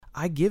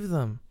I give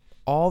them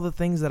all the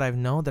things that I've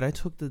known that I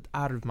took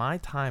out of my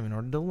time in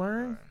order to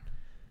learn. Right.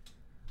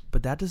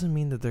 But that doesn't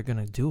mean that they're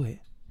going to do it.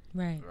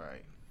 Right.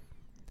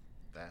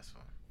 That's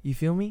fine. You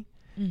feel me?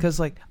 Because,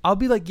 like, I'll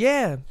be like,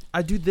 yeah,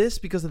 I do this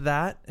because of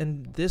that,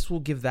 and this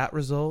will give that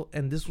result,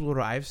 and this is what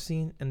I've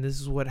seen, and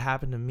this is what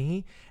happened to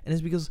me. And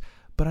it's because,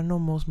 but I know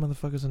most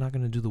motherfuckers are not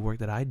going to do the work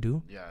that I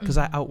do because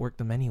I outwork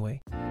them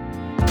anyway.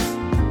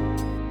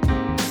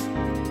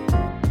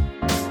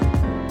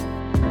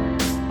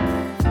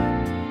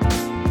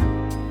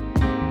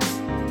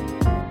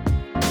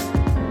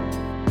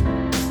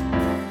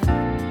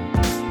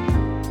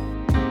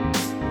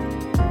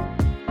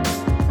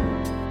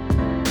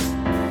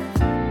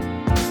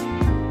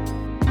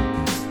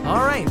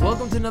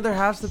 Welcome to another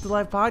Half Step to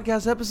Life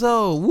podcast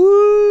episode.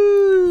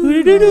 Woo!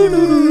 We need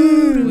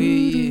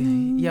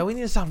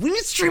to stop. We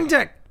need Stream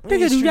Deck. I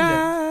need a Stream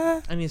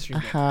Deck.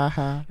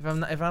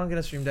 If I don't get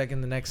a Stream Deck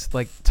in the next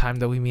time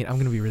that we meet, I'm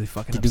gonna be really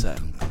fucking upset.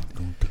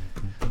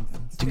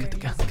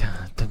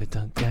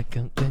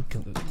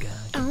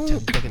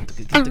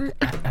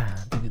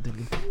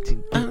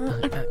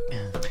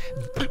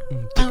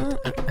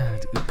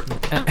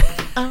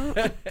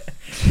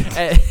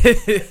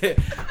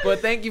 Well,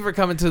 thank you for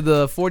coming to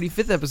the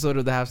 45th episode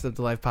of the Half Step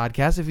to Life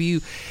podcast.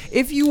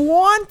 If you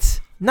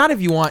want, not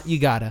if you want, you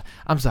gotta.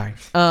 I'm sorry.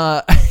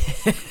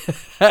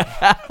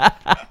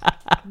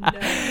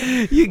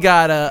 You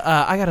gotta.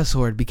 I got a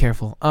sword. Be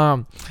careful.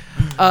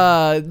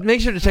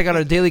 Make sure to check out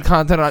our daily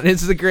content on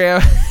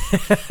Instagram,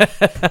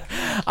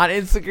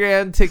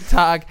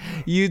 TikTok,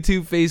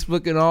 YouTube,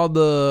 Facebook, and all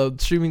the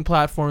streaming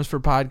platforms for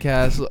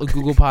podcasts.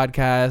 Google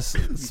Podcasts,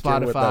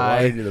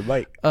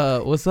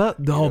 Spotify. What's up?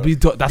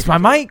 That's my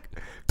mic.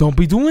 Don't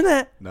be doing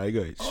that. No, you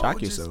gotta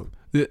shock yourself.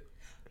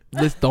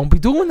 Don't be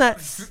doing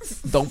that.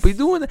 Don't be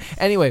doing that.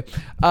 Anyway,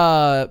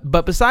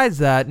 but besides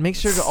that, make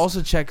sure to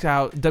also check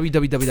out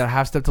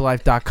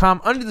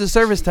www.halfsteptolife.com under the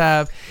service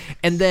tab,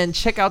 and then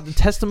check out the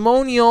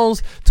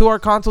testimonials to our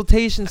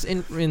consultations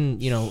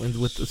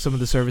with some of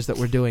the service that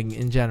we're doing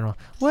in general.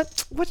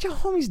 What your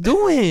homies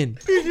doing?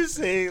 You're just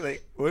saying,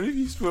 what if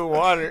you spill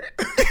water?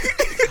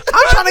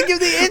 I'm trying to give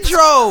the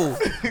intro.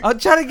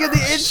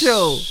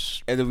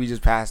 And then we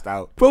just passed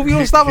out. Bro, if you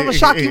don't stop, I'm gonna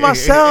shock you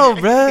myself,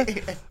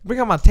 bruh. Bring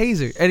out my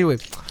taser. Anyway,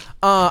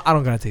 I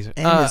don't got a taser.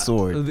 And a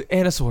sword.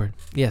 And a sword,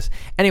 yes.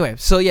 Anyway,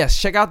 so yes,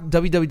 check out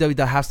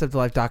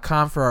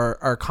www.halfsteptolife.com for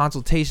our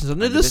consultations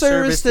under the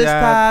services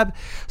tab.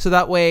 So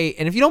that way,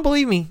 and if you don't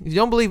believe me, if you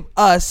don't believe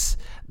us,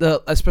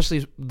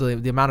 especially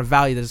the amount of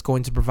value that it's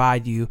going to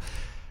provide you,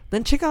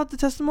 then check out the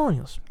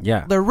testimonials.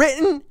 Yeah. They're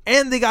written,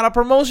 and they got a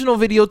promotional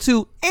video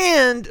too.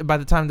 And by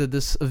the time that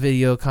this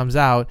video comes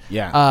out,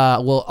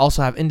 we'll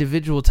also have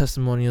individual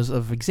testimonials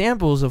of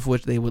examples of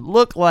what they would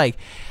look like.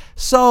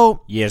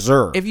 So, yes,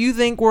 sir. If you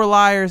think we're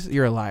liars,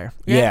 you're a liar.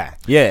 Yeah.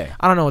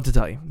 I don't know what to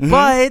tell you.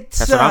 But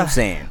that's what I'm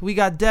saying. We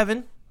got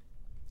Devon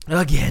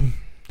again.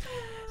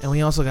 And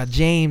we also got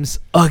James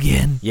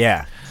again.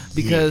 Yeah.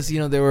 Because,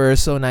 they were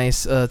so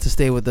nice to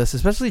stay with us,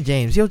 especially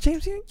James. Yo,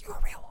 James, you're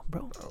a real one,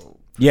 bro.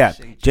 Yeah,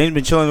 James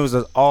been chilling with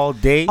us all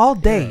day.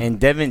 And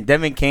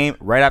Devon came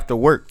right after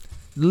work.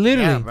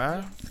 Literally.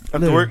 Yeah,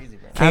 after work,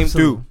 came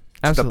through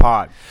to the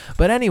pod.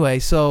 But anyway,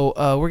 so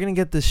we're going to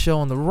get this show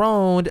on the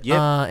road, and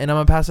I'm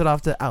going to pass it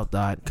off to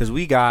Outthought. Because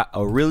we got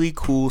a really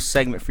cool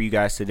segment for you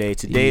guys today.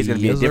 Today is going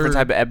to be a different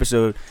type of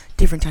episode.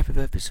 Different type of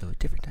episode.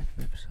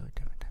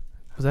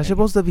 Was that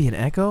supposed to be an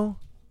echo?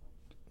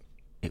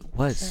 It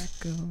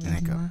was an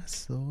echo.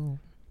 Soul.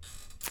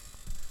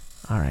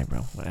 All right, bro.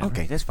 Whatever.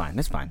 Okay, that's fine.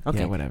 Okay,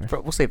 yeah,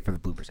 whatever. We'll save it for the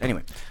bloopers.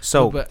 Anyway,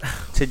 so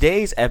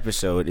today's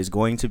episode is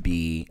going to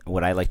be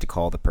what I like to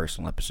call the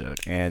personal episode.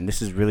 And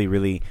this is really,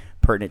 really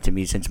pertinent to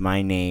me since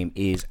my name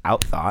is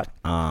Outthought.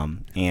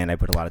 And I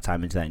put a lot of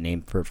time into that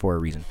name for a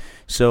reason.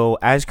 So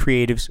as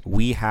creatives,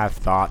 we have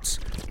thoughts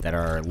that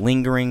are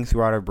lingering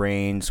throughout our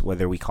brains,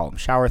 whether we call them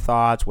shower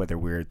thoughts, whether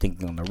we're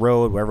thinking on the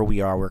road, wherever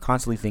we are, we're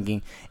constantly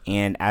thinking.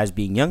 And as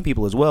being young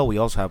people as well, we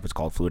also have what's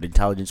called fluid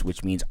intelligence,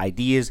 which means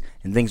ideas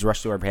and things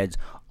rush through our heads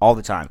all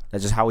the time.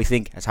 That's just how we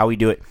think. That's how we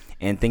do it.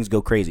 And things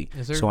go crazy.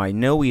 Yes, so I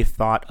know we've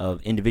thought of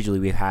individually,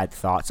 we've had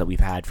thoughts that we've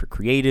had for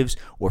creatives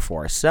or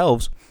for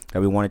ourselves that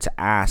we wanted to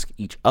ask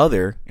each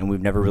other, and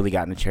we've never really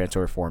gotten a chance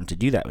or a forum to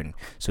do that.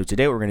 So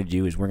today what we're going to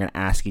do is we're going to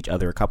ask each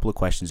other a couple of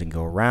questions and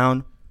go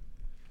around,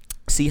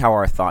 see how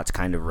our thoughts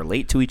kind of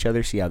relate to each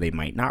other, see how they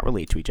might not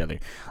relate to each other,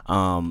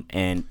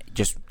 and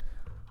just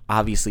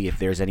obviously if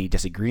there's any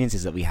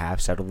disagreements that we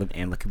have, settle them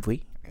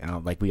amicably.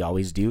 Like we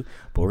always do,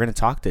 but we're going to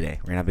talk today.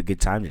 We're going to have a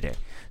good time today.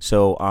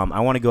 So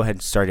I want to go ahead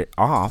and start it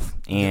off.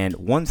 And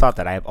one thought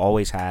that I've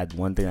always had,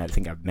 one thing that I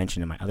think I've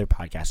mentioned in my other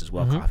podcast as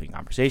well, Coffee and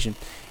Conversation,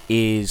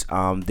 is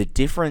the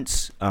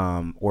difference,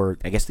 or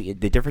I guess the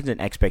difference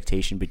in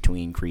expectation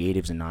between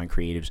creatives and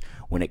non-creatives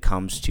when it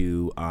comes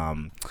to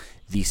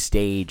the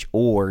stage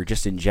or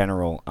just in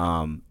general,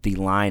 the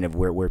line of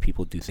where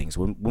people do things.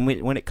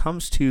 When it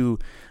comes to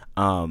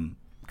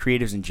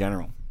creatives in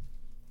general,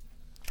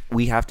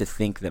 we have to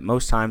think that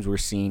most times we're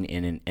seen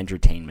in an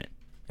entertainment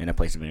in a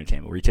place of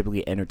entertainment. We're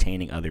typically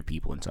entertaining other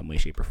people in some way,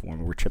 shape, or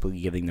form. We're typically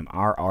giving them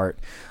our art,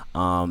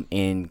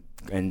 and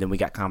then we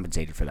got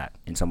compensated for that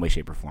in some way,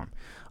 shape, or form.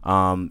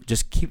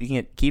 Just keeping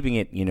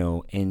it,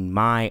 in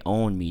my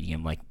own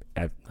medium, like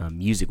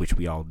music, which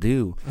we all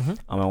do.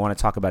 I want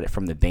to talk about it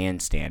from the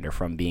bandstand or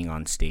from being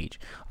on stage.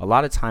 A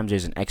lot of times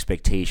there's an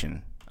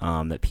expectation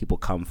that people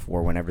come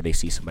for whenever they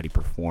see somebody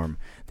perform.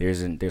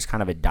 There's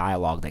kind of a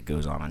dialogue that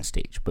goes on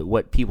stage. But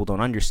what people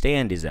don't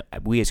understand is that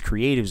we as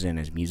creatives and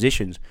as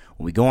musicians,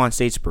 when we go on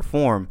stage to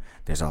perform,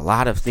 there's a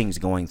lot of things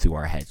going through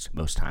our heads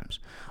most times.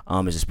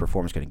 Is this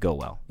performance going to go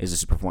well?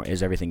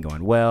 Is everything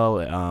going well?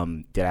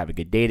 Did I have a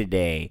good day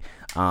today?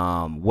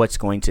 What's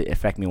going to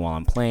affect me while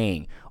I'm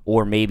playing?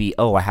 Or maybe,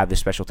 I have this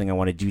special thing I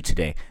want to do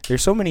today.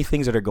 There's so many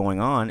things that are going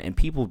on, and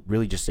people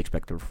really just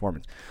expect the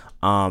performance.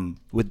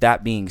 With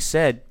that being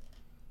said,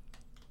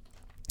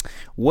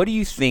 what do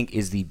you think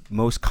is the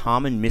most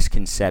common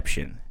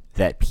misconception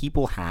that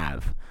people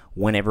have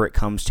whenever it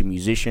comes to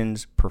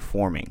musicians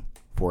performing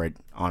for it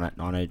on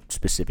a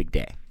specific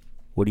day?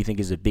 What do you think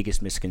is the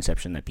biggest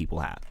misconception that people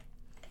have?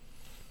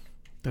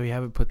 That we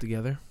have it put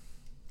together.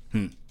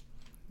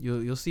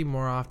 You'll see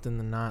more often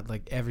than not,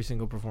 like every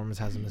single performance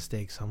has a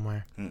mistake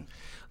somewhere.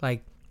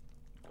 Like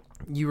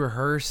you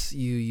rehearse,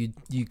 you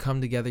come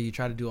together, you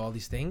try to do all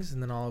these things,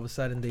 and then all of a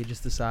sudden they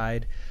just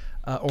decide,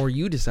 or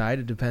you decide,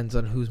 it depends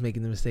on who's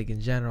making the mistake in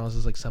general. It's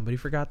just like somebody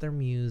forgot their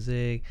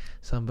music,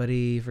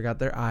 somebody forgot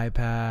their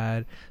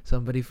iPad,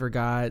 somebody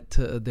forgot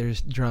their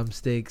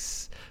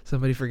drumsticks,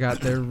 somebody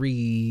forgot their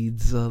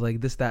reeds, like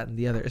this, that, and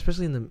the other,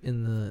 especially in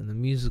the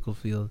musical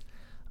field.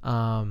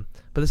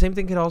 But the same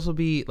thing could also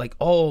be like,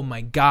 oh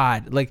my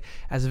God, like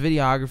as a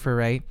videographer,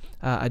 right?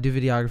 I do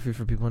videography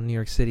for people in New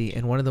York City,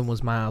 and one of them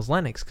was Miles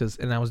Lennox,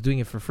 and I was doing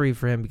it for free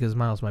for him because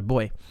Miles is my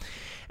boy.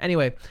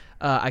 Anyway,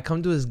 I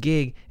come to his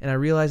gig and I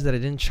realized that I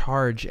didn't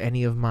charge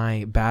any of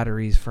my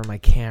batteries for my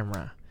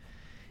camera,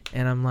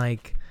 and I'm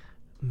like,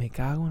 me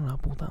cago en la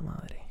puta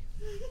madre.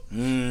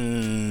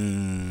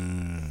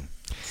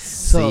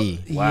 So,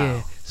 wow.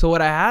 Yeah. So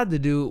what I had to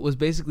do was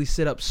basically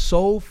sit up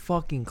so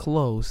fucking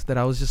close that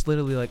I was just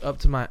literally like up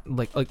to my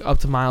up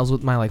to Miles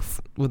with my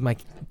with my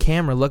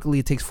camera. Luckily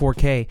it takes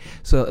 4K,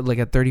 so like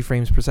at 30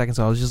 frames per second.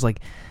 So I was just like,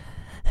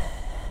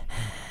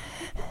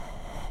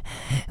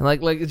 and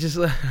like just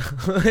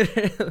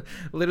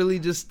literally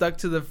just stuck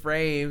to the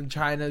frame,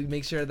 trying to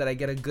make sure that I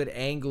get a good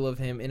angle of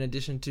him. In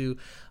addition to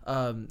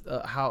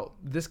how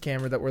this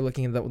camera that we're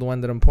looking at, the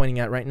one that I'm pointing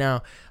at right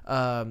now,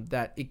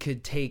 that it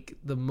could take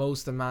the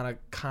most amount of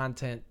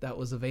content that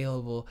was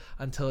available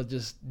until it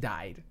just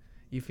died.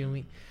 You feel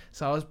me?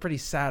 So I was pretty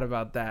sad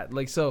about that.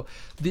 Like, so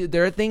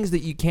there are things that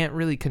you can't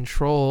really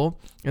control,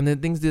 and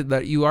then things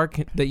that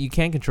you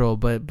can control.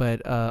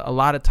 But a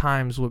lot of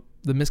times, what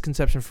the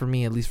misconception for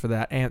me, at least for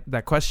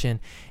that question,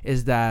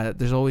 is that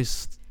there's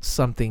always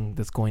something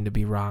that's going to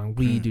be wrong.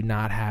 We do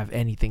not have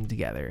anything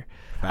together.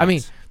 Facts. I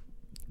mean,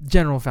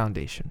 general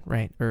foundation,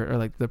 right? Or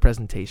like the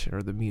presentation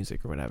or the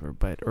music or whatever,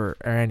 or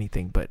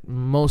anything. But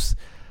most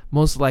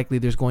likely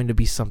there's going to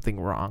be something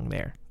wrong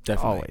there.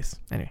 Definitely. Always.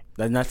 Anyway.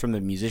 That's from the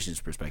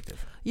musician's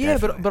perspective. Yeah,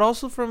 but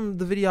also from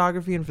the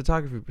videography and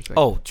photography perspective.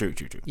 Oh, true.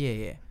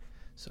 Yeah.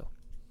 So.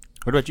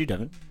 What about you,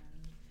 Devon?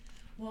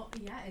 Well,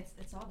 yeah,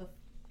 it's all the...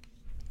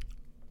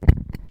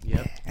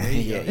 Yep.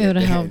 It would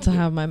have helped to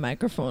have my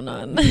microphone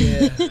on.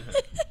 Yeah.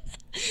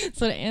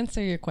 So to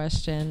answer your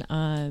question,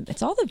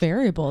 it's all the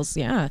variables.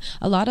 Yeah.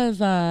 A lot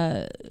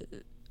of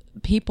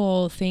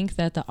people think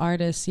that the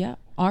artists,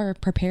 are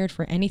prepared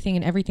for anything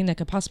and everything that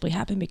could possibly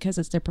happen because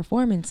it's their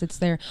performance. It's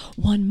their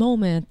one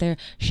moment, their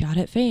shot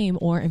at fame,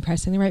 or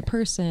impressing the right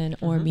person,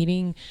 or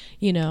meeting,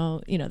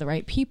 the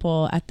right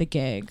people at the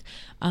gig.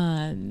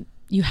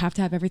 You have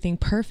to have everything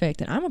perfect.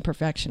 And I'm a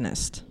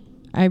perfectionist.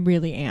 I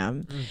really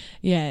am.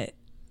 Yeah.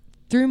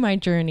 Through my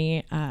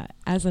journey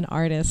as an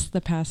artist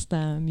the past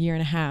year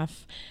and a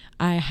half,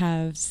 I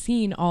have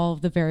seen all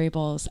of the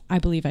variables I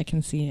believe I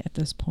can see at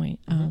this point.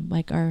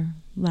 Like our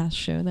last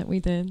show that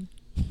we did.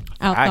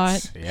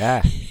 Outthought.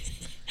 Yeah.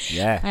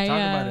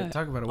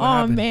 Talk about it. What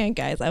happened? Man,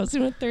 guys, I was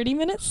doing a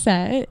 30-minute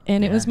set,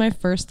 and it was my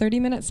first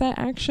 30-minute set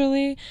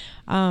actually,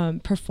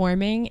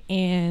 performing,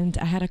 and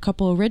I had a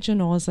couple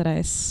originals that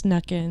I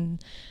snuck in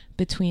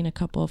between a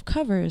couple of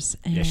covers.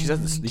 And yeah, she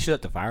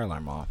shut the fire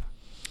alarm off.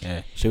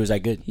 Yeah, she was that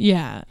good.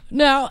 Yeah.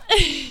 No.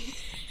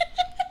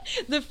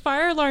 The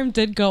fire alarm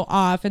did go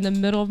off in the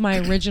middle of my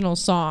original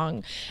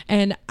song,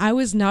 and I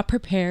was not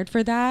prepared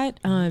for that.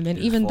 And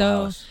even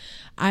though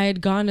I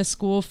had gone to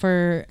school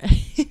for,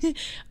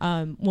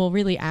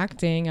 really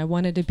acting. I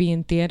wanted to be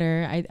in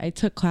theater. I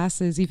took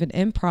classes, even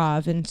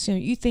improv. And so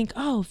you think,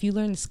 if you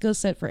learn the skill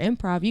set for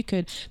improv, you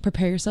could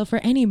prepare yourself for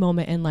any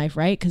moment in life,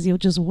 right? Because you'll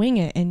just wing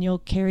it and you'll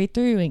carry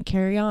through and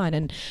carry on.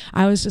 And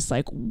I was just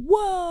like,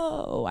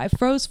 whoa. I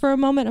froze for a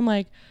moment. I'm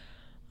like,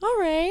 all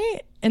right.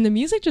 And the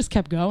music just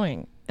kept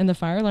going. And the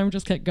fire alarm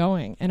just kept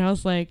going. And I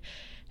was like,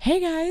 hey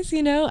guys,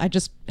 I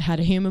just had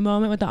a human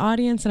moment with the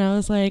audience, and I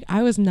was like,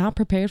 I was not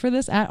prepared for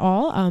this at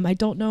all. I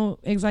don't know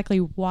exactly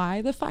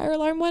why the fire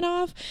alarm went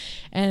off.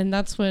 And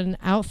that's when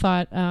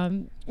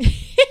Outthought,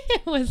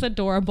 it was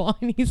adorable.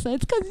 And he said,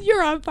 it's because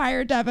you're on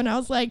fire, Devon. I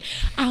was like,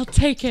 I'll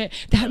take it.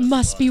 That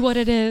must be what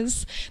it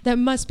is. That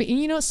must be.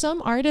 And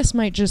some artists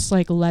might just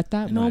like let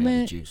that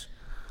moment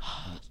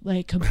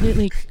like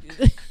completely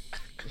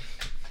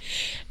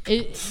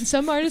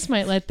some artists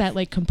might let that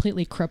like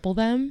completely cripple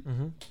them.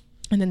 Mm-hmm.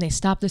 And then they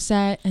stop the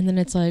set, and then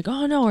it's like,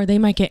 oh no, or they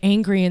might get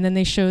angry, and then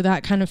they show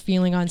that kind of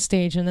feeling on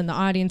stage, and then the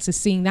audience is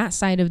seeing that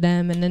side of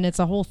them, and then it's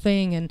a whole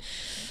thing.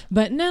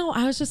 But no,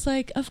 I was just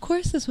like, of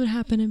course this would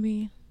happen to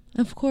me.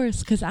 Of course,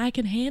 because I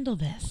can handle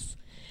this.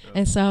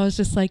 And so I was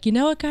just like, you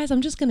know what, guys,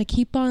 I'm just going to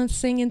keep on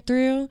singing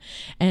through.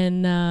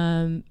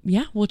 And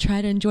we'll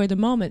try to enjoy the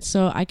moment.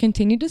 So I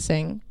continued to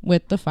sing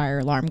with the fire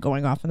alarm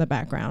going off in the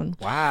background.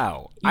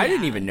 Wow. Yeah. I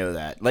didn't even know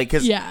that. Like,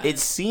 because it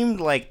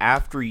seemed like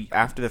after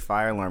the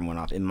fire alarm went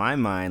off, in my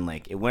mind,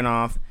 like, it went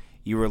off.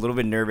 You were a little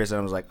bit nervous, and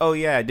I was like, oh,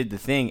 yeah, I did the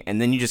thing.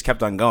 And then you just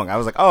kept on going. I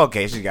was like, oh,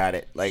 okay, she got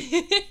it. Like,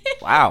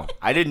 wow.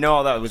 I didn't know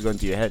all that was going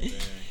through your head.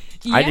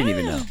 Yeah. I didn't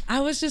even know. I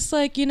was just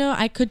like,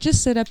 I could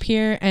just sit up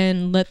here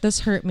and let this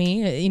hurt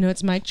me.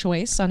 It's my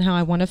choice on how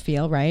I want to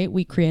feel, right?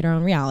 We create our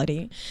own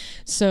reality.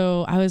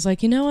 So I was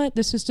like, you know what?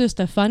 This was just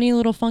a funny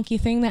little funky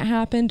thing that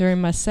happened during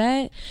my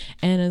set.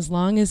 And as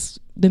long as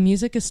the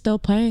music is still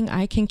playing,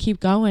 I can keep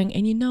going.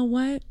 And you know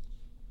what?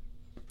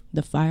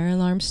 The fire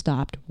alarm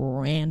stopped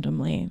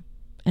randomly.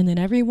 And then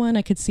everyone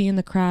I could see in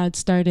the crowd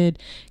started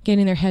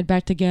getting their head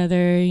back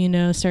together,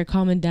 start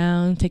calming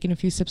down, taking a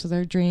few sips of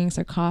their drinks,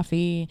 their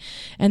coffee.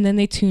 And then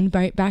they tuned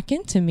right back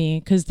into me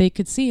because they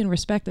could see and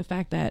respect the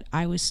fact that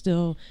I was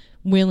still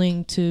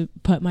willing to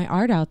put my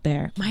art out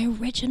there, my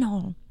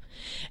original.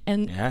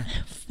 And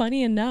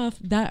funny enough,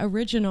 that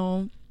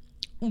original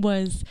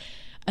was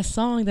a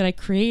song that I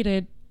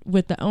created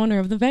with the owner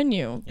of the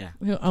venue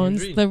who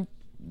owns the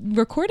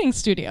recording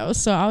studio.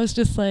 So I was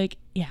just like,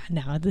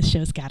 no, this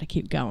show's got to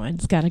keep going.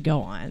 It's got to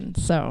go on.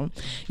 So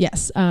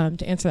yes,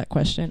 to answer that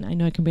question, I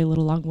know it can be a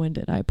little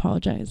long-winded. I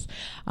apologize.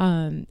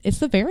 It's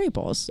the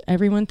variables.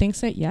 Everyone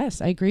thinks that,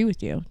 yes, I agree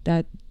with you,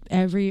 that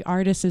every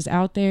artist is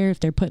out there, if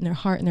they're putting their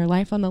heart and their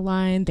life on the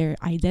line, their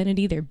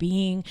identity, their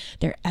being,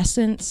 their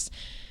essence,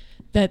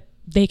 that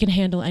they can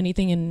handle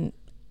anything and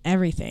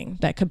everything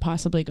that could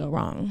possibly go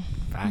wrong.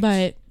 Facts.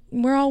 But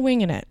we're all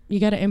winging it.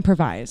 You got to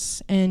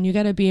improvise, and you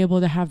got to be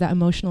able to have that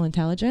emotional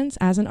intelligence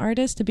as an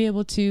artist to be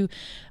able to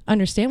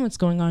understand what's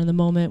going on in the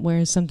moment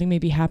where something may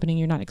be happening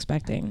you're not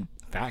expecting.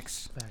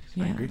 Facts.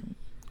 Yeah. I agree.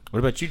 What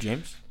about you,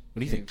 James?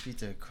 What do you think? Repeat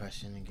the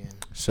question again.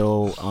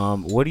 So,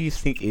 what do you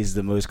think is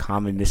the most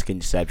common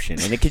misconception?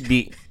 And it could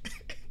be...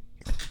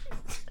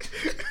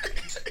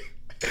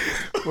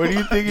 What do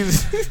you think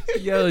is?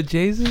 Yo,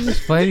 Jason is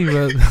funny,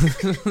 bro.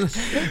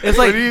 it's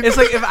like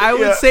if I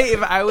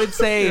would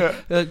say,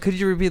 could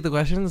you repeat the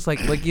question? It's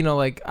like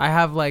I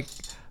have like,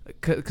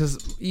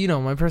 cause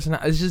my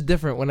personality is just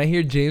different. When I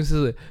hear James, is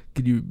like,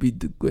 could you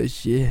repeat the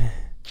question?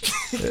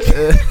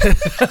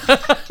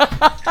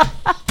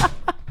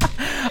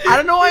 I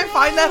don't know why I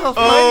find that so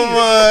funny. Oh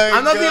my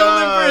I'm not God. the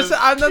only person.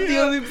 I'm not the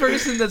only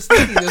person that's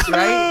thinking this,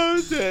 right?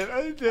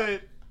 I'm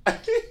dead.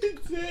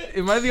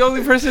 Am I the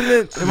only person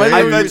that?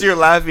 I thought you were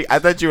laughing. I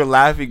thought you were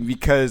laughing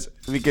because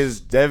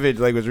Devin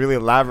was really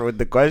elaborate with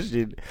the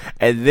question,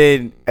 and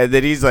then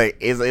he's like,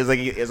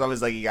 it's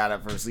almost like he got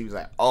up from sleep. He's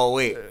like, oh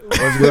wait,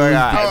 what's going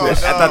on? I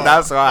thought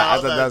that's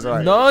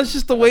why. No, it's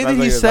just the way that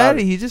he said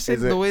it. He just said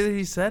the way that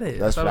he said it.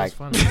 That's right.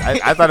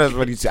 I thought it was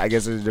what he said. I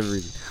guess it was a different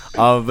reason.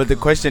 But the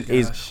question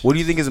is, what do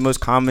you think is the most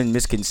common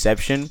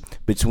misconception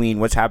between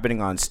what's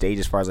happening on stage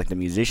as far as like the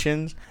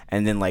musicians,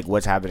 and then like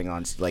what's happening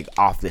on like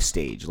off the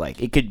stage?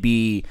 Like it could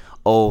be,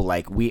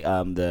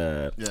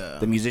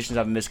 the musicians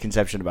have a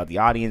misconception about the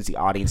audience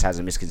has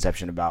a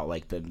misconception about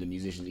like the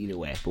musicians. Either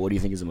way, but what do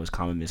you think is the most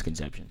common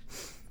misconception?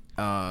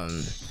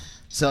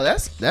 So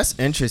that's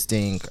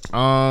interesting.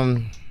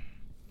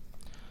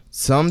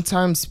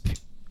 Sometimes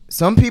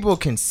some people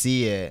can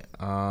see it,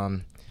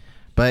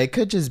 but it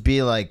could just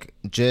be like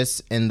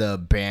just in the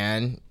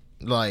band,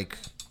 like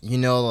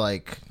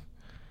like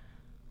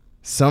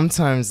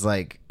sometimes,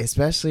 like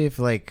especially if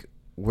like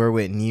we're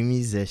with new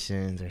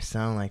musicians or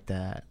something like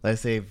that.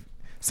 Let's say if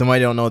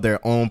somebody don't know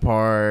their own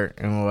part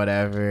and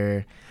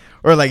whatever,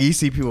 or like you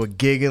see people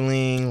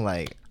giggling.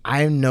 Like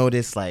I've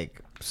noticed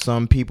like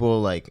some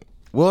people like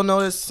will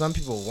notice, some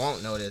people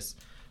won't notice,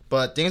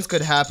 but things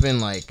could happen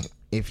like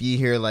if you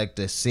hear like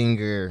the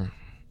singer,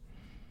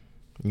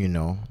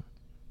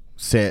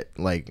 sit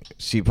like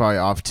she probably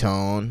off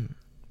tone,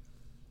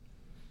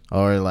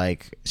 or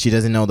like she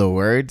doesn't know the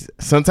words.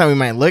 Sometimes we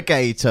might look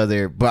at each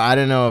other, but I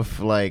don't know if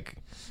like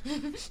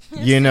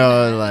they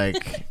know.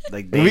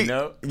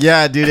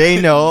 Yeah, do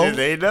they know? Do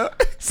they know?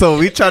 So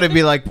we try to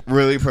be like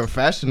really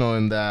professional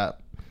in that.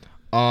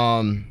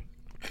 But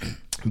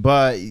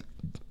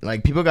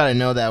like people got to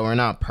know that we're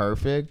not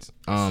perfect.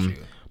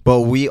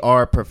 But we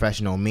are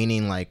professional,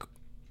 meaning like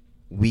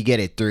we get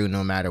it through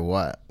no matter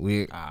what.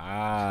 We're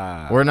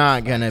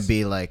not gonna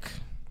be like,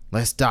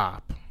 let's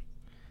stop.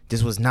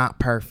 This was not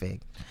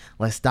perfect.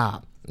 Let's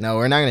stop. No,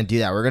 we're not gonna do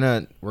that.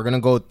 We're gonna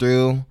go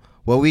through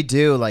what we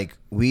do. Like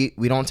we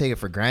don't take it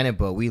for granted,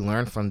 but we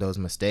learn from those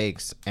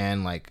mistakes,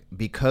 and like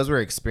because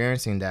we're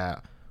experiencing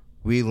that,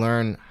 we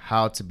learn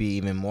how to be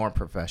even more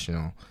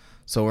professional.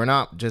 So we're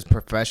not just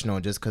professional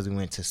just because we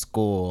went to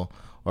school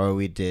or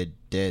we did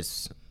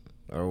this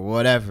or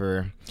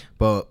whatever,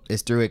 but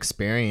it's through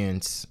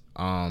experience.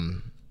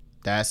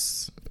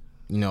 That's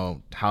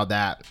how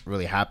that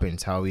really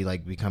happens, how we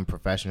like become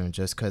professional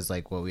just because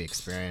like what we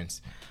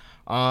experience.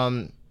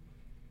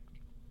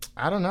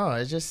 I don't know,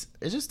 it's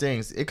just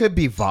things. It could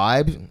be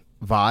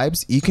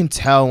vibes. You can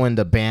tell when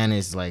the band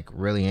is like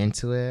really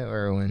into it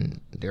or when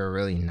they're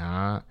really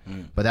not,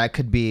 but that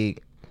could be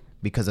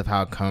because of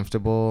how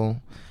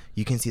comfortable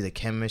you can see the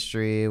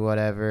chemistry,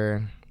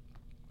 whatever.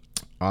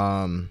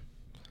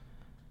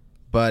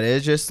 But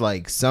it's just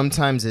like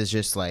sometimes it's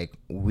just like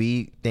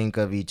we think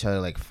of each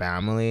other like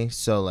family,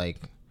 so like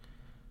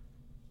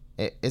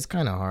it's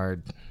kind of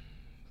hard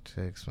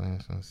to explain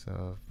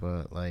myself,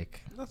 but like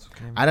that's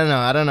okay. I don't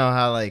know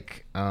how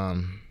like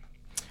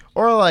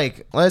or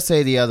like let's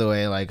say the other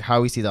way, like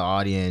how we see the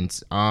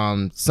audience.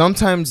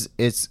 Sometimes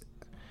it's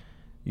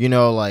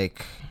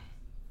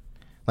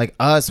like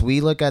us, we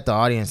look at the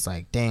audience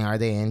like, dang, are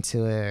they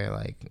into it? Or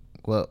like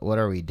what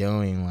are we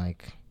doing?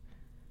 Like,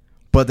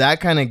 but that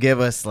kind of give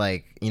us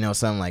like,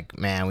 something like,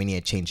 man, we need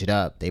to change it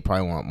up. They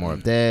probably want more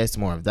of this,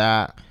 more of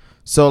that.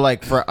 So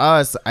like for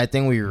us, I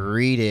think we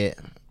read it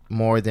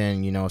more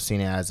than,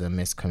 seeing it as a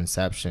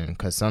misconception,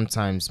 because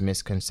sometimes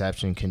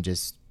misconception can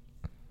just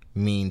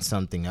mean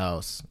something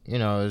else.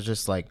 It's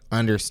just like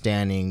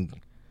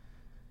understanding,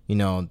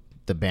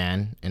 the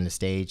band and the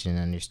stage and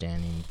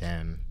understanding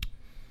them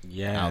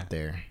out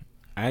there.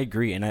 I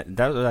agree, and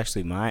that was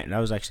actually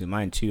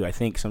mine too. I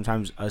think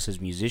sometimes us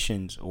as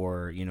musicians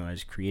or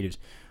as creatives,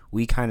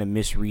 we kind of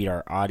misread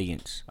our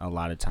audience a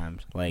lot of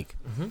times. Like,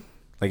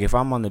 like if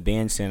I'm on the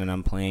bandstand and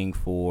I'm playing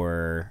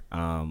for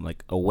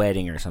like a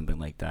wedding or something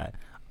like that,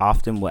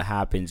 often what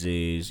happens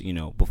is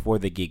before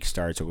the gig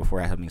starts or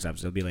before something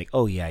stops, they'll be like,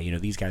 oh yeah,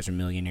 these guys are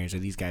millionaires or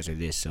these guys are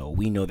this, so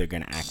we know they're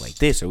gonna act like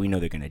this or we know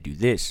they're gonna do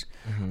this.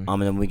 And then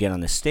when we get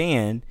on the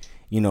stand,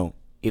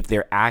 if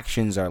their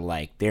actions are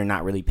like they're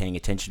not really paying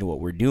attention to what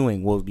we're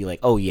doing, we'll be like,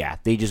 oh yeah,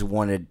 they just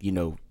wanted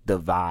the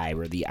vibe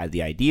or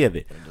the idea of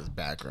it, just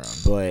background.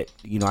 But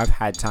I've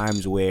had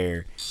times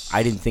where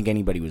I didn't think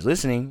anybody was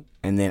listening,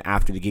 and then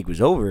after the gig was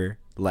over,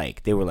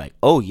 like they were like,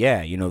 oh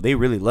yeah, they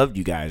really loved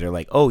you guys, or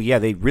like, oh yeah,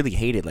 they really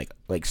hated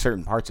like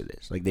certain parts of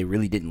this, like they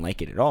really didn't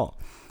like it at all.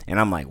 And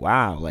I'm like,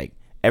 wow, like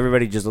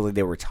everybody just looked like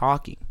they were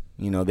talking,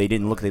 they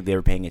didn't look like they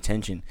were paying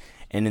attention.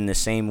 And in the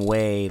same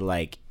way,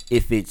 like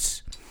if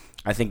it's,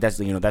 I think that's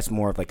that's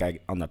more of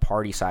like on the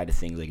party side of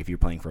things, like if you're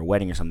playing for a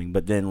wedding or something.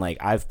 But then like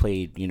I've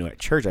played at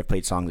church, I've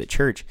played songs at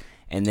church,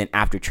 and then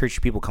after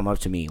church people come up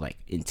to me like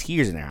in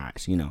tears in their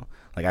eyes,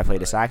 like I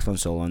played a saxophone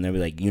solo and they'll be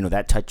like,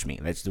 that touched me,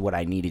 that's what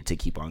I needed to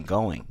keep on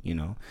going.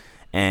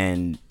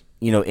 And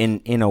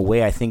in a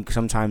way, I think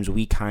sometimes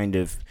we kind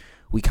of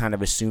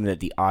assume that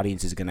the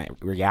audience is gonna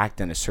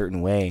react in a certain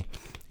way,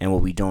 and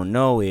what we don't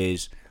know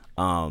is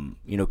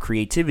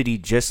creativity,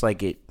 just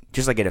like it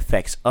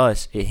affects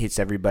us, it hits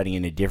everybody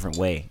in a different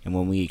way. And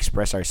when we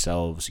express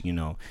ourselves,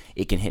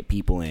 it can hit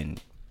people in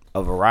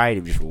a variety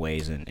of different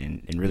ways,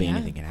 and really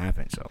anything can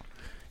happen. So,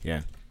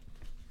 yeah.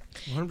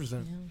 100%. Yeah.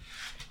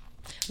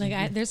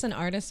 Like there's an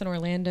artist in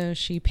Orlando,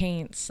 she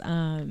paints,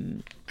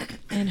 and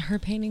her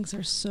paintings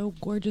are so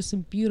gorgeous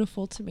and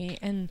beautiful to me.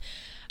 And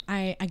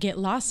I get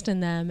lost in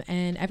them,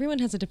 and everyone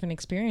has a different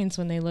experience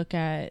when they look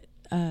at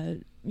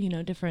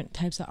different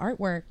types of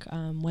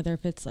artwork, whether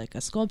if it's like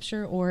a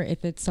sculpture or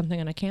if it's something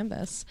on a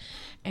canvas.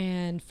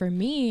 And for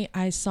me,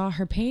 I saw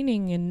her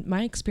painting, and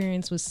my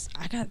experience was,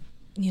 I got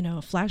a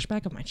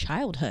flashback of my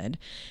childhood.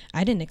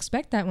 I didn't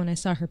expect that when I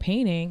saw her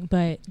painting,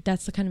 but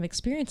that's the kind of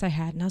experience I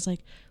had. And I was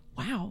like,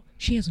 wow,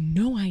 she has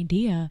no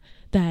idea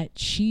that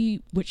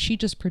what she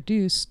just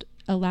produced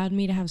allowed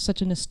me to have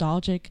such a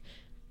nostalgic,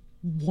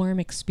 warm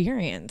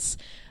experience.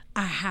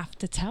 I have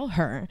to tell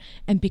her.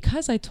 And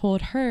because I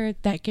told her,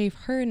 that gave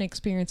her an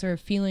experience or a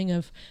feeling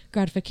of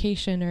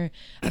gratification, or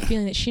a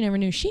feeling that she never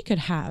knew she could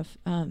have,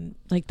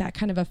 like that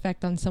kind of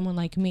effect on someone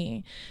like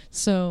me.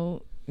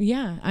 So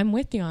yeah, I'm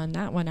with you on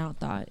that one,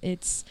 Outthought.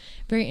 It's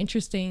very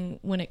interesting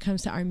when it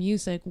comes to our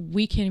music.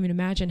 We can't even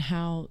imagine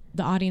how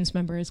the audience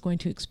member is going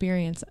to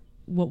experience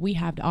what we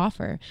have to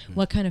offer.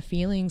 What kind of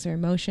feelings or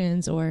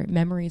emotions or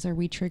memories are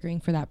we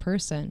triggering for that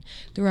person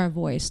through our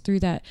voice, through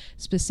that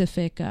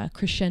specific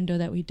crescendo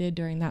that we did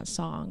during that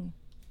song.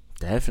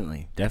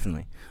 Definitely.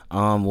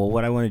 Well,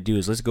 what I want to do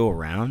is let's go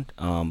around.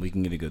 We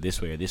can either go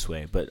this way or this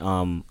way, but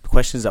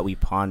questions that we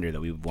ponder,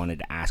 that we wanted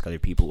to ask other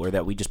people, or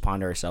that we just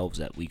ponder ourselves,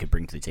 that we could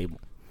bring to the table.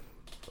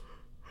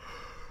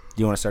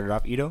 Do you want to start it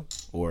off, Ito,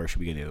 or should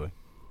we go the other way?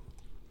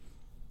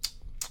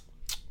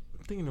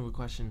 I'm thinking of a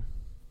question.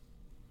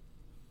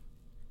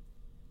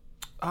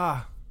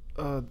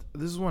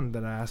 This is one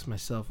that I ask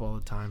myself all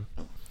the time.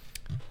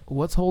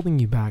 What's holding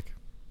you back?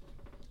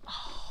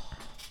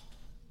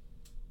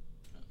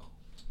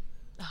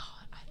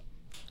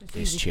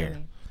 This chair.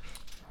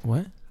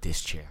 What?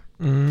 This chair.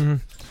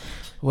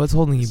 What's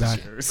holding you back?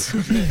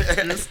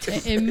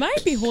 It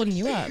might be holding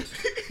you up.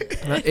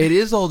 It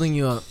is holding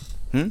you up.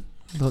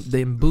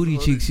 Them booty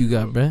cheeks you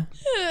got, bruh.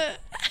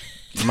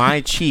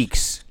 My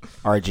cheeks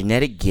are a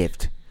genetic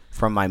gift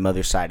from my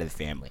mother's side of the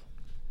family.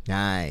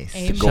 Nice.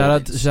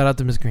 Shout out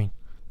to Miss Green.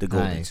 The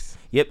Goldens. Nice.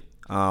 Yep.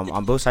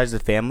 On both sides of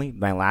the family,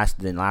 my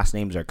last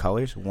names are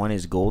colors. One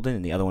is golden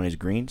and the other one is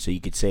green. So you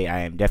could say I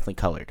am definitely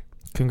colored.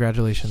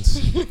 Congratulations.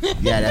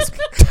 Yeah, that's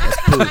poop.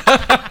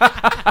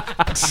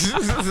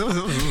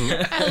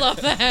 I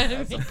love that.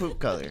 That's a poop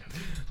color.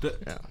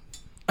 Yeah.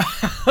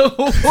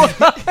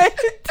 What?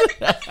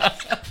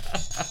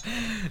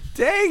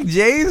 Dang,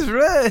 James,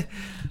 bro.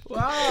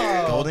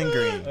 Wow. Golden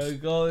green.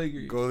 Golden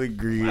green. Golden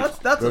green. That's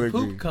golden a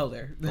poop green.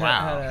 color.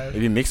 Wow.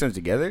 If you mix them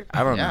together,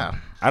 I don't know.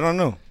 I don't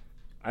know.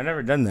 I've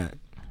never done that.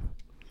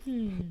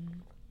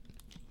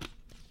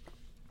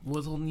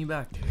 What's holding you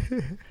back?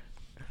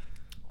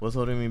 What's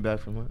holding me back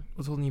from what?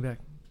 What's holding you back?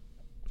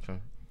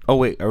 Oh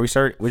wait, are we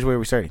starting? Which way are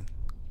we starting?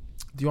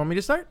 Do you want me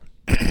to start?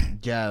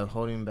 Yeah,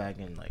 holding me back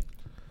and like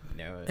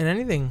narrow it. In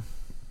anything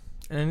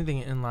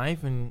in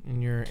life and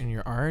in your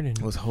art and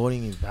What's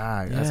holding you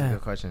back? That's a Yeah.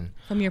 good question.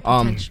 From your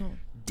potential.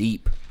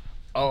 Deep.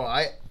 Oh,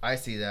 I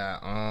see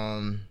that.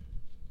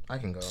 I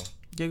can go.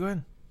 yeah, go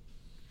ahead.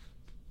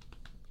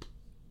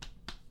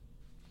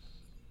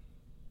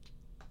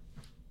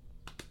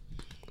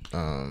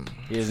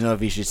 He doesn't know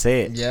if he should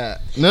say it. Yeah.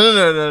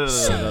 No.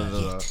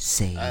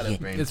 Say I had a it.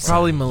 brain It's fart.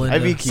 probably Melinda. I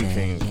be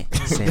keeping.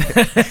 Say it.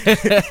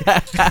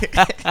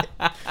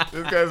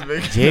 This guy's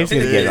making. James is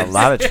gonna get in a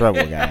lot of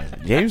trouble, guys.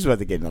 James is about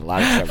to get in a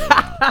lot of trouble.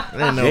 I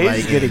didn't know James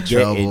is gonna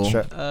get in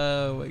trouble.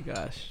 Oh my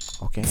gosh.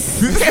 Okay.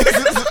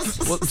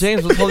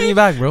 James, what's holding you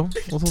back, bro?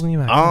 What's holding you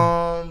back?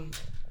 I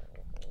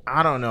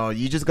don't know.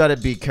 You just gotta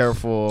be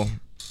careful,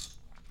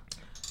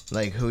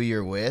 like who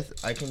you're with.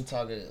 I can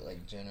talk it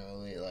like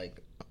generally, like,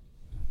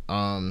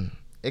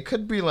 it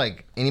could be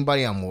like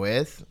anybody I'm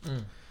with,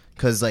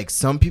 because like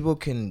some people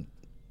can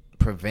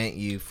prevent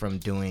you from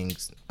doing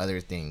other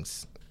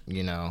things.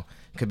 You know,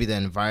 it could be the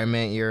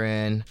environment you're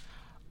in.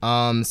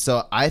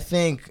 So I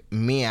think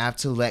I have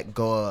to let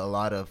go of a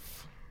lot of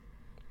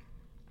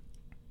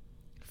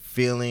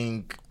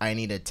feeling I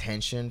need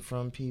attention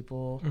from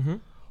people,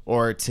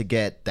 or to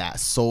get that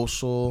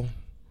social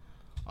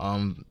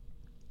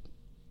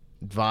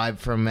vibe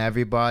from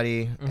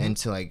everybody, and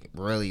to like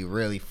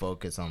really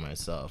focus on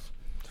myself.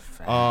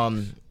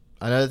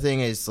 Another thing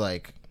is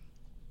like,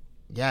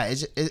 yeah,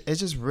 it's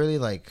just really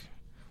like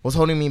what's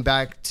holding me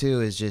back too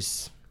is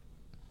just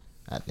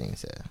that thing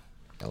said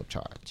no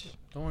charge.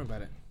 Don't worry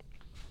about it.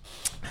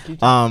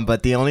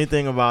 But the only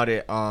thing about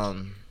it,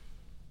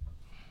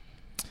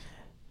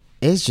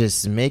 it's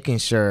just making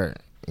sure,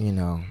 you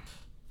know,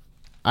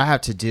 I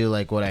have to do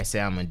like what I say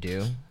I'm gonna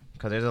do.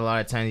 Cause there's a lot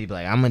of times you be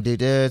like, I'm gonna do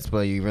this,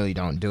 but you really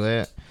don't do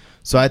it.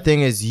 So I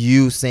think it's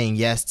you saying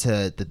yes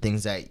to the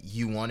things that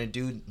you want to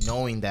do,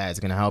 knowing that it's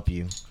gonna help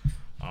you.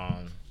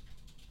 Right.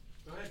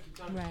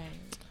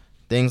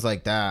 Things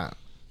like that.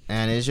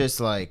 And it's just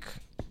like,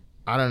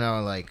 I don't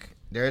know, like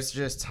there's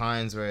just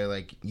times where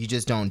like you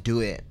just don't do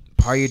it.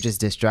 Part you're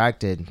just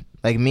distracted.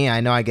 Like me,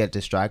 I know I get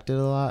distracted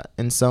a lot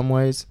in some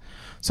ways.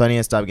 So I need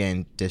to stop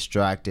getting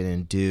distracted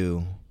and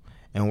do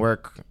and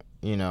work,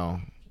 you know,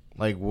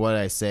 like what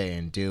I say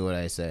and do what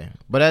I say.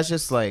 But that's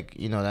just like,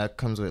 you know, that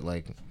comes with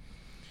like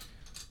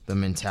the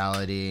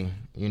mentality,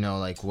 you know,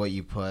 like what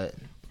you put,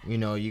 you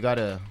know, you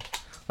gotta,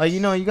 like, you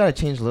know, you gotta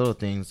change little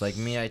things. Like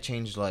me, I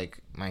changed like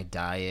my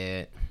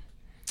diet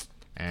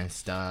and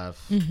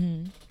stuff.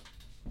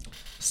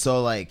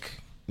 So like,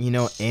 you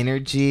know,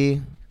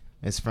 energy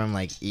is from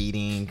like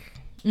eating,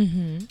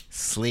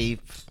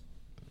 sleep,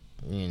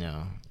 you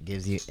know,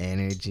 gives you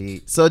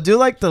energy. So do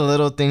like the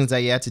little things that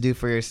you have to do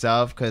for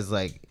yourself, because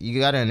like you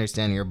got to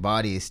understand your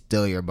body is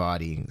still your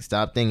body.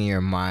 Stop thinking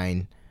your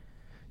mind,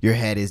 your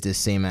head is the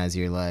same as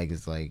your leg.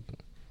 It's like,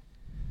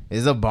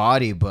 it's a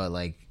body, but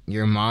like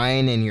your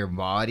mind and your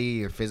body,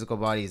 your physical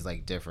body is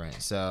like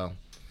different. So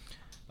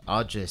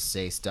I'll just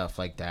say stuff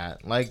like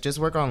that. Like just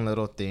work on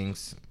little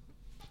things,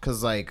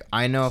 because like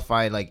I know if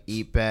I like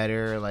eat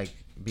better, like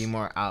be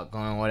more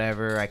outgoing,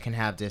 whatever, I can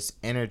have this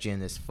energy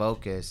and this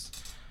focus.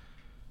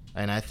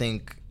 And I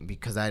think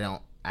because I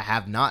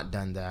have not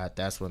done that,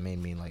 that's what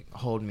made me like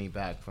hold me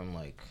back from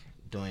like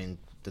doing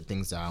the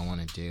things that I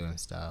want to do and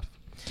stuff.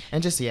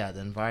 And just, yeah,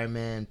 the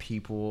environment,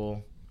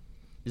 people,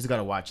 you just got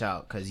to watch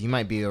out, because you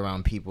might be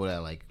around people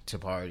that like to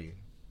party.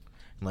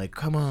 Like,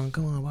 come on,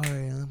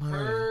 party.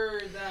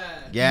 Heard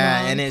that.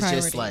 Yeah, Wrong and it's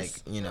priorities. just like,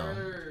 you know,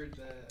 Heard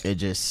that. it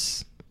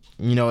just,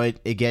 you know,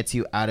 it gets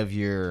you out of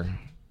your,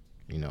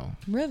 you know.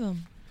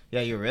 Rhythm.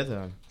 Yeah, your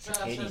rhythm.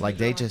 Like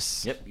they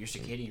just. Yep, your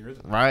circadian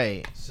rhythm.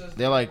 Right.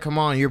 They're like, come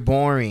on, you're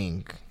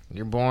boring.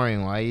 You're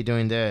boring. Why are you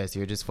doing this?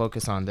 You're just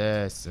focused on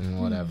this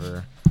and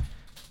whatever.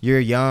 You're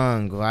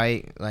young.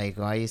 Why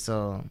are you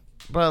so...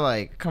 But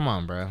like, come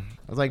on, bro.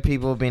 It's like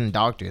people have been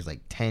doctors like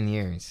 10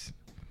 years.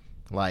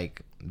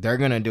 Like, they're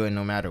going to do it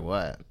no matter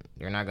what.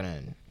 They're not going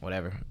to,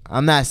 whatever.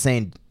 I'm not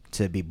saying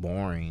to be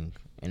boring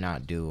and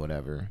not do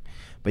whatever.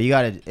 But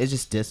it's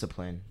just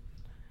discipline.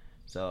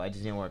 So I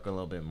just need to work a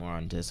little bit more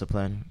on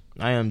discipline.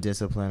 I am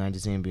disciplined. I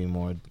just need to be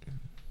more,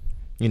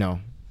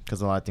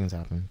 because a lot of things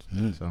happen.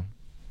 So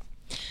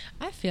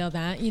I feel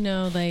that,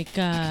 like,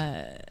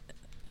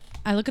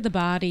 I look at the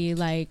body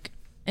like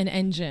an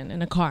engine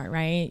in a car,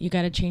 right? You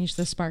got to change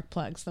the spark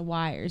plugs, the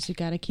wires. You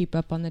got to keep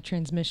up on the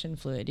transmission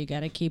fluid. You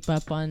got to keep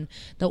up on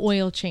the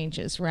oil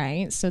changes,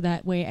 right? So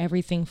that way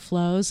everything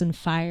flows and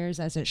fires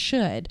as it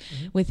should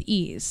with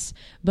ease.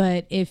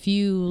 But if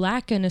you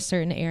lack in a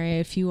certain area,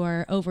 if you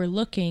are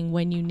overlooking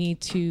when you need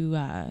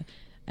to,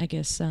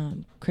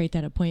 create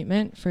that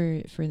appointment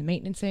for the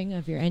maintenancing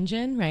of your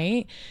engine,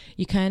 right?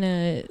 You kind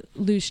of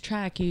lose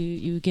track.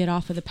 You get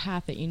off of the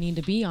path that you need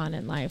to be on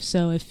in life.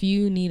 So if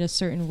you need a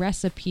certain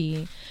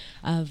recipe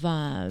of,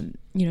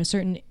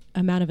 certain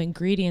amount of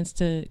ingredients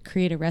to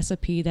create a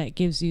recipe that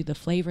gives you the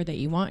flavor that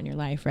you want in your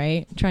life,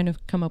 right? I'm trying to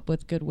come up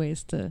with good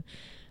ways to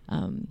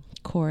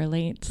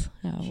correlate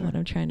what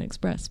I'm trying to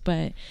express.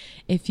 But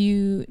if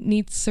you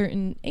need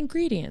certain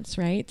ingredients,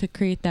 right, to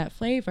create that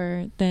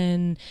flavor,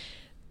 then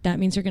that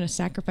means you're going to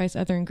sacrifice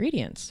other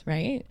ingredients,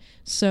 right?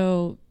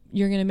 So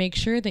you're going to make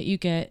sure that you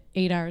get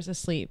 8 hours of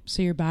sleep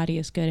so your body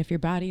is good. If your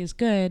body is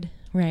good,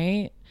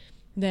 right,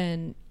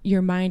 then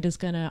your mind is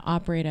going to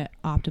operate at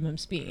optimum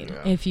speed.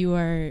 Yeah. If you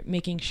are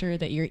making sure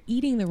that you're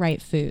eating the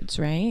right foods,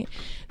 right,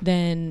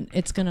 then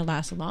it's going to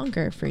last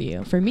longer for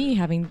you. For me,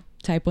 having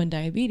type 1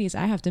 diabetes,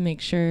 I have to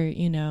make sure,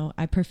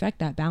 I perfect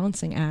that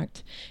balancing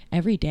act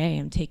every day.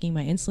 I'm taking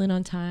my insulin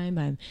on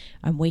time.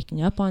 I'm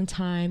waking up on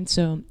time.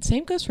 So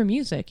same goes for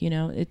music.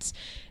 It's,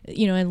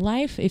 in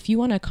life, if you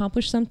want to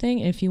accomplish something,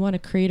 if you want to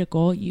create a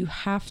goal, you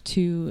have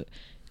to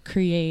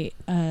create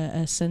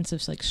a sense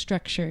of like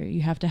structure.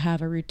 You have to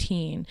have a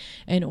routine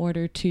in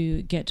order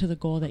to get to the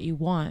goal that you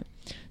want.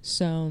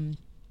 So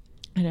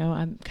I know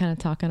I'm kind of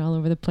talking all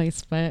over the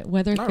place, but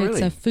whether if it's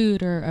a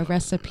food or a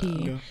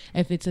recipe,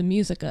 if it's a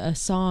music, a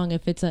song,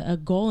 if it's a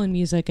goal in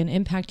music, an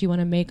impact you want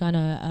to make on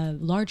a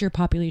larger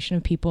population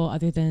of people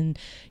other than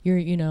your,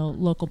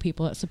 local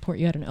people that support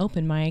you at an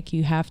open mic,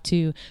 you have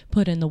to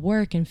put in the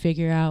work and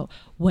figure out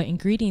what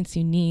ingredients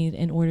you need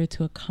in order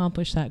to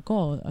accomplish that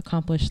goal,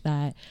 accomplish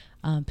that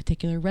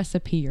particular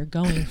recipe you're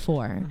going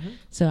for.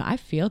 So I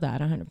feel that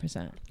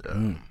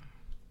 100%.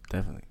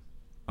 Definitely.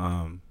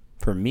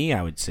 For me,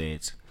 I would say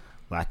it's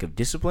lack of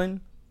discipline,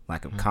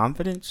 lack of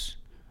confidence,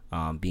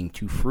 being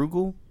too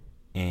frugal,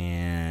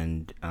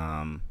 and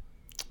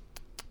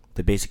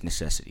the basic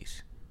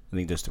necessities. I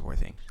think those are the 4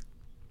 things,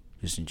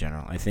 just in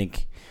general. I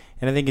think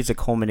it's a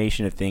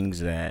culmination of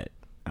things that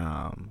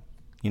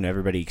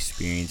everybody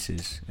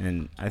experiences,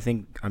 and I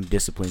think I'm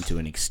disciplined to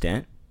an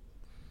extent.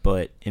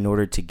 But in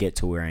order to get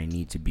to where I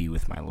need to be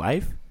with my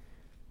life,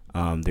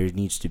 there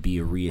needs to be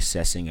a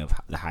reassessing of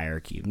the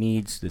hierarchy of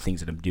needs, the things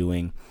that I'm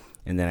doing.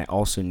 And then I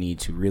also need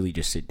to really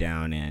just sit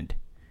down and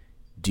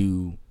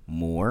do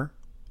more,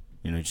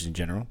 just in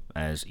general,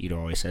 as Ito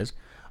always says,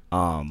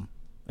 and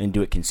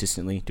do it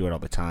consistently, do it all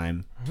the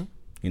time,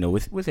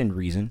 within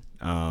reason,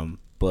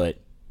 but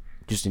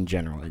just in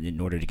general, in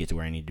order to get to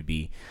where I need to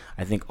be.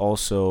 I think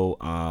also,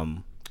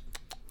 one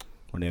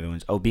of the other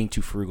ones, being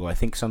too frugal. I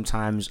think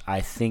sometimes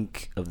I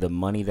think of the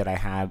money that I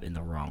have in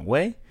the wrong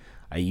way.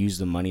 I use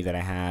the money that I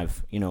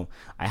have,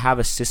 I have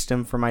a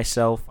system for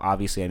myself.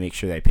 Obviously, I make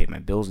sure that I pay my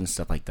bills and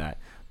stuff like that.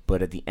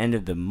 But at the end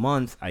of the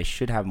month, I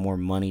should have more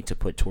money to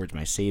put towards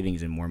my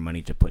savings and more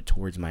money to put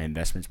towards my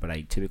investments. But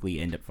I typically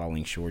end up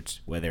falling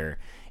short, whether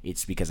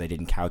it's because I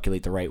didn't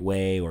calculate the right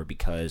way or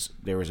because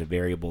there was a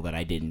variable that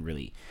I didn't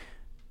really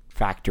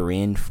factor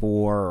in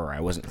for or I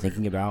wasn't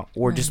thinking about,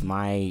 or just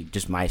my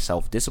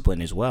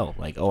self-discipline as well.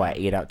 Like, I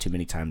ate out too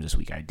many times this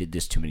week. I did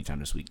this too many times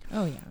this week.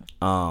 Oh,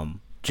 yeah.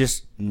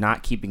 Just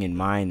not keeping in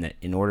mind that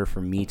in order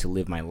for me to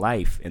live my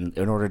life and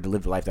in order to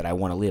live the life that I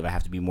want to live, I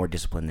have to be more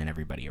disciplined than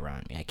everybody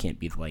around me. I can't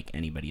be like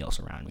anybody else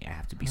around me. I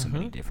have to be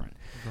somebody different.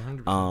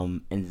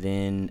 100%. And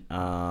then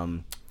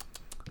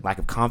lack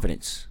of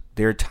confidence.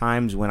 There are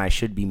times when I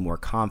should be more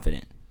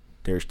confident.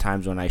 There's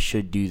times when I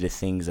should do the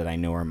things that I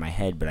know are in my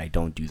head, but I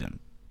don't do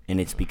them. And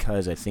it's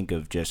because I think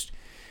of just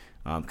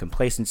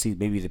complacency,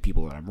 maybe the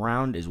people that I'm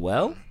around as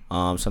well.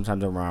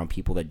 Sometimes I'm around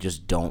people that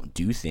just don't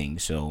do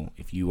things. So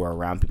if you are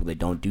around people that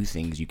don't do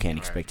things, you can't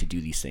expect to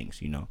do these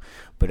things,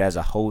 But as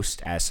a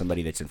host, as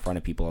somebody that's in front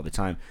of people all the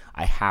time,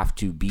 I have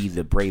to be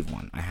the brave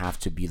one. I have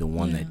to be the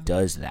one that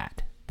does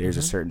that. There's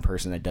a certain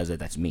person that does it.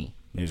 That's me.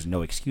 There's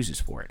no excuses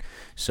for it.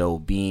 So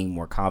being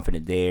more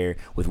confident there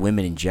with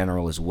women in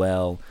general as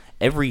well.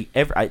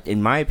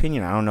 In my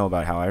opinion, I don't know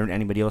about how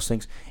anybody else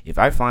thinks. If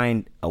I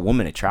find a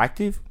woman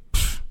attractive,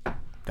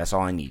 that's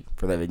all I need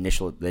for the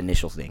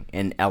initial thing.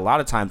 And a lot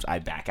of times I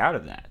back out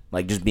of that,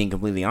 like just being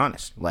completely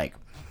honest, like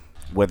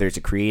whether it's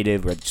a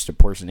creative or just a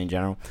person in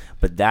general.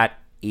 But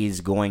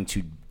that's going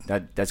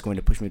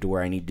to push me to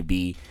where I need to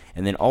be.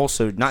 And then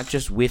also not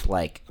just with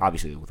like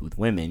obviously with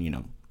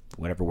women,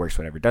 whatever works,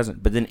 whatever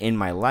doesn't. But then in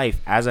my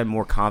life, as I'm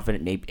more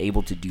confident and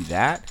able to do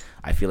that,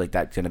 I feel like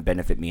that's going to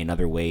benefit me in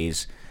other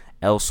ways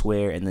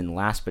elsewhere. And then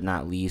last but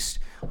not least,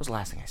 what was the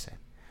last thing I said?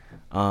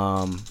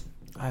 I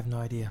have no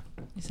idea.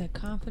 You said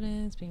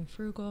confidence, being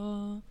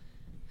frugal,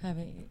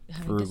 having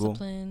frugal,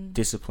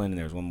 discipline, and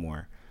there's one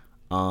more.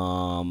 I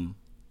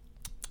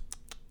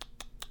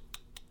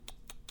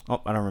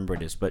don't remember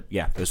what it is, but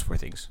yeah, those 4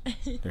 things.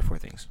 There are 4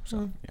 things.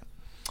 So yeah.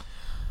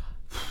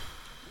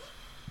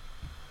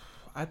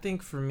 I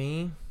think for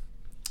me,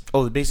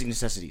 the basic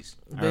necessities.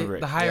 The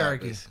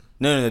hierarchy. Yeah,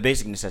 no, the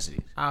basic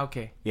necessities.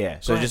 Okay. Yeah,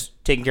 so just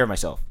taking care of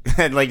myself,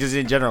 and like just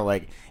in general,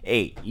 like,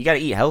 hey, you gotta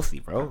eat healthy,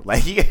 bro.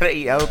 Like you gotta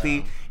eat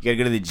healthy. You gotta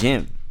go to the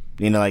gym.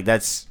 You know, like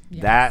that's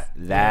that.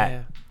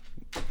 Yeah.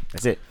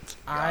 That's it.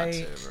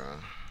 I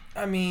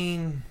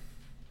mean,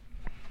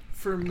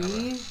 for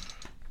me,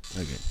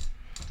 okay.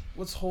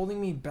 What's holding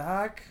me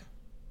back?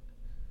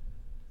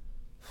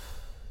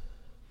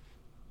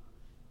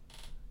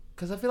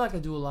 Because I feel like I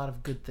do a lot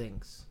of good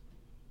things.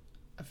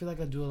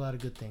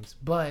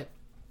 But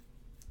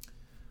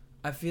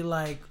I feel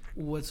like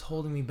what's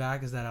holding me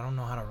back is that I don't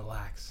know how to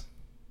relax.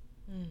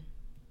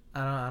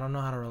 I don't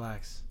know how to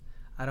relax.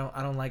 I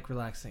don't like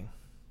relaxing.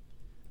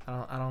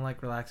 I don't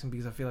like relaxing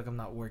because I feel like I'm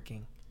not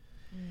working.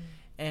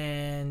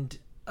 And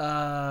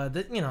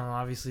that, you know,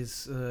 obviously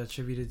it's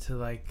attributed to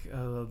like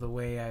the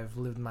way I've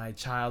lived my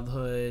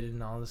childhood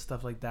and all this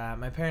stuff like that.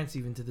 My parents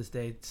even to this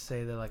day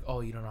say they're like,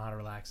 oh, you don't know how to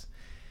relax,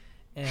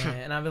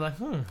 and I'll be like,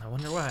 I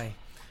wonder why.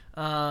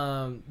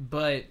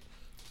 But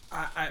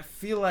I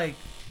feel like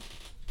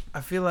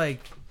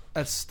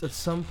at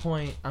some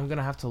point I'm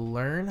gonna have to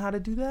learn how to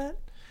do that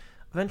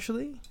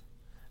eventually.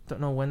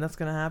 Don't know when that's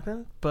gonna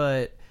happen,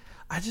 but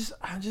I'm just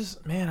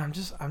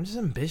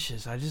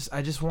ambitious. I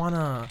just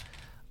wanna.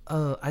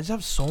 I just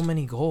have so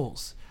many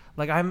goals.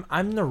 Like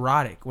I'm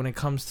neurotic when it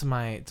comes to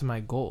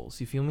my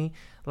goals. You feel me?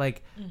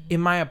 Like in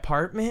my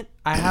apartment,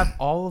 I have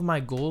all of my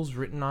goals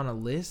written on a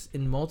list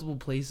in multiple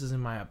places in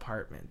my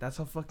apartment. That's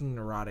how fucking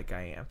neurotic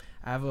I am.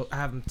 I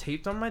have them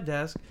taped on my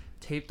desk,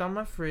 taped on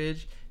my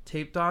fridge,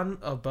 taped on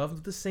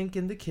above the sink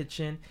in the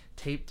kitchen,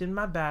 taped in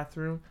my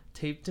bathroom,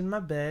 taped in my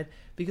bed,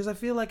 because I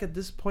feel like at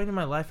this point in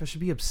my life I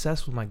should be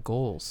obsessed with my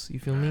goals. You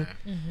feel me?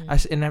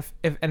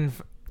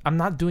 If I'm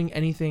not doing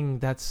anything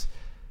that's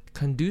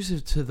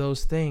conducive to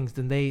those things,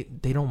 then they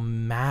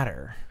don't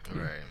matter.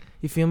 Right.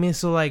 You feel me?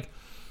 So like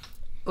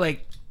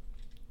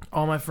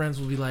all my friends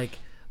will be like,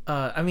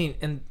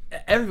 and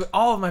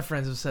all of my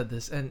friends have said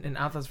this, and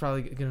Outhought's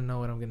probably gonna know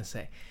what I'm gonna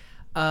say.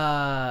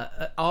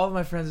 All of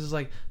my friends is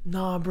like,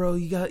 nah, bro,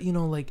 you got, you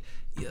know, like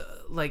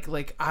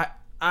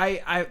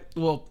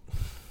well,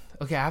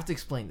 okay, I have to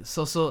explain this.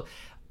 So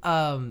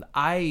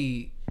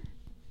I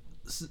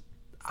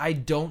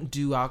don't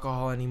do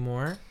alcohol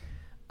anymore.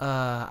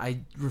 I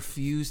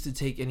refuse to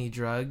take any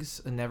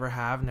drugs. I never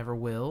have, never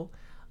will.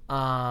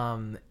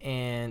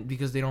 And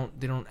because they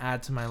don't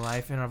add to my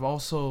life. And I've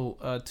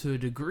also, to a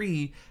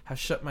degree, have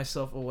shut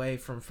myself away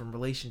from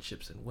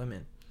relationships and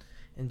women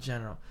in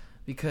general,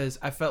 because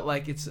I felt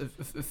like it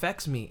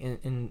affects me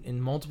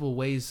in multiple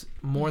ways,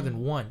 more than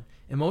one,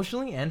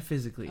 emotionally and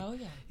physically. Oh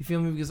yeah. You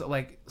feel me? Because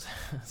like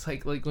it's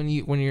like when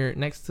you're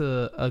next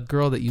to a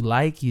girl that you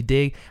like, you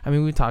dig. I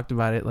mean, we talked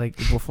about it like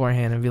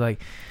beforehand, and be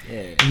like,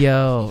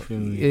 yo,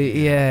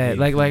 yeah,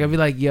 like I'd be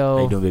like, yo,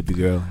 how you doing, baby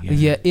girl?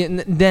 Yeah.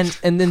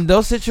 And then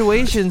those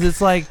situations,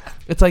 it's like,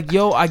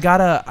 yo, I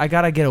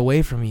gotta get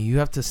away from you. You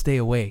have to stay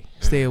away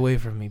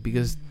from me,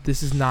 because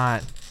this is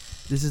not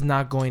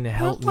going to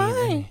help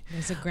me.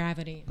 There's a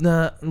gravity.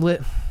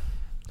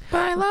 But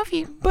I love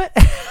you. But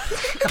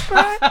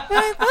I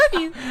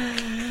love you.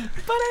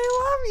 But I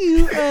love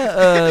you.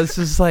 It's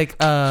just like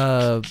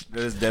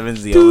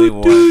Devon's the only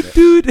one.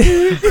 Dude.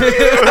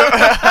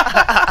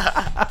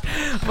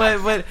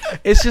 but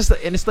it's just,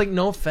 and it's like,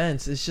 no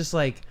offense. It's just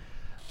like,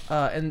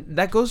 and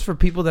that goes for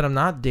people that I'm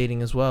not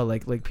dating as well.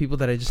 Like people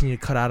that I just need to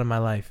cut out of my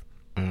life.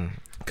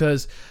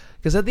 Because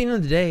at the end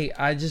of the day,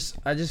 I just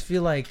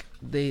feel like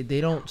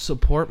they don't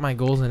support my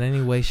goals in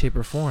any way, shape,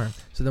 or form.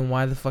 So then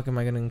why the fuck am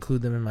I going to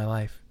include them in my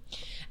life?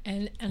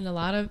 And a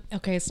lot of,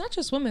 it's not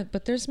just women,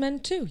 but there's men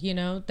too, you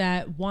know,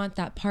 that want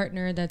that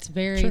partner that's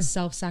very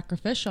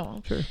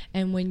self-sacrificial. Sure.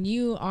 And when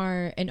you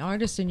are an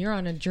artist and you're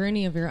on a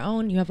journey of your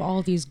own, you have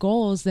all these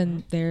goals,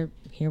 then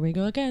here we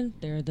go again.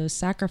 There are those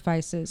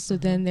sacrifices. So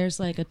then there's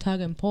like a tug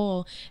and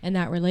pull in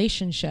that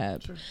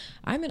relationship. Sure.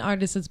 I'm an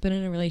artist that's been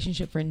in a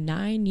relationship for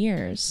 9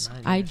 years.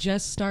 I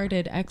just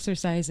started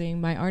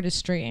exercising my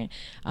artistry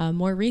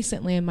more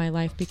recently in my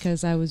life,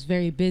 because I was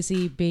very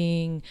busy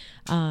being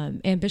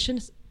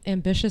ambitious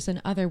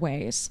in other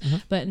ways.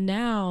 But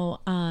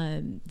now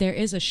there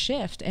is a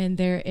shift, and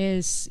there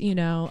is, you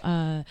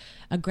know,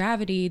 a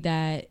gravity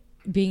that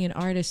being an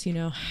artist, you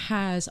know,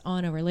 has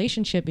on a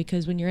relationship,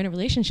 because when you're in a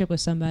relationship with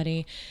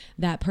somebody,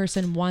 that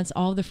person wants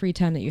all the free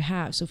time that you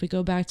have. So if we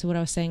go back to what I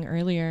was saying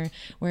earlier,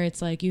 where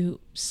it's like you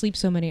sleep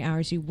so many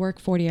hours, you work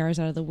 40 hours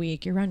out of the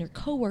week, you're around your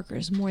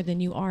coworkers more than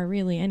you are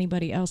really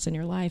anybody else in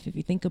your life, if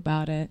you think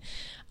about it.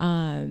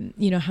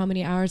 You know, how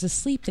many hours of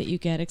sleep that you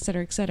get, et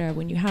cetera, et cetera.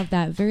 When you have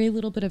that very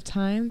little bit of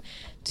time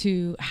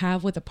to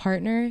have with a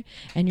partner,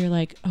 and you're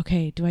like,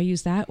 okay, do I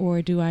use that,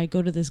 or do I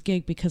go to this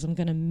gig because I'm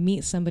going to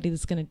meet somebody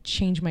that's going to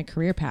change my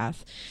career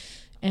path?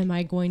 Am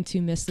I going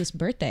to miss this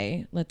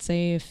birthday? Let's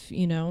say if,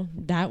 you know,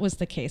 that was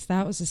the case,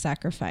 that was a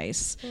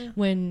sacrifice. Yeah.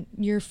 When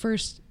you're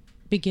first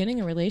beginning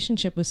a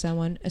relationship with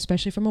someone,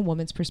 especially from a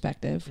woman's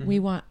perspective, we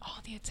want all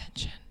the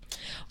attention.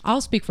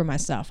 I'll speak for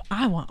myself.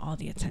 I want all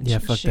the attention. Yeah,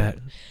 fuck that.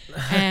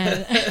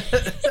 And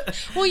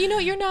well, you know,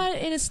 you're not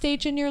in a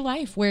stage in your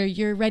life where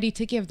you're ready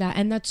to give that.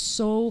 And that's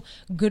so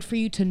good for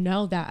you to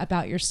know that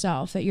about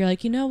yourself, that you're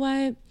like, you know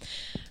what?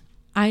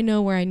 I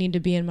know where I need to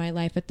be in my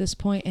life at this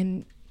point.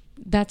 And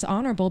that's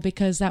honorable,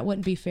 because that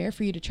wouldn't be fair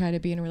for you to try to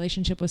be in a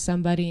relationship with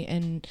somebody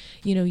and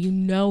you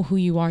know who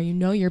you are, you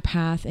know your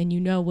path, and you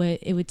know what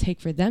it would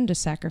take for them to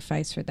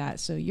sacrifice for that.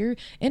 So you're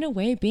in a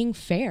way being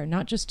fair,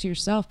 not just to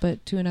yourself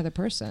but to another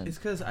person. It's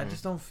because I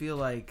just don't feel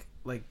like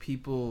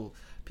people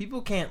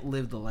can't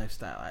live the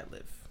lifestyle I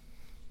live.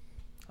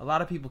 A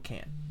lot of people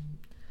can't.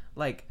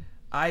 Like,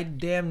 I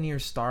damn near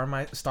starve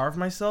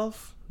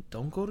myself,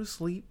 don't go to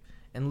sleep,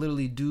 and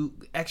literally do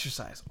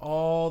exercise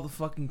all the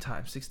fucking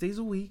time, 6 days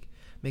a week,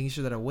 making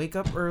sure that I wake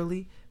up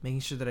early,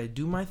 making sure that I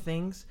do my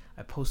things,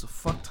 I post a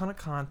fuck ton of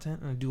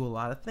content, and I do a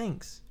lot of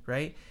things,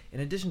 right? In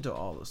addition to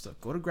all this stuff,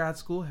 go to grad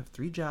school, have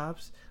 3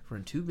 jobs,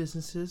 run 2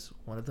 businesses.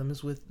 One of them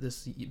is with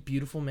this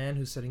beautiful man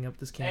who's setting up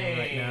this camera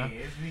right now.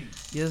 It's me.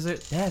 Yes,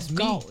 that's me.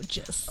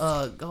 Gorgeous.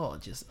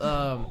 Gorgeous.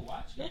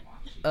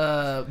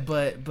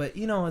 But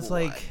you know, it's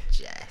like,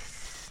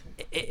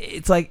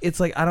 it's like there's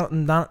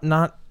not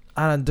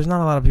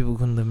a lot of people who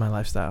can live my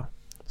lifestyle.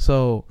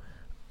 So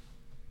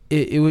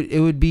it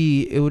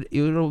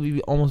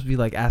would almost be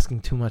like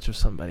asking too much of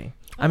somebody.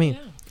 I mean,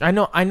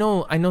 yeah. I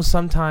know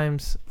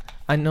sometimes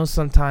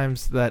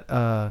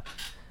that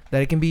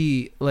it can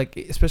be like,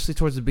 especially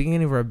towards the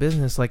beginning of our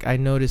business, like I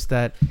noticed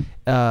that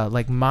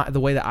like the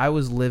way that I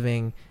was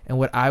living and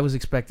what I was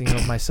expecting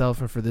of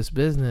myself and for this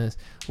business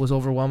was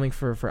overwhelming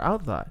for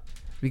Outthought.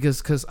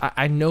 Because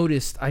I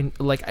noticed,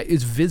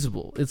 it's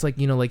visible. It's like,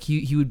 you know, like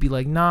he would be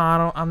like,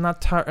 nah, I'm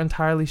not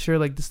entirely sure,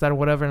 like this, that, or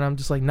whatever. And I'm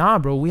just like, nah,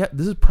 bro,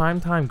 this is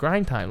prime time,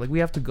 grind time. Like, we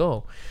have to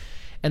go.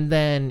 And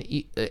then,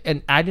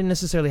 and I didn't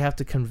necessarily have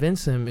to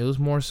convince him. It was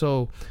more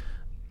so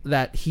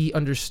that he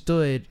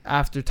understood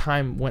after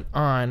time went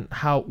on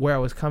where I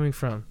was coming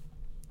from.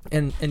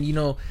 And you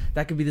know,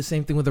 that could be the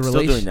same thing with a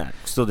relationship.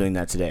 Still doing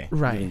that today.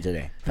 Right. Even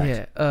today.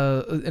 Facts.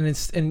 Yeah.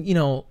 And you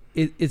know,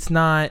 it's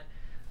not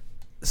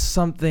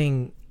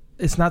something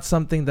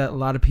that a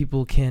lot of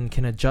people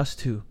can adjust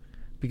to,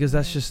 because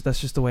that's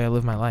just the way I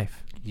live my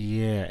life.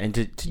 Yeah. And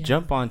to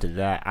jump onto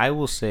that, I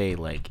will say,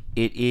 like,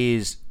 it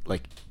is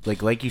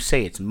like you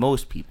say, it's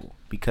most people,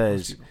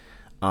 because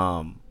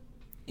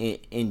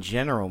in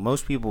general,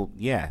 most people,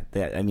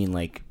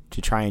 like,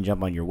 to try and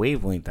jump on your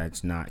wavelength,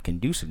 that's not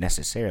conducive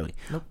necessarily.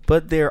 Nope.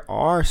 But there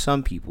are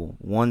some people.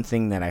 One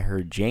thing that I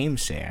heard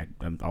James say,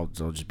 I'll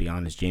just be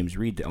honest, James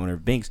Reed, the owner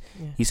of Binks,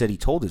 he said he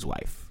told his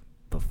wife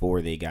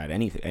before they got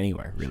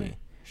anywhere, really,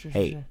 sure.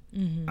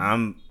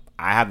 Mm-hmm.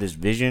 I have this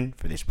vision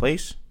for this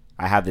place.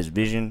 I have this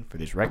vision for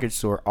this record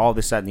store, all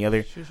this, that, and the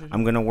other. Sure.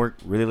 I'm going to work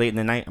really late in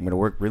the night. I'm going to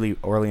work really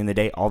early in the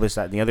day, all this,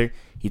 that, and the other.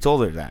 He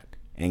told her that.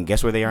 And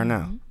guess where they are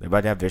now? They're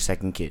about to have their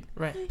second kid.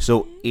 Right.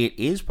 So it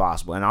is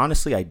possible. And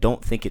honestly, I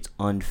don't think it's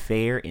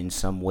unfair in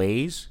some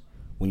ways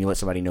when you let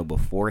somebody know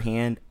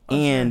beforehand,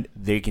 and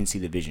they can see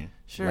the vision.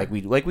 Sure. Like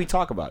we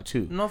talk about,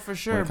 too. No, for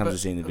sure. When it comes to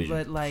seeing the vision.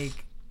 But,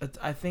 like,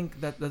 I think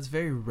that's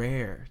very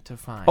rare to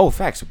find. Oh,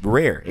 facts.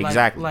 Rare.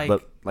 Exactly.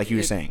 But like you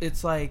were saying.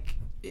 It's like,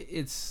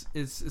 it's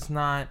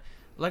not,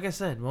 like I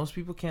said, most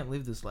people can't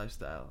live this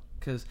lifestyle.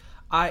 Because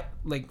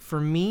for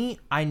me,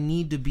 I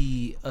need to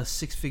be a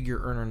 6-figure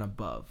earner and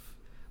above.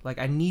 Like,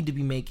 I need to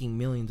be making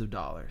millions of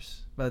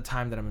dollars by the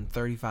time that I'm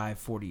 35,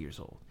 40 years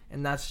old.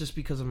 And that's just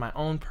because of my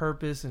own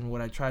purpose and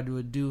what I try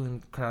to do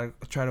and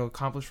try to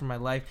accomplish for my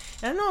life.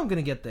 And I know I'm going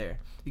to get there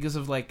because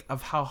of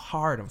how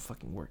hard I'm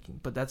fucking working.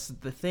 But that's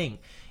the thing.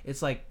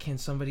 It's like, can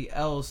somebody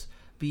else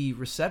be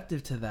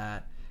receptive to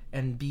that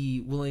and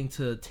be willing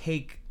to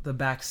take the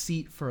back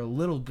seat for a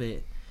little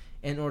bit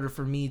in order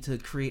for me to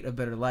create a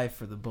better life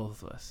for the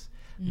both of us?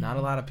 Mm-hmm. Not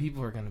a lot of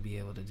people are going to be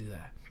able to do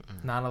that.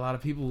 Not a lot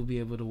of people will be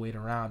able to wait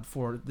around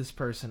for this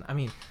person. I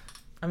mean,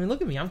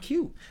 look at me. I'm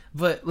cute.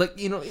 But, like,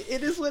 you know,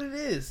 it is what it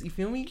is. You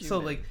feel me? Cute,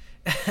 so, man.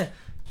 Like,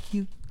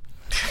 cute.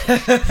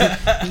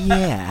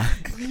 Yeah.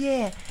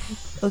 Yeah.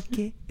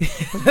 Okay.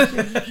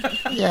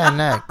 Yeah,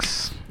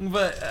 next.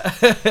 But,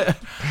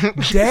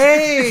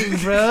 dang,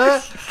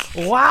 bro.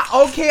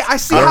 Wow. Okay, I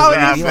see how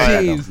it is,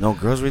 James. No,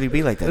 girls really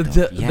be like that,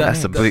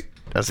 though.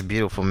 That's a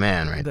beautiful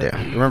man right there.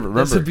 Remember.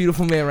 That's a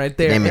beautiful man right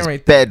there. Name is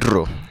right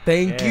Pedro.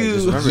 Thank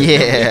you.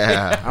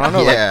 Yeah. I don't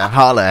know. Yeah,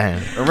 holla at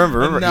him.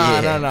 Remember.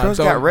 No. Girls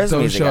got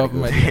resumes. Don't show up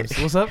in my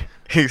DMs. What's up?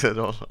 He said,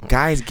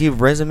 guys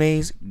give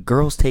resumes.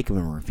 Girls take them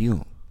and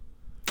review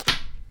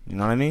them. You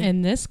know what I mean?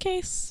 In this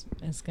case,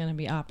 it's gonna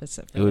be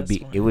opposite. It would be.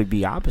 One. It would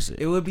be opposite.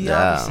 It would be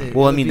opposite.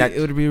 Well, it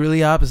would be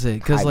really opposite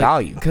because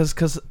value.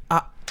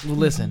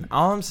 Listen,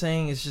 all I'm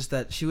saying is just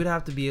that she would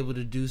have to be able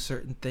to do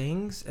certain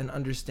things and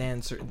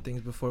understand certain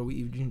things before we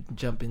even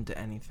jump into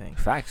anything.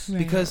 Facts. Right.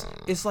 Because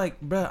it's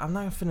like, bruh, I'm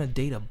not finna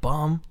date a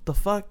bum. The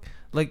fuck?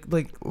 Like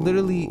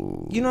literally,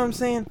 you know what I'm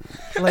saying?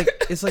 Like,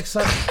 it's like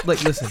some,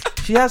 like, listen,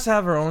 she has to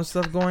have her own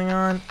stuff going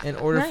on in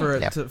order for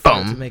it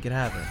to make it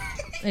happen.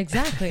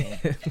 Exactly.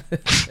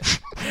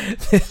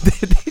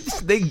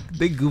 they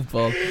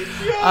goofball.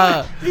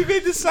 He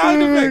made the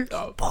sound effect.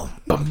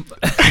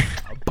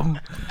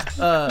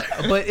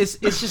 But it's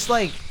just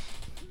like,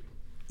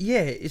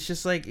 yeah, it's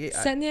just like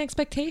setting the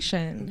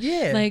expectation.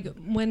 Yeah. Like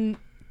when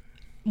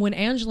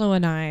Angelo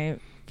and I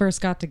first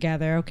got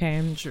together,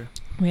 okay, sure,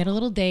 we had a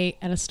little date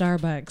at a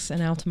Starbucks in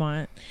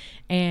Altamont,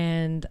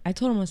 and I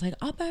told him, I was like,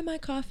 I'll buy my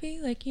coffee,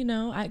 like, you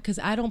know, because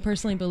I don't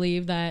personally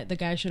believe that the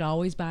guy should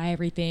always buy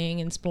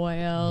everything and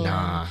spoil.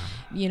 Nah.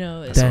 And, you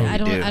know, Dang.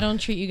 I don't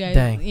treat you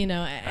gues, you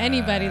know,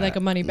 anybody like a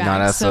money bag. No,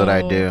 that's so what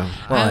I do.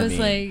 Well, I was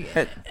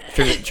like,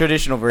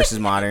 traditional versus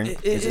modern.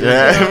 Right?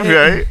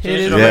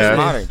 Traditional versus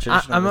modern.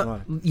 Traditional versus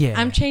modern. Yeah,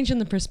 I'm changing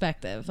the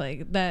perspective.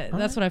 Like that.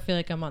 That's what I feel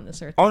like I'm on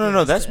this earth. Oh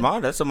no, that's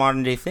modern. That's a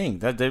modern day thing.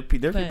 There are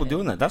people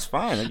doing that. That's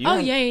fine.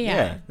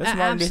 Yeah. That's a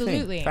modern day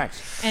absolutely. thing.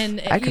 Facts.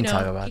 And I can you know,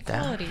 talk about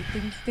equality,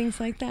 things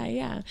like that.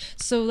 Yeah.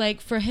 So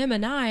like for him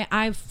and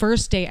I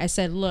first date, I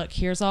said, look,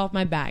 here's all of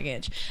my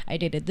baggage. I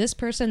dated this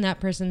person, that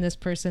person, this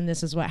person.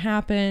 This is what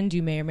happened.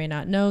 You may or may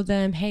not know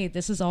them. Hey,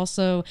 this is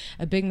also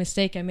a big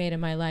mistake I made in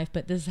my life,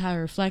 but this is how I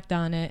reflect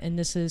on it, and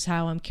this is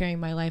how I'm carrying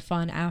my life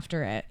on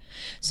after it.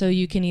 So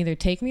you can either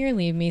take me or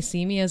leave me,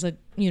 see me as a,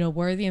 you know,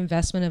 worthy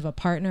investment of a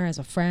partner, as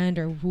a friend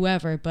or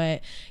whoever,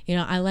 but you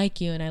know, I like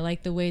you and I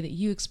like the way that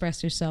you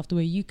express yourself, the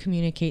way you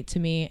communicate to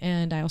me,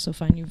 and I also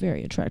find you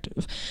very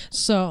attractive.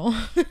 So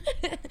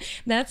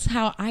that's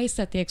how I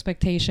set the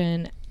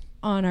expectation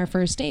on our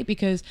first date,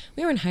 because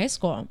we were in high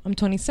school. I'm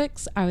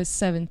 26. I was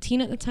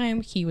 17 at the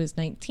time. He was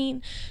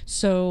 19.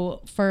 So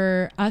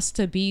for us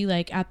to be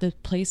like at the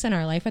place in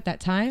our life at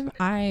that time,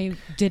 I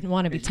didn't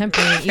want to be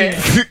temporary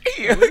either.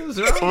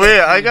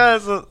 Wait, I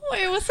got some.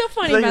 Wait, what's so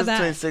funny about that?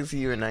 26,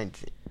 you were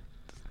 19.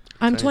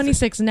 I'm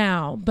 26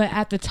 now, but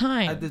at the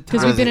time,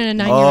 because time. we've been in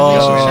a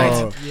 9-year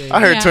relationship. Yeah,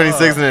 I heard Yeah.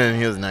 26 and then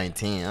he was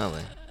 19. I was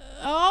like,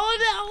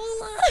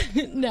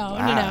 No,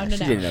 Wow, no.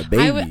 she did a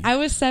baby. I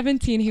was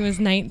 17. He was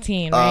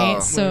 19, right? Oh,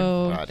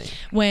 so body.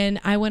 when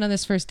I went on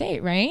this first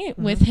date, right,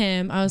 with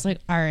him, I was like,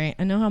 all right,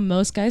 I know how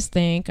most guys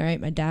think. All right,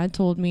 my dad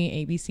told me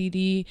A, B, C,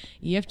 D,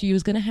 E, F, G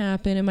was going to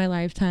happen in my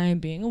lifetime,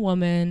 being a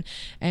woman,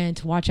 and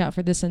to watch out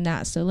for this and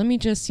that. So let me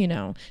just, you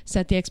know,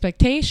 set the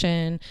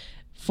expectation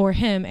for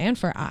him and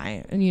for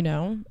I, you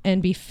know,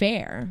 and be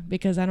fair,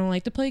 because I don't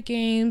like to play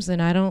games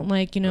and I don't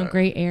like, you know,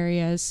 gray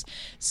areas.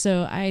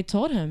 So I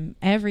told him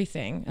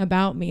everything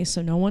about me,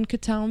 so no one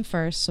could tell him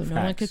first, so no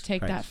one could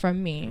take that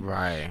from me.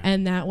 right.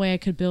 And that way I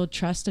could build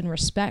trust and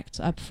respect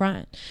up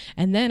front.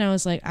 And then I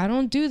was like, I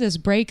don't do this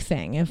break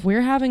thing. If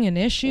we're having an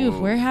issue, if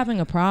we're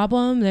having a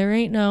problem, there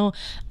ain't no,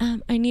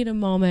 I need a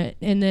moment.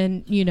 And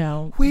then, you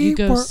know, you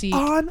go see.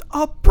 on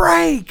a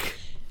break.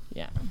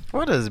 Yeah.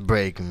 What does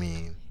break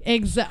mean?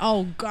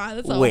 Oh God,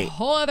 that's a Wait.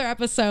 whole other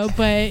episode.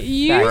 But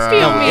you Facts. feel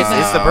No, me it's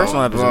the though.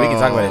 personal episode. We can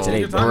talk about it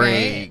today. But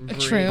Break.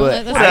 True. But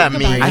Let's what that talk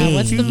mean? about that.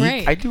 What's the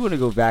break? I do want to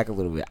go back a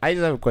little bit. I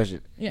just have a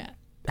question. Yeah.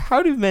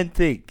 How do men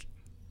think?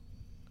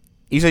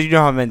 You said you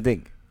know how men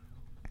think.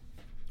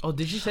 Oh,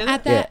 did you say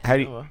At that? Yeah. that, How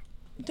do you?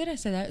 did I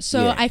say that?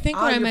 So Yeah. I think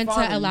what I Your meant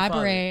father, to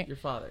elaborate. Your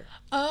father.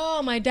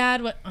 Oh, my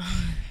dad. What?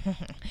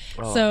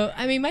 So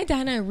I mean, my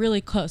dad and I are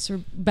really close.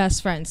 We're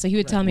best friends. So he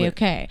would tell me,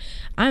 okay,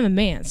 I'm a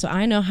man, so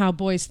I know how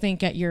boys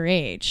think at your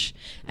age,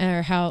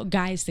 or how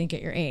guys think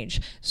at your age.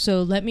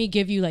 So let me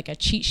give you like a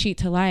cheat sheet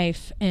to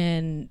life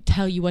and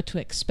tell you what to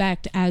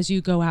expect as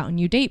you go out and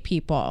you date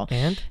people.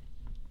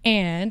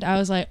 And I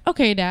was like,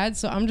 okay, Dad,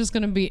 so I'm just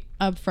going to be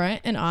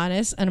upfront and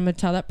honest, and I'm going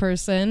to tell that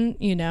person,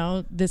 you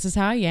know, this is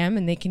how I am,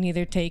 and they can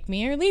either take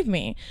me or leave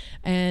me.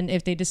 And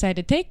if they decide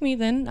to take me,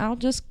 then I'll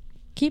just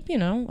keep, you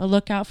know, a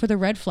lookout for the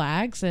red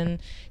flags and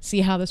see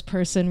how this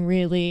person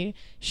really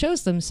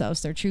shows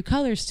themselves, their true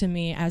colors to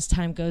me as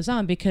time goes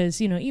on.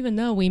 Because, you know, even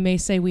though we may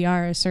say we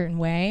are a certain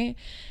way,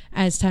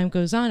 as time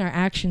goes on, our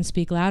actions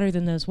speak louder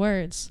than those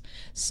words.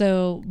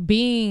 So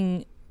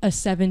being a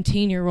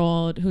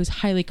 17-year-old who's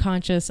highly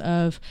conscious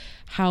of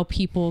how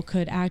people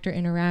could act or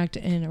interact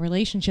in a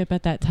relationship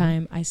at that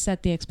time, I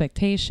set the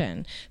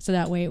expectation so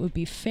that way it would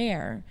be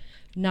fair,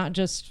 not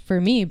just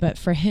for me, but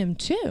for him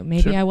too.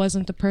 Maybe I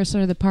wasn't the person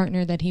or the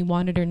partner that he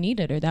wanted or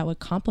needed, or that would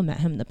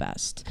complement him the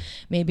best.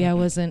 Maybe I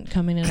wasn't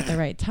coming in at the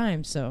right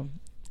time. So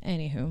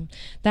anywho,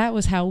 that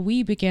was how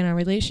we began our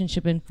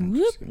relationship. And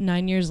whoop,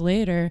 9 years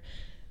later,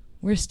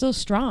 we're still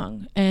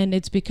strong. And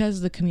it's because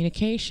of the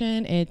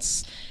communication.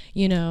 It's,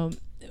 you know,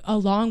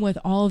 along with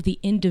all of the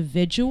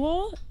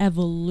individual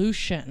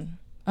evolution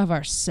of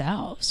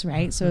ourselves,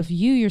 right? So if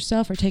you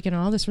yourself are taking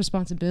all this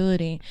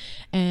responsibility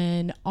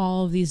and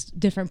all of these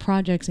different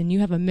projects, and you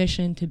have a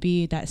mission to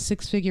be that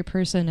 6-figure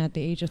person at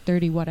the age of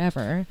 30,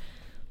 whatever,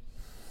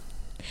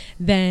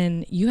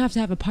 then you have to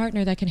have a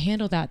partner that can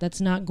handle that.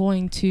 That's not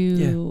going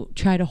to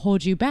try to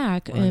hold you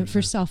back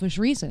for selfish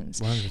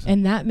reasons. 100%.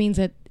 And that means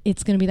that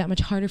it's going to be that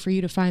much harder for you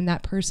to find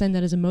that person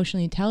that is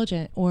emotionally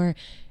intelligent or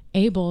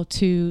able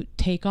to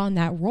take on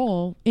that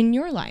role in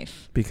your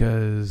life.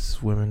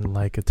 Because women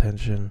like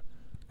attention,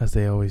 as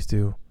they always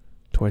do,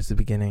 towards the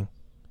beginning.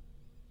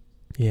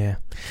 Yeah.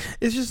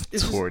 It's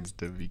towards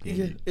the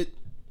beginning.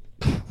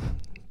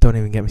 Don't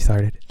even get me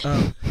started.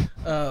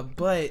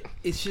 But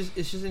it's just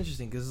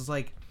interesting because it's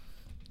like,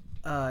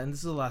 and this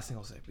is the last thing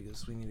I'll say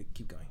because we need to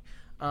keep going.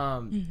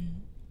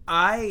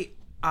 I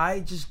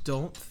just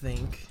don't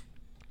think,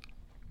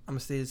 I'm gonna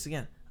say this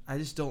again. I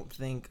just don't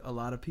think a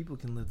lot of people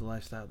can live the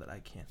lifestyle that I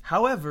can.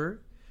 However,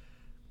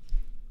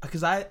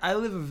 because I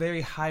live a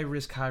very high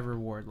risk, high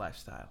reward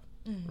lifestyle,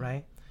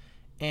 right?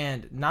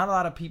 And not a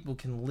lot of people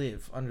can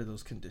live under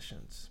those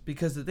conditions.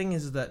 Because the thing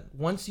is that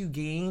once you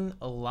gain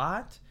a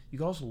lot, you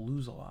can also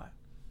lose a lot.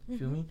 You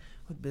feel me?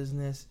 With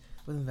business,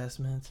 with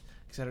investments,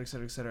 et cetera, et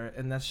cetera, et cetera.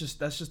 And that's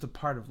just a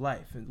part of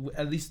life.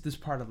 At least this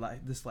part of life,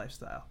 this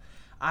lifestyle.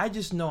 I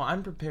just know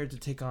I'm prepared to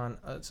take on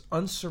an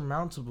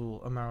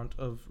unsurmountable amount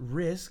of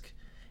risk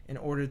in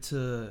order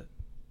to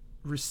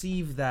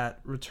receive that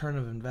return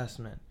of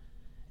investment.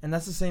 And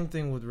that's the same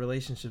thing with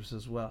relationships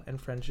as well, and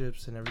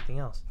friendships and everything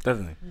else.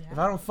 Definitely. Yeah. If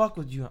I don't fuck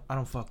with you, I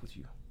don't fuck with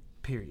you.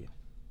 Period.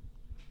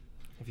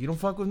 If you don't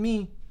fuck with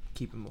me,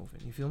 keep it moving.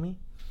 You feel me?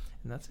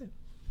 And that's it.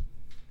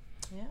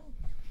 Yeah.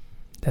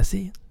 That's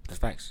it. That's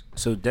facts.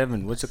 So,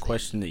 Devon, what's a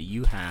question that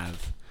you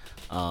have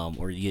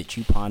or that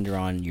you ponder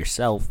on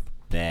yourself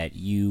that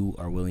you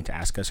are willing to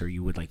ask us or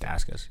you would like to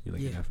ask us? You'd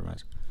like to know from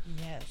us?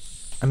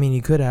 Yes. I mean,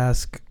 you could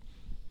ask,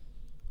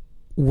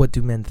 what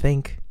do men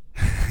think?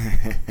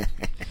 I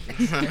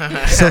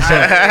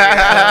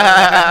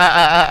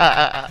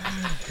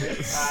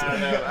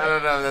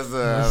don't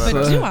know.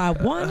 But do I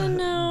want to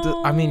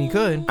know? I mean, you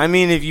could. I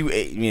mean, if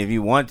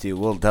you want to,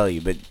 we'll tell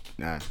you. But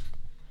nah.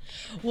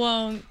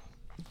 Well,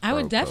 I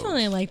would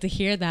definitely like to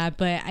hear that.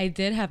 But I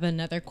did have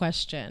another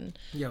question.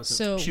 Yeah,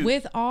 so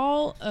with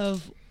all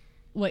of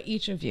what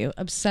each of you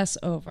obsess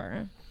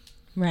over,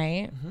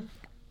 right?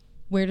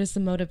 Where does the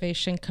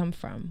motivation come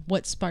from?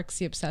 What sparks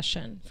the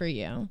obsession for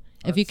you?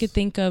 If you could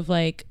think of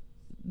like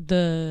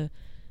the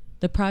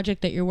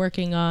project that you're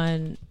working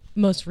on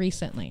most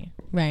recently,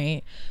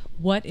 right?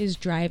 What is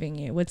driving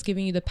you? What's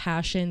giving you the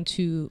passion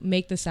to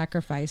make the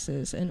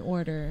sacrifices in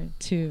order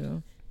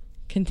to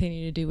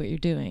continue to do what you're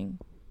doing?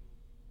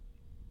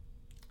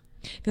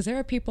 Because there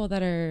are people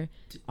that are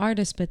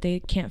artists, but they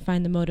can't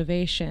find the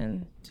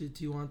motivation. Do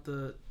you want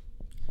the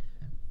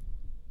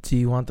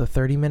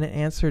 30-minute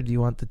answer? Or do you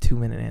want the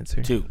 2-minute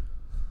answer? 2.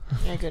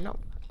 Yeah, good. No.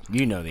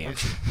 You know the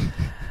answer.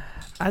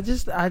 I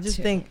just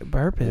think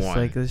purpose. 1.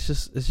 Like it's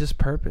just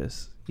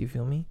purpose. You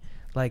feel me?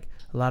 Like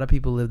a lot of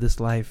people live this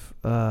life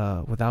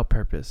without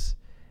purpose,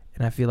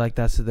 and I feel like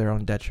that's to their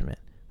own detriment.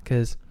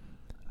 Because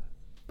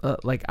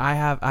like I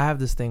have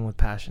this thing with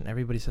passion.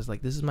 Everybody says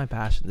like, this is my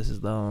passion. This is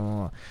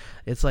the.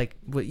 It's like,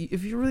 but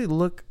if you really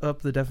look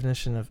up the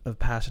definition of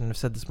passion, I've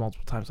said this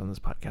multiple times on this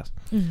podcast.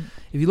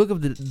 If you look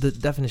up the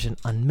definition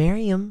on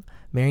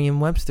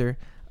Merriam-Webster.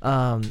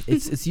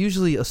 It's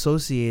usually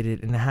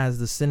associated and it has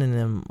the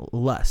synonym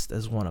lust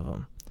as one of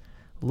them.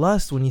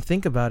 Lust, when you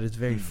think about it, is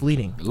very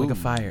fleeting, like a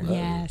fire.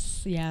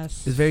 Yes.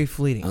 It's very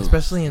fleeting,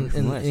 especially in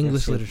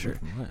English literature.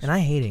 And I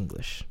hate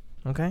English,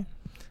 okay?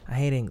 I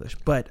hate English.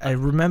 But I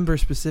remember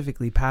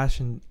specifically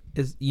passion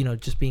is,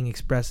 just being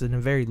expressed in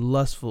a very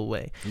lustful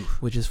way,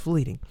 which is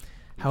fleeting.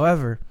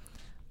 However,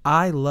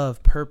 I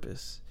love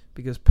purpose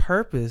because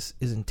purpose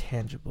is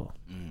intangible.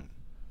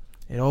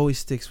 It always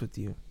sticks with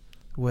you.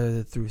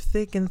 Whether through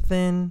thick and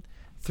thin,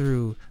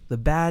 through the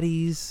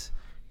baddies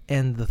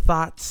and the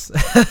thoughts,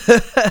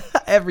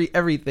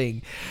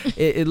 everything,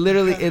 it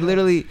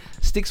literally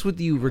sticks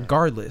with you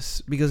regardless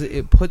because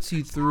it puts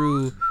you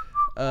through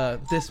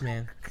this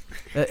man.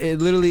 It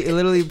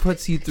literally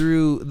puts you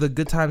through the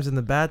good times and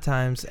the bad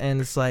times,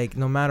 and it's like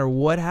no matter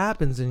what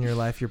happens in your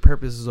life, your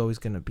purpose is always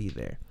gonna be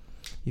there.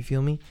 You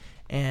feel me?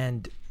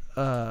 And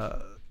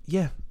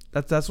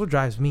that's what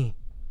drives me.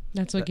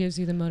 That's what gives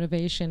you the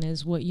motivation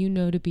is what you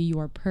know to be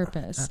your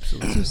purpose.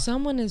 Absolutely. So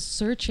someone is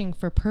searching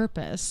for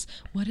purpose.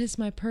 What is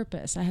my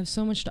purpose? I have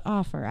so much to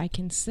offer. I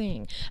can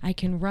sing, I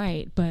can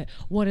write, but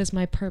what is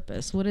my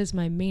purpose? What is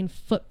my main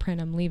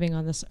footprint I'm leaving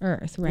on this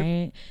earth,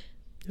 right?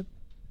 Yep.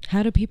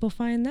 How do people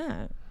find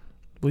that?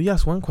 Well, you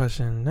asked one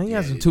question. Now you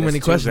ask too many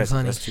questions,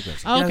 honey. That's 2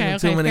 questions. Okay,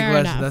 too many fair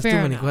questions. enough. That's fair too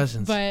many enough.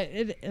 questions. But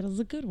it is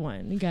a good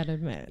one. You gotta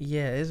admit.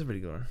 Yeah, it is a pretty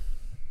good one.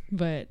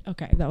 But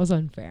okay, that was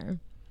unfair.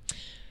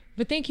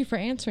 But thank you for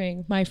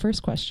answering my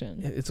first question.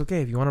 It's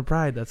okay. If you want to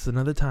pride, that's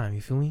another time. You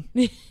feel me?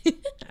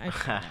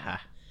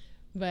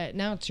 But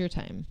now it's your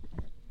time.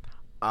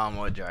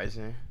 What drives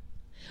me?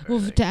 Well,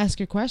 to ask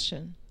your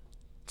question.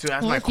 To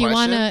ask Well, my if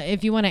question?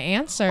 if you wanna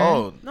answer.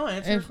 Oh, No,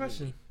 answer your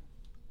question.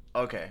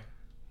 Okay.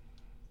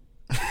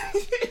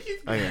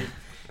 Okay.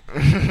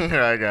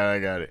 I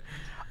got it.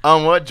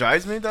 What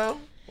drives me though?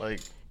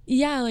 Like.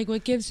 Yeah, like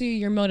what gives you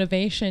your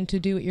motivation to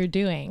do what you're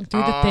doing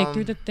through the thick,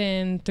 through the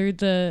thin, through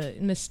the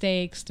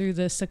mistakes, through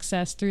the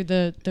success, through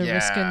the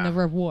risk and the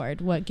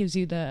reward. What gives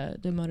you the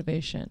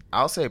motivation?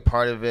 I'll say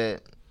part of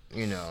it,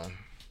 is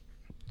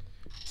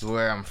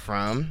where I'm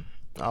from.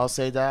 I'll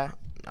say that.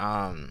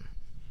 I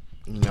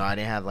didn't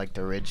have like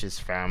the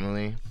richest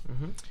family,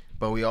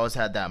 but we always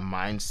had that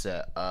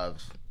mindset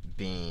of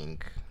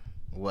being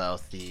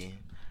wealthy,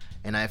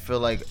 and I feel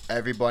like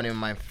everybody in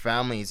my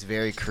family is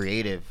very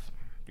creative.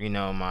 We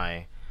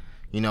have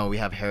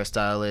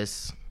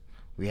hairstylists.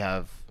 We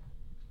have,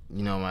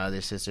 my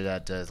other sister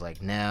that does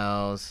like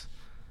nails.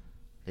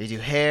 They do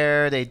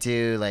hair. They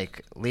do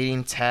like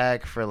leading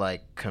tech for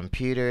like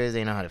computers.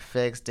 They know how to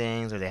fix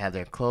things, or they have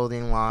their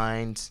clothing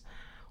lines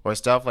or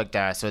stuff like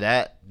that. So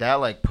that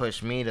like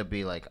pushed me to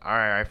be like, all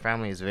right, our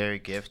family is very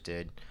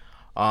gifted.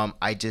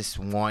 I just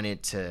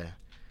wanted to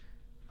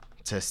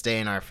stay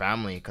in our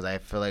family because I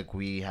feel like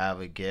we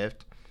have a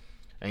gift,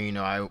 and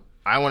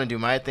I want to do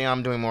my thing.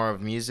 I'm doing more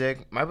of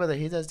music. My brother,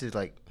 he does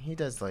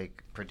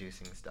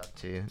producing stuff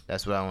too.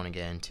 That's what I want to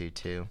get into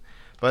too.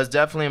 But it's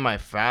definitely my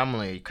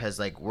family because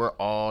like we're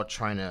all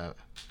trying to,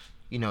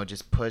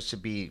 just push to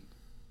be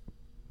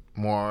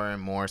more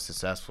and more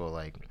successful.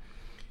 Like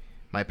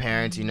my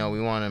parents, we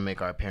want to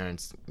make our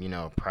parents,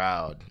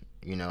 proud.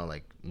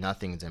 Like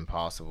nothing's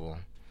impossible,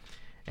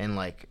 and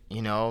like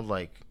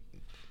the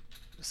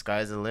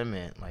sky's the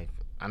limit. Like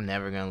I'm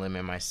never gonna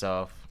limit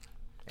myself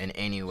in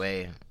any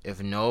way.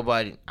 If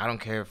nobody, I don't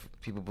care if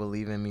people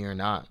believe in me or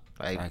not.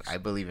 Like I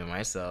believe in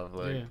myself.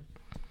 Like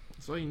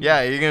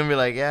you're gonna be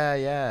like,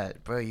 yeah,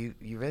 bro, you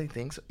really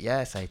think so?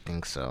 Yes, I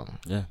think so.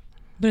 Yeah.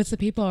 But it's the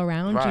people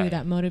around you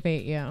that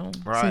motivate you.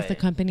 Right. So it's the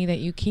company that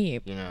you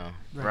keep.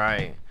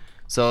 Right.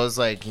 So it's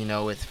like,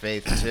 with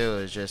faith too,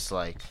 it's just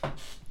like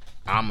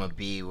I'm gonna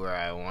be where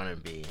I want to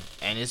be,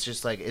 and it's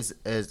just like it's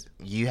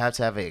you have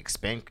to have an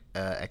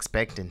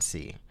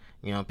expectancy.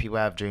 People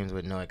have dreams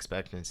with no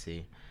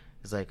expectancy.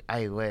 It's like,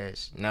 I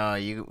wish. No,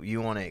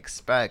 you want to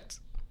expect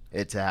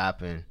it to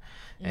happen,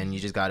 and you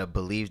just got to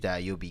believe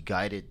that you'll be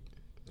guided,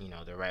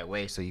 the right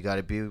way. So you got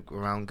to be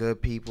around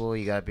good people.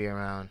 You got to be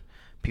around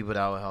people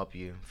that will help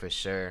you for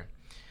sure.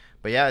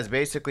 But yeah, it's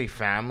basically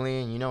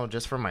family, and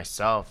just for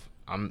myself,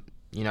 I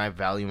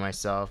value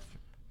myself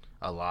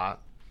a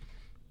lot.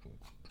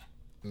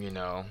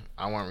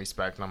 I want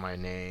respect on my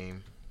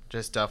name,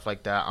 just stuff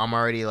like that. I'm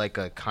already like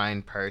a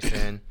kind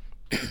person,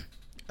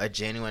 a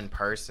genuine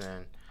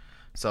person.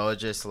 So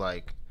it's just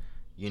like,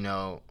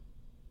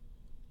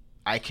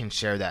 I can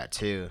share that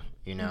too,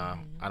 I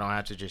don't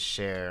have to just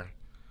share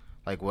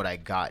like what I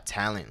got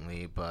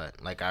talently,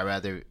 but like I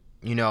rather,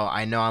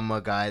 I know I'm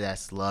a guy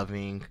that's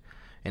loving,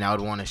 and I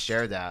would want to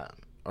share that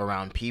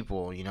around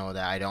people,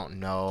 that I don't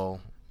know,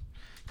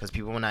 because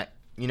people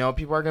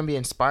people are going to be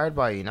inspired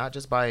by you, not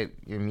just by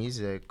your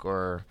music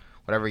or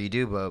whatever you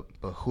do,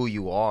 but who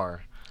you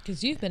are.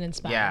 Because you've been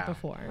inspired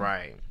before.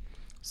 Right.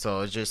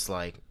 So it's just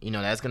like,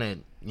 that's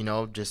going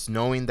to, just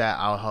knowing that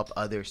I'll help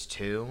others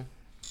too,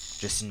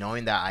 just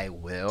knowing that I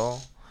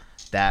will,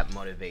 that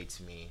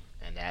motivates me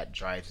and that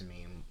drives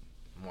me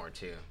more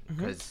too.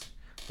 Because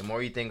the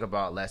more you think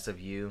about less of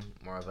you,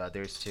 more of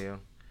others too,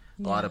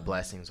 a lot of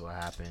blessings will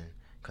happen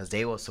because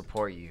they will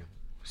support you.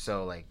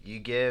 So like you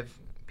give,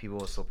 people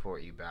will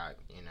support you back,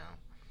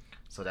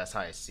 So that's how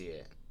I see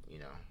it,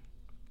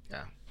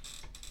 Yeah.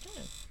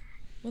 Good.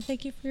 Well,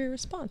 thank you for your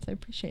response. I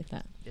appreciate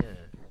that. Yeah.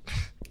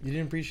 You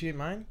didn't appreciate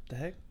mine? The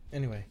heck?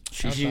 Anyway,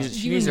 she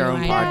needs her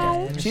own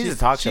podcast. She needs a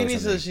talk show.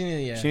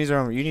 She needs her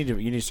own. You need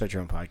to start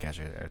your own podcast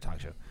or a talk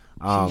show.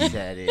 She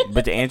said it.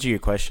 But to answer your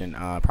question,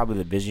 probably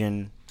the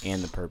vision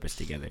and the purpose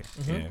together.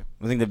 Yeah.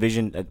 I think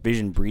the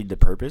vision breed the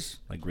purpose.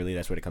 Like really,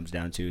 that's what it comes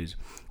down to. Is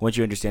once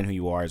you understand who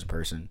you are as a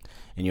person,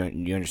 and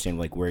you understand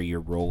like where your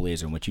role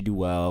is and what you do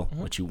well,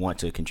 what you want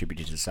to contribute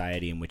to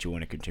society, and what you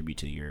want to contribute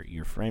to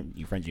your friends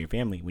and your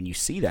family. When you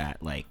see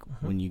that, like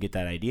when you get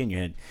that idea in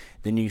your head,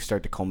 then you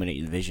start to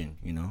culminate the vision.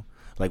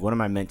 Like what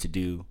am I meant to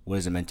do? What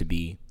is it meant to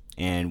be?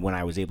 And when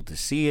I was able to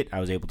see it, I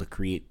was able to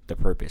create the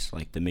purpose,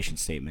 like the mission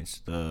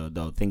statements,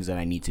 the things that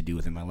I need to do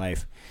within my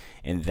life.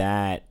 And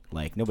that,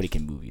 like, nobody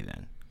can move you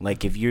then.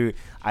 Like, if you're,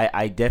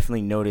 I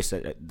definitely noticed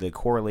that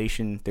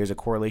there's a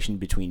correlation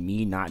between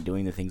me not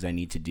doing the things I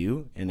need to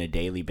do on a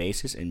daily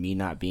basis and me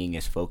not being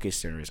as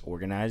focused or as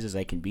organized as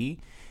I can be,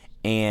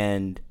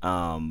 and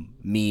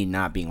me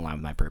not being aligned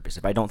with my purpose.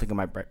 If I don't think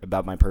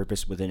about my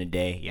purpose within a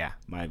day,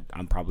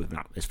 I'm probably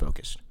not as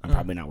focused. I'm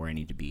probably not where I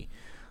need to be.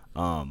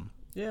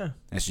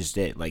 That's just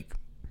it. Like,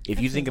 if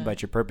you think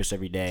about your purpose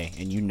every day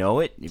and you know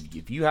it,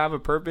 if you have a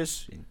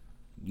purpose,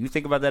 you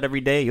think about that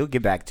every day, you'll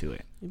get back to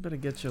it. You better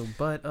get your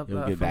butt up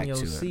from your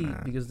seat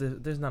because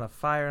there's not a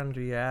fire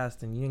under your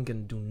ass and you ain't gonna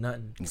do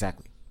nothing.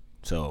 Exactly.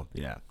 So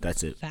yeah,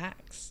 that's it.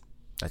 Facts.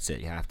 That's it.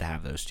 You have to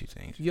have those two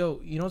things.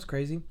 Yo, you know what's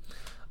crazy?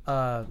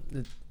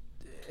 And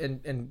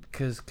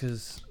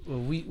because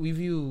we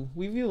view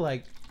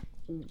like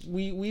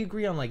we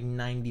agree on like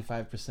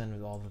 95%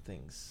 of all the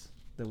things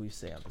that we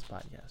say on this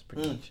podcast,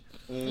 pretty much.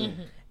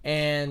 Mm-hmm.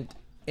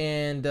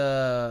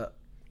 And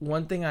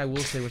one thing I will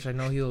say, which I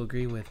know he'll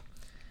agree with,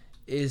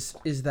 is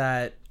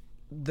that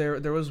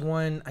there was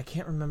one, I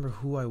can't remember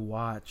who I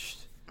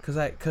watched,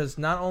 because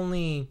not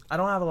only I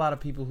don't have a lot of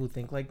people who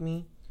think like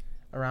me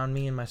around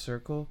me in my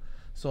circle,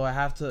 so I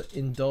have to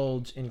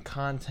indulge in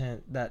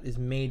content that is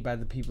made by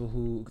the people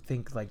who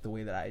think like the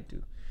way that I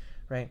do,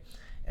 right?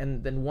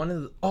 And then one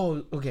of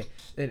the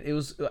it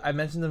was, I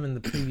mentioned them in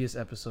the previous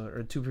episode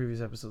or 2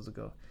 previous episodes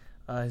ago.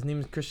 His name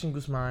is Christian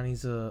Guzman.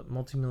 He's a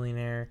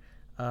multimillionaire.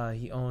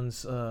 He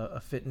owns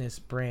a fitness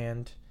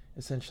brand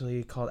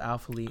essentially called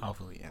Alpha League.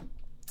 Alpha League, yeah.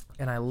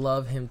 And I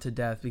love him to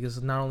death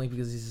because not only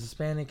because he's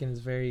Hispanic, and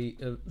it's very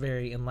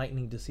very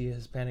enlightening to see a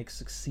Hispanic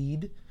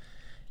succeed,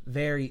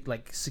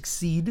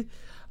 succeed.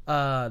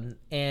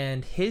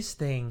 And his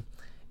thing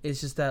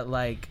is just that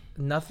like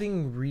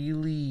nothing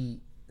really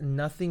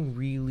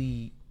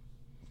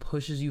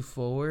pushes you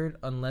forward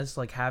unless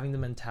like having the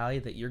mentality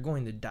that you're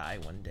going to die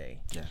one day.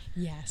 Yeah.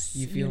 Yes.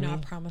 You feel You're me?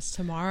 not promised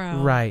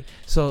tomorrow. Right.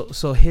 So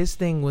his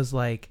thing was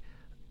like,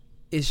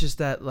 it's just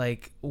that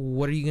like,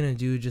 what are you gonna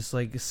do? Just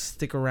like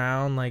stick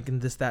around like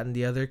and this, that, and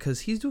the other? Because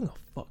he's doing a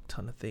fuck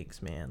ton of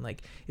things, man.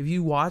 Like if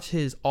you watch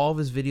all of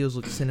his videos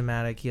look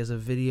cinematic. He has a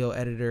video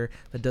editor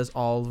that does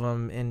all of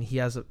them, and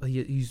he's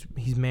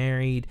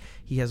married.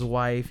 He has a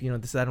wife,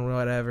 this, that, and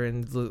whatever,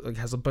 and like,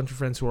 has a bunch of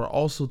friends who are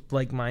also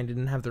like minded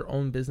and have their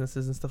own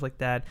businesses and stuff like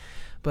that.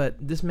 But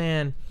this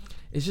man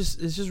is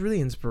just really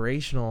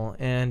inspirational,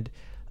 and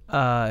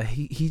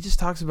he just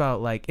talks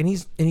about like, and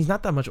he's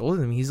not that much older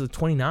than me. He's like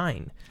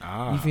 29.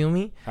 You feel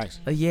me? Nice.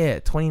 Yeah,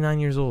 29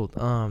 years old.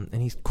 And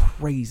he's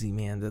crazy,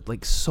 man. That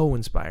like so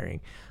inspiring.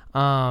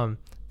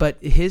 But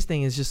his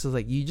thing is just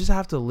like, you just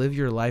have to live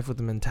your life with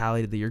the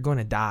mentality that you're going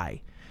to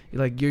die.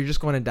 You're just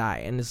going to die.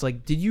 And it's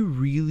like, did you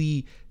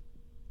really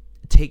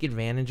take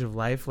advantage of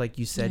life like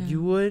you said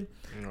you would?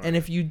 Right. And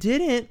if you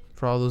didn't,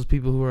 for all those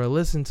people who are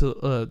listening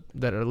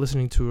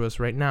to us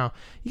right now,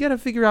 you got to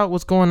figure out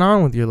what's going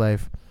on with your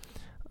life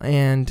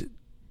and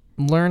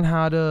learn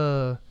how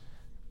to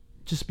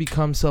just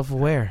become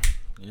self-aware.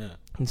 Yeah.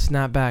 And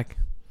snap back,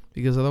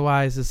 because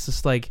otherwise it's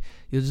just like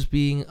you're just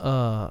being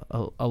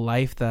a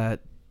life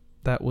that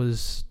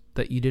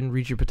you didn't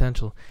reach your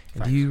potential.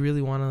 And do you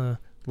really want to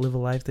live a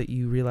life that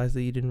you realize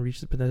that you didn't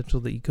reach the potential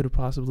that you could have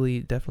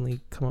possibly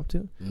definitely come up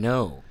to?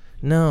 No.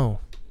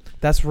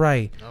 That's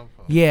right. No.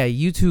 Yeah,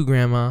 you too,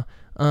 Grandma.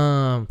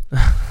 All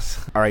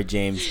right,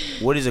 James,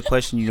 what is a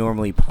question you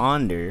normally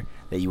ponder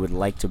that you would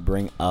like to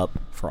bring up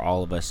for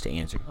all of us to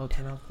answer? Oh,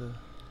 turn off the...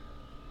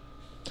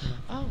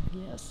 Oh,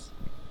 yes.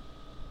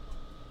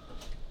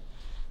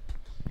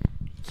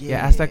 Yeah,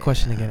 ask that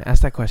question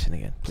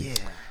again, please.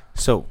 Yeah.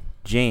 So,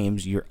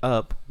 James, you're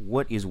up.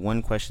 What is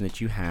one question that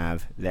you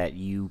have that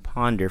you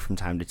ponder from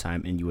time to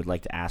time and you would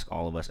like to ask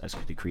all of us as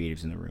the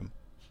creatives in the room?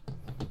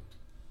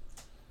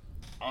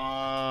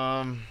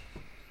 I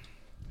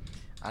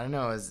don't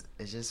know.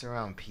 It's just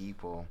around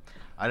people.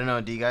 I don't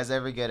know. Do you guys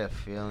ever get a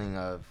feeling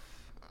of,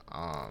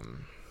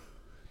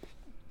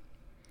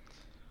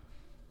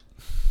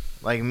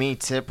 like me,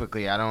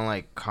 typically, I don't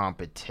like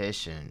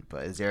competition,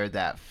 but is there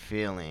that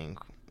feeling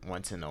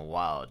once in a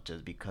while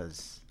just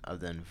because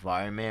of the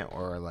environment,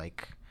 or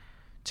like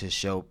to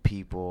show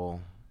people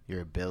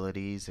your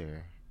abilities,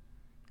 or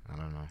I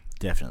don't know.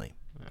 Definitely.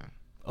 Yeah.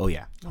 Oh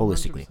yeah.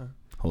 Holistically.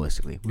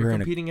 100%. You're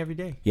competing every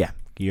day. Yeah.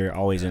 You're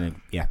always in a,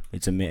 yeah.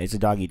 It's a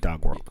dog eat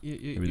dog world.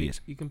 It really is.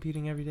 You're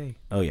competing every day.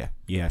 Oh yeah.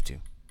 You have to.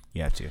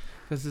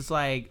 Because it's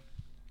like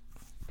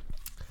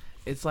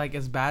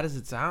as bad as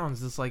it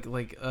sounds. It's like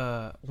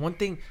one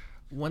thing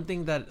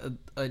that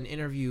an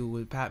interview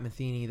with Pat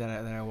Metheny that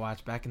I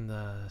watched back in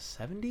the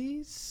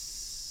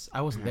 70s.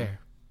 I wasn't there.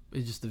 It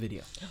was just the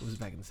video. It was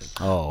back in the 70s.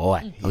 Oh,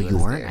 you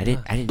weren't? I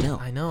didn't know.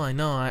 I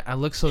know. I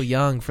look so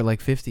young for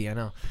like 50. I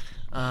know.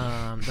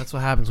 That's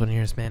what happens when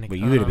you're Hispanic. But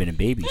you would have been a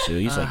baby, so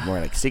he's like more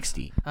like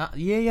 60.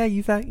 Yeah.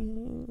 You're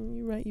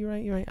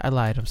right. I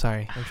lied. I'm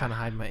sorry. I'm trying to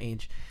hide my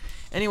age.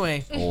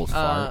 Anyway. Old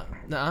fart.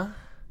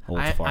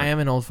 I am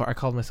an old fart. I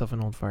called myself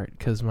an old fart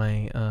because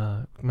my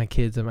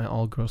kids at my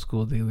all-girls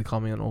school, they call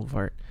me an old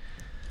fart.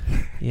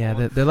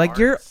 Yeah, they're like,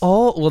 you're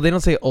old. Well, they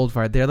don't say old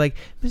fart. They're like,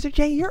 Mr.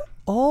 J, you're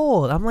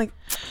old. I'm like,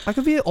 I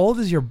could be as old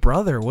as your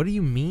brother. What do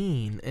you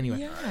mean? Anyway.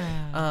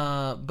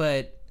 Yeah.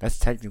 But that's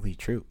technically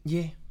true.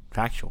 Yeah.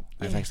 Factual.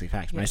 That's actually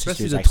facts. My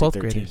especially sister's the 12th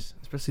graders.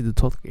 Especially the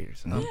 12th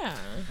graders. Yeah.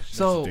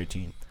 So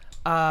 13.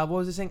 What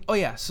was I saying? Oh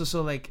yeah.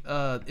 So like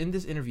in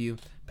this interview,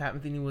 Pat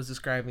Metheny was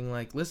describing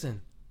like,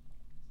 listen,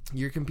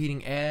 you're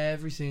competing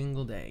every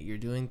single day. You're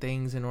doing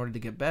things in order to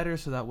get better,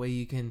 so that way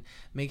you can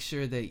make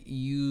sure that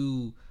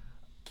you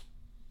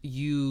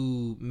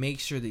make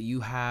sure that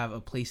you have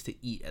a place to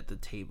eat at the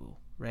table,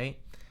 right?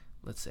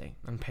 Let's say,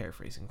 I'm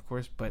paraphrasing, of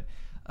course, but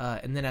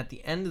and then at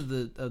the end of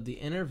the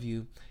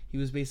interview, he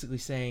was basically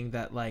saying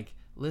that like,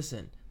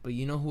 listen, but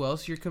you know who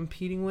else you're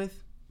competing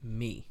with?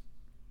 Me.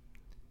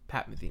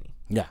 Pat Metheny.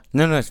 Yeah.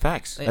 No, that's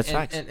facts. That's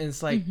facts. And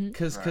it's like,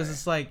 because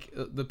it's like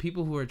the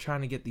people who are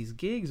trying to get these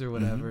gigs or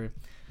whatever,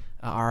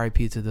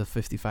 RIP to the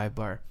 55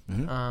 bar,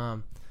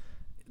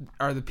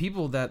 are the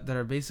people that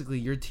are basically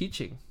you're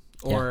teaching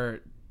or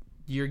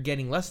you're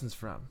getting lessons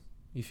from.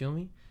 You feel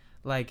me?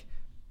 Like,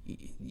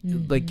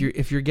 like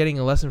if you're getting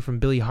a lesson from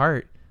Billy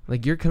Hart,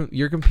 like you're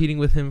competing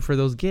with him for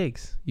those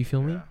gigs. You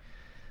feel me?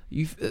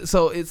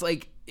 So it's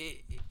like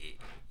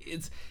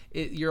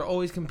you're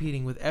always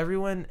competing with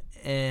everyone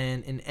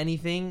and in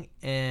anything,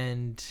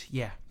 and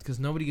because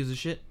nobody gives a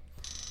shit,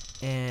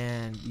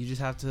 and you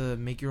just have to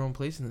make your own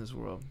place in this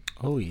world.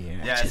 Oh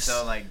yeah. Yeah.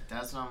 So like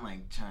that's what I'm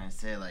like trying to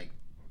say. Like,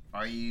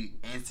 are you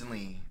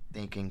instantly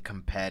thinking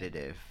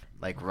competitive,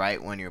 like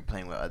right when you're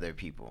playing with other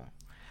people?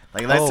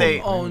 Like, let's say.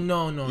 Oh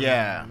no.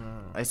 Yeah. No.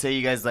 Let's say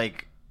you guys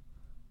like.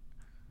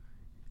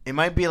 It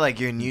might be like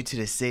you're new to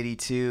the city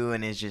too,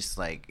 and it's just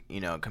like, you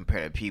know,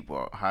 compared to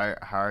people. How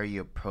are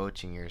you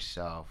approaching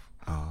yourself,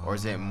 or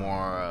is it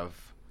more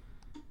of,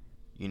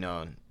 you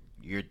know,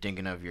 you're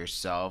thinking of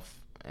yourself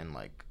and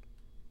like,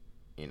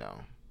 you know,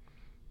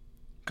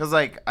 because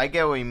like I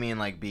get what you mean,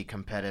 like be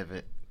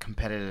competitive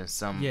in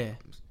some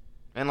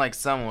in like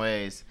some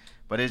ways,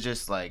 but it's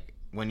just like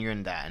when you're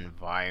in that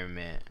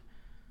environment.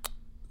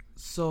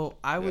 So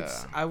I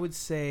would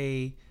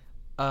say.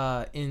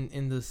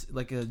 In this,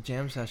 like a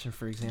jam session,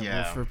 for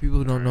example, for people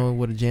who don't know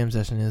what a jam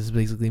session is,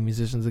 basically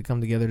musicians that come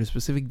together at a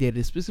specific date, at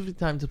a specific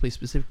time to play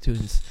specific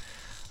tunes,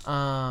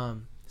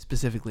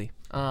 specifically.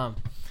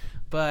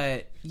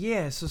 But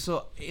yeah,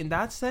 so in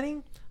that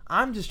setting,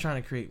 I'm just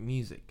trying to create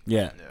music.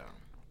 Yeah.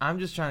 I'm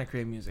just trying to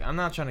create music. I'm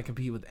not trying to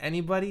compete with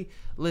anybody.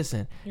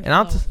 Listen, from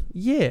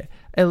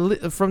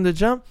the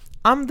jump,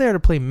 I'm there to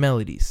play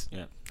melodies.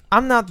 Yeah.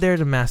 I'm not there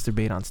to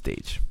masturbate on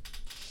stage.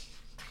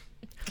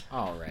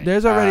 All right.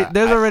 There's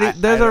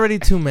already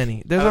too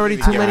many. There's already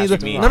too many.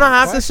 No,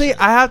 I have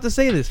to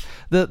say this.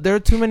 There are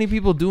too many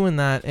people doing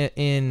that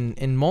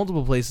in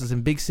multiple places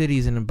in big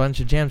cities and a bunch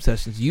of jam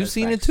sessions. You've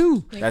seen it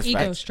too. Like that's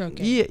ego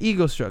stroking. Yeah,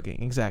 ego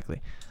stroking,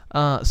 exactly.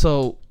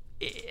 So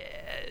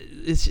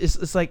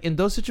it's like in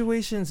those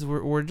situations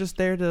we're just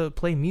there to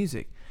play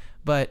music,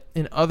 but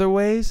in other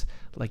ways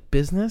like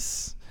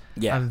business,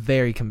 I'm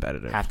very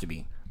competitive. Have to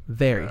be.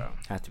 Very.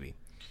 Have to be.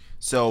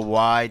 So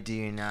why do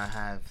you not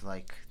have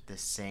like the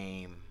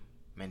same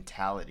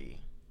mentality?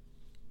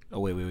 Oh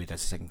wait,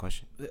 that's the second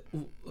question.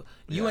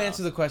 You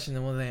answer the question,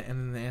 and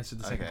then answer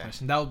the second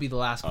question. That would be the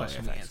last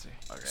question to answer.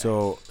 Okay.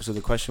 So the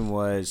question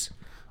was,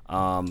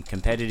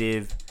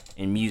 competitive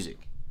in music.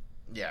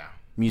 Yeah.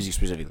 Music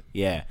specifically.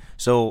 Yeah.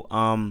 So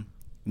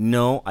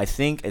no, I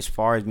think as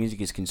far as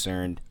music is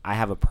concerned, I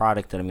have a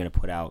product that I'm going to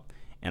put out,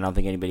 and I don't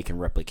think anybody can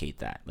replicate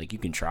that. Like you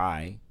can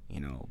try, you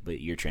know,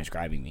 but you're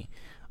transcribing me.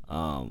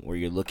 Or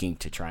you're looking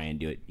to try and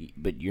do it,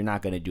 but you're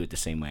not going to do it the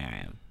same way I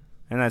am.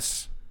 And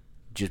that's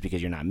just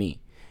because you're not me.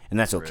 And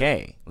that's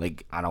okay.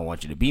 Like, I don't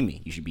want you to be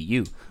me. You should be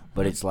you.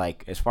 But it's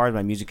like, as far as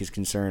my music is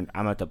concerned,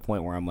 I'm at the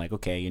point where I'm like,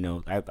 okay, you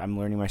know, I'm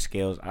learning my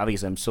scales.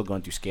 Obviously, I'm still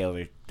going through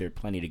scales. There are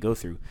plenty to go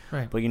through.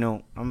 Right. But, you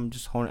know, I'm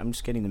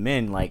just getting them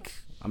in. Like,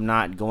 I'm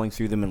not going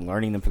through them and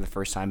learning them for the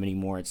first time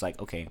anymore. It's like,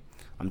 okay,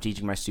 I'm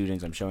teaching my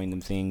students, I'm showing them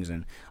things,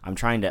 and I'm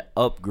trying to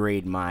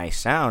upgrade my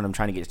sound. I'm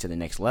trying to get to the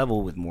next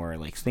level with more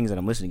like things that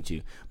I'm listening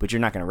to. But you're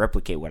not going to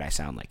replicate what I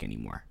sound like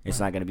anymore. It's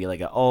not going to be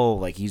like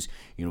he's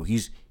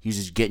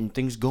just getting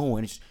things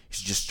going. He's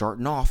just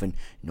starting off, and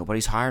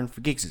nobody's hiring for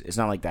gigs. It's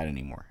not like that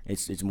anymore.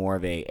 It's more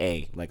of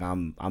like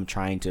I'm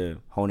trying to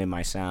hone in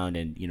my sound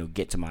and, you know,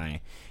 get to my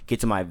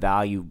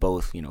value,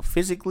 both, you know,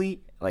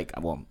 physically, like,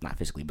 well, not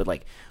physically, but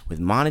like with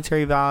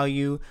monetary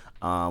value,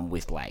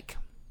 with like,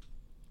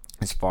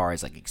 as far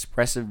as like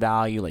expressive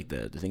value, like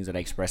the things that I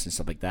express and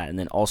stuff like that, and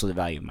then also the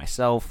value of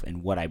myself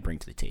and what I bring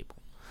to the table,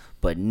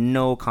 but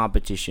no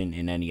competition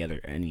in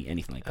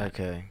anything like that.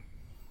 Okay.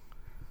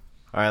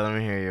 All right, let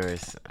me hear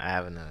yours. I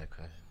have another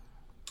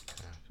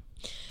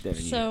question.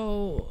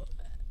 So,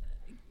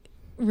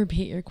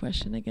 repeat your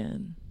question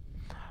again.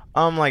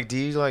 Like, do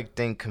you like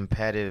think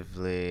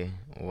competitively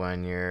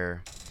when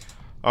you're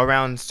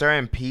around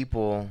certain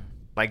people,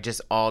 like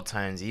just all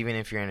times, even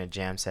if you're in a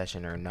jam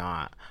session or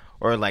not?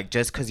 Or, like,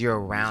 just because you're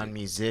around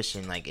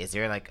musician, like, is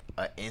there, like,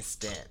 an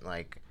instant,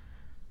 like,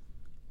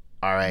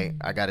 all right,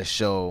 I got to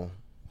show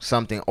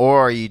something? Or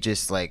are you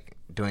just, like,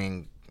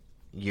 doing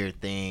your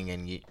thing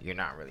and you're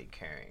not really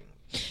caring?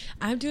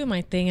 I'm doing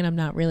my thing and I'm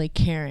not really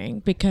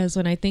caring. Because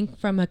when I think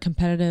from a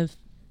competitive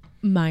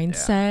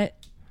mindset,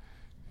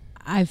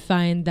 I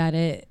find that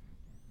it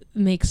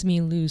makes me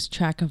lose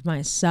track of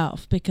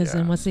myself, because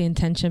then what's the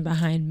intention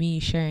behind me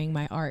sharing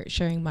my art,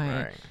 sharing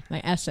my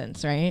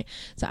essence, right?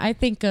 So I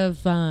think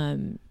of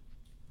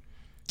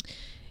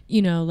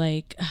you know,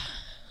 like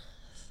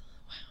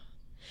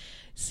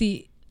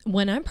see,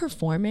 when I'm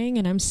performing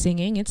and I'm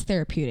singing, it's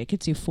therapeutic,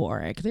 it's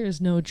euphoric. There's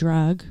no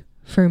drug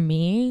for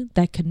me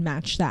that could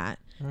match that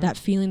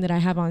feeling that I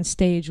have on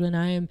stage when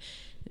I am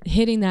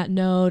hitting that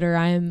note, or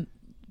I am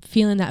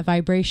feeling that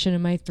vibration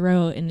in my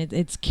throat, and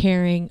it's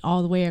carrying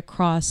all the way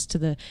across to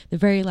the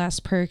very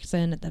last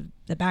person at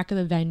the back of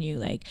the venue.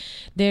 Like,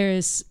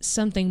 there's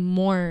something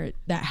more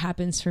that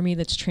happens for me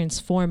that's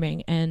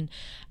transforming. And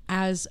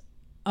as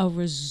a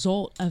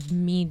result of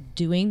me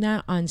doing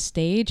that on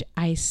stage,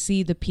 I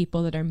see the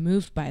people that are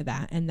moved by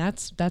that. And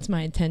that's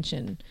my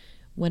intention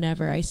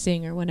whenever I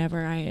sing or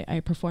whenever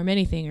I perform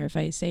anything, or if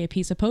I say a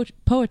piece of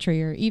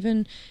poetry, or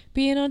even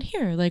being on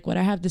here. Like, what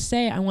I have to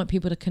say, I want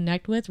people to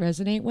connect with,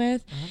 resonate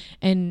with,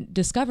 and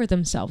discover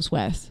themselves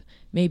with.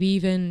 Maybe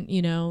even,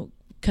 you know,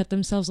 cut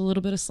themselves a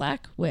little bit of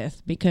slack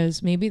with,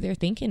 because maybe they're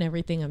thinking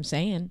everything I'm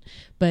saying,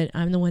 but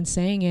I'm the one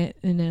saying it,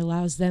 and it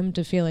allows them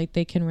to feel like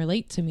they can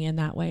relate to me in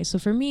that way. So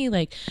for me,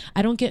 like,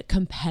 I don't get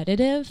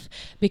competitive,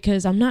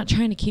 because I'm not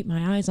trying to keep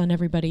my eyes on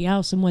everybody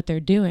else and what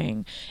they're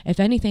doing. If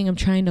anything, I'm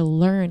trying to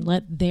learn,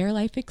 let their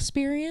life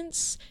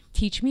experience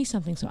teach me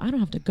something so I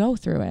don't have to go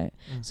through it.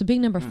 So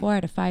being number 4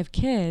 out of 5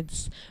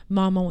 kids,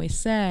 Mom always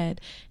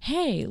said,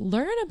 hey,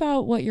 learn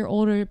about what your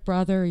older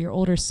brother or your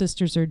older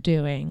sisters are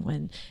doing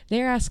when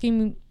they're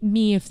asking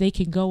me if they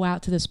can go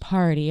out to this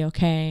party.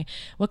 Okay,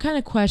 what kind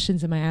of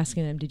questions am I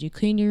asking them? Did you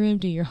clean your room,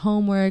 do your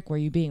homework? Were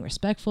you being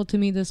respectful to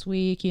me this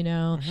week? You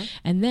know,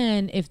 and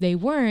then if they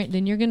weren't,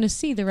 then you're going to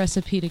see the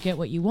recipe to get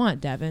what you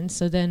want, Devon.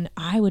 So then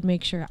I would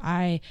make sure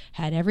I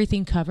had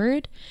everything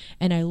covered,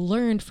 and I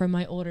learned from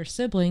my older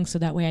siblings, so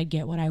that way I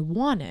get what I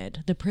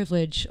wanted, the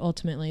privilege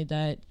ultimately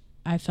that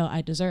I felt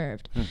I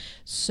deserved.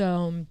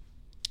 So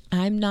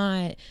I'm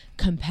not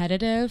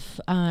competitive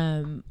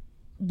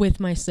with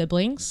my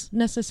siblings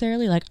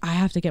necessarily. Like, I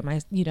have to get my,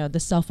 you know, the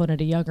cell phone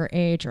at a younger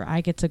age, or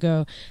I get to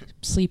go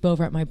sleep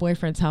over at my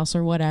boyfriend's house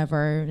or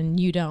whatever, and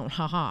you don't,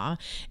 haha.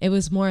 It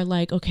was more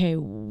like, okay,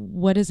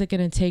 what is it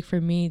going to take for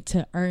me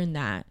to earn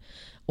that,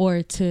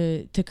 or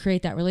to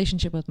create that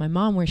relationship with my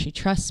mom where she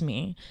trusts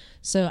me?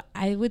 So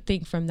I would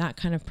think from that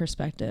kind of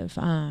perspective.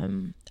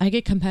 I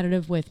get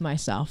competitive with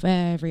myself.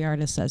 Every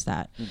artist says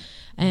that.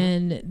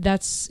 And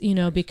that's, you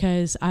know,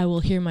 because I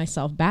will hear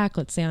myself back,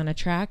 let's say on a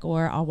track,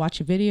 or I'll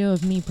watch a video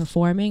of me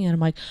performing, and I'm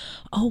like,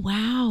 oh,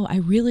 wow, I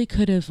really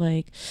could have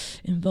like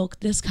invoked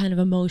this kind of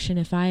emotion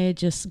if I had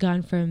just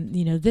gone from,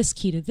 you know, this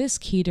key to this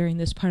key during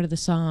this part of the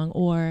song,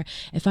 or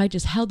if I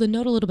just held the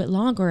note a little bit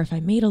longer, if I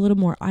made a little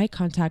more eye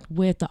contact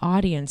with the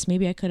audience,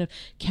 maybe I could have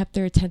kept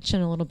their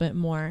attention a little bit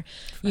more,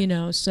 you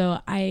know. So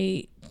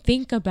I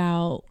think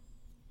about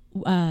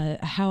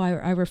how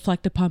I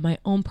reflect upon my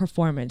own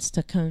performance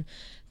to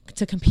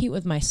compete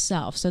with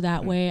myself, so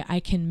that way I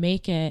can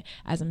make it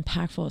as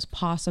impactful as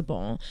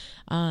possible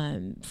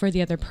for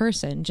the other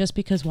person. Just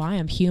because, why,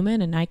 I'm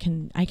human, and I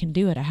can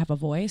do it. I have a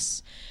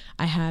voice,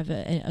 I have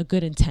a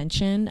good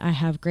intention, I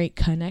have great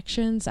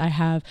connections, I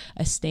have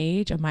a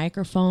stage, a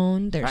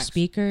microphone, there's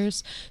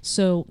speakers.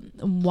 So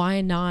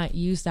why not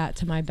use that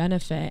to my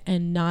benefit,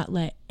 and not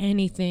let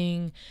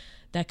anything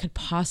that could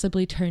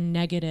possibly turn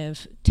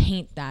negative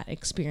taint that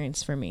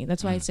experience for me?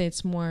 That's why I say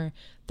it's more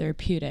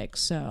therapeutic.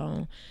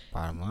 So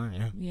bottom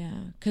line, yeah,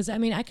 because I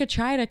mean, I could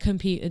try to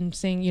compete and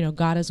sing, you know,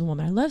 God as a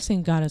Woman. I love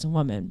singing God as a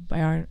Woman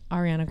by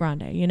Ariana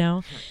Grande, you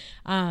know,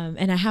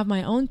 and I have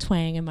my own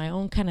twang and my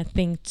own kind of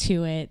thing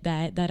to it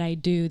that I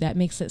do that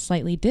makes it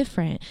slightly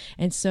different.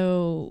 And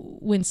so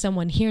when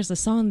someone hears the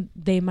song,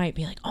 they might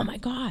be like, oh my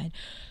God,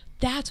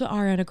 that's what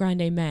Ariana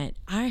Grande meant.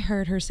 I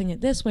heard her sing it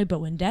this way,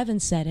 but when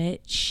Devon said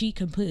it, she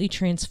completely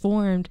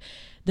transformed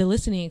the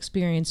listening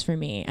experience for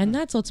me. And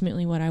that's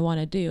ultimately what I want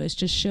to do, is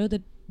just show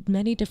the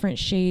many different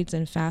shades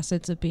and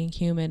facets of being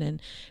human, and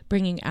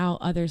bringing out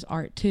others'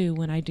 art too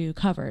when I do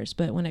covers.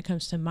 But when it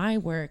comes to my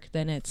work,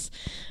 then it's,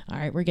 all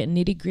right, we're getting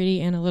nitty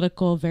gritty,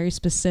 analytical, very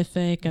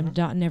specific. I'm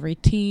dotting every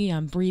T.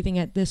 I'm breathing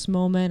at this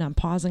moment. I'm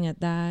pausing at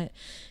that.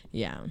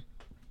 Yeah.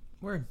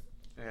 Word.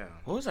 Yeah.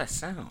 What was that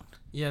sound?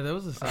 Yeah, there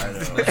was a sound.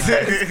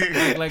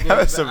 Like that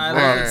was some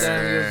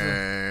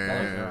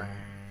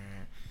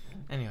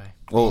Anyway.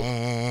 Well,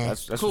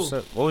 that's cool.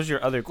 What was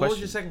your other question? What was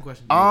your second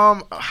question?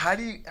 How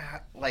do you,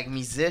 like,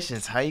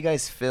 musicians, how you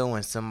guys feel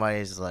when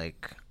somebody's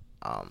like,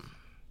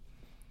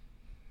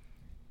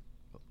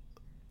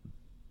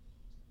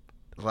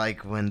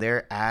 like when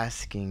they're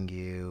asking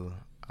you,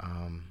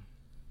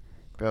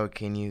 bro,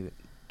 can you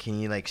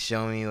like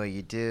show me what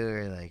you do,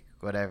 or like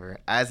whatever,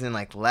 as in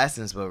like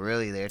lessons, but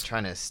really they're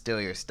trying to steal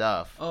your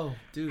stuff? Oh,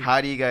 dude.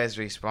 How do you guys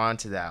respond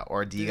to that?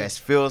 Or do you guys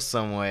feel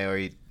some way,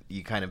 or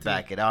you kind of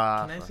back it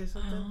off? Can I say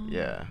something?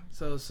 Yeah.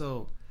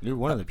 So you're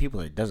one of the people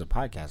that does a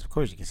podcast. Of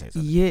course you can say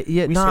something.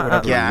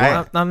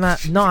 Yeah. I'm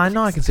not. No, I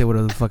know I can say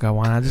whatever the fuck I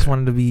want. I just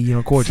wanted to be, you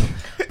know, cordial.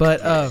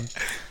 But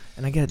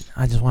and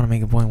I just want to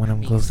make a point when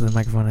I'm close to the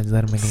microphone. I just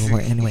let him make a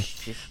point anyway.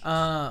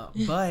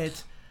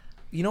 But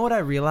you know what I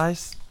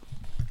realized?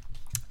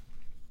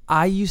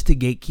 I used to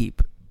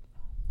gatekeep.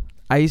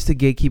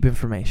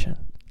 Information,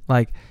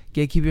 like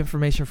gatekeep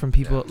information from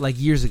people like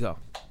years ago,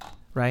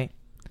 right?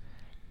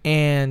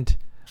 And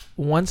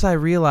once I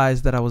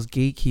realized that I was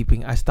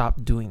gatekeeping, I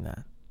stopped doing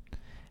that.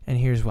 And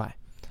here's why.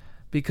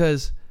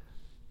 Because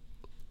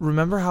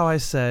remember how I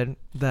said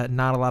that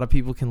not a lot of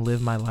people can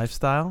live my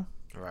lifestyle?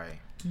 Right.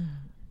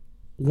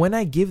 when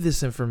I give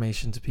this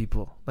information to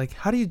people, like,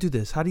 how do you do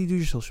this? How do you do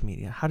your social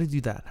media? How do you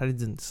do that? How do you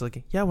do this?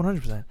 Like, yeah,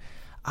 100%.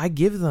 I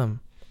give them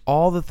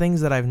all the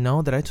things that I've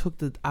known that I took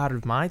out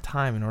of my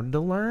time in order to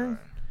learn.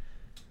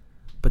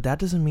 But that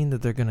doesn't mean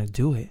that they're going to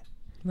do it.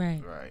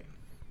 Right.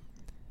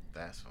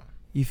 That's fun.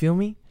 You feel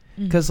me?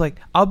 Because, like,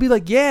 I'll be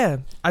like, yeah,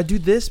 I do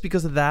this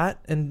because of that,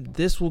 and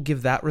this will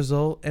give that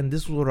result, and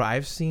this is what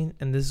I've seen,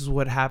 and this is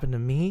what happened to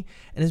me.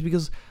 And it's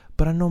because...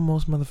 But I know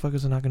most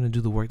motherfuckers are not going to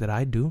do the work that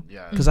I do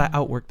because I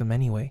outwork them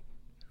anyway.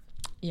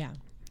 Yeah.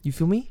 You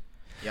feel me?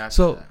 Yeah.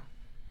 So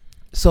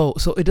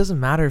it doesn't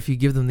matter if you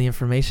give them the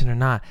information or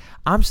not.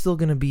 I'm still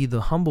going to be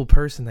the humble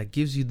person that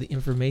gives you the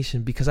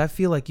information because I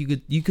feel like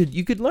you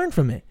could learn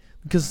from it.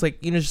 Because,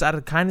 like, you know, just out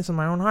of kindness in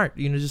my own heart,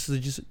 you know, just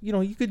you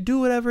know, you could do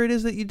whatever it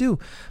is that you do,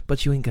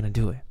 but you ain't going to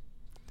do it.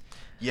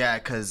 Yeah,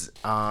 because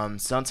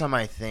sometimes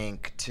I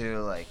think too,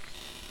 like,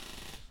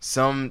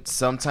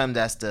 sometimes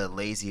that's the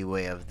lazy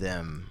way of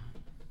them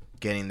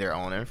getting their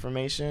own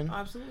information.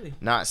 Absolutely.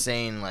 Not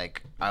saying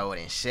like I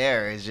wouldn't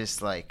share. It's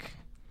just like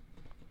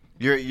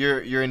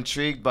you're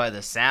intrigued by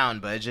the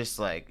sound, but it's just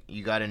like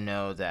you got to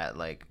know that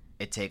like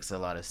it takes a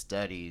lot of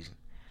study,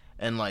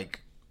 and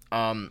like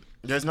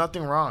there's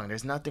nothing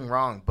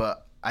wrong.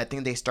 But I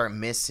think they start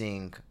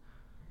missing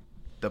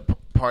the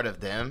part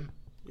of them,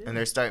 and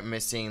they start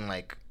missing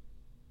like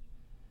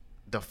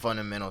the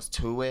fundamentals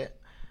to it.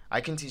 I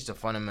can teach the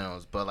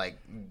fundamentals, but like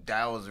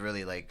that was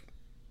really like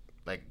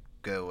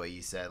good what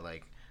you said.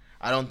 Like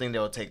I don't think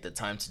they'll take the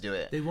time to do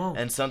it. They won't.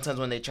 And sometimes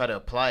when they try to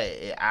apply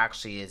it, it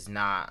actually is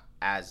not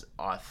as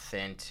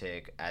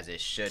authentic as it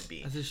should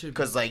be.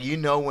 Because like you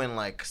know when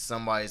like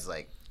somebody's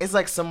like it's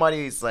like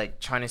somebody's like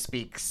trying to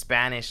speak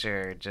Spanish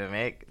or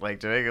Jamaican.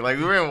 Like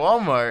we were in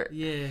Walmart.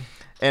 Yeah.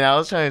 And I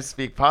was trying to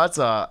speak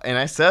Pata, and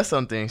I said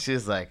something. She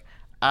was like,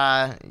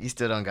 you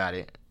still don't got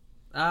it.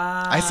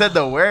 I said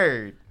the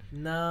word.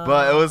 No.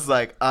 But it was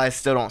like I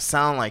still don't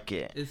sound like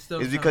it. It's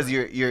because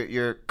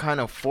you're kind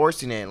of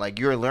forcing it. Like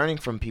you're learning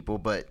from people,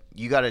 but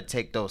you got to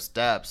take those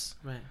steps.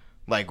 Right.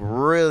 Like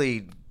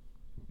really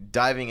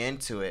diving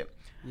into it.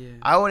 Yeah.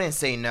 I wouldn't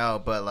say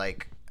no, but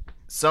like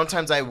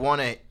sometimes I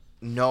want to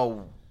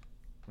know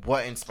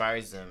what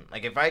inspires them.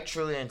 Like if I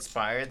truly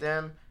inspire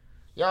them,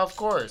 yeah, of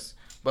course.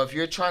 But if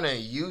you're trying to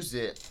use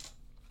it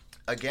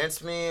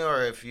against me,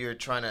 or if you're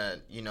trying to,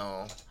 you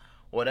know,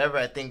 whatever,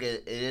 I think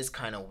it is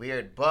kind of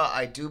weird. But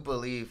I do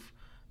believe,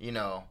 you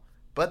know,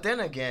 but then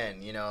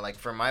again, you know, like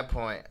for my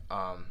point,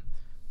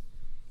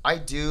 I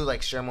do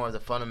like share more of the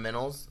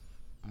fundamentals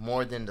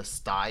more than the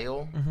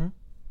style. Mm-hmm.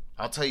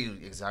 I'll tell you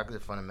exactly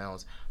the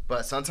fundamentals.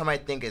 But sometimes I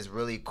think it's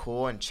really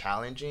cool and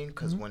challenging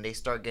because when they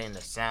start getting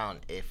the sound,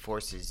 it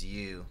forces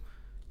you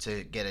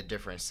to get a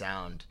different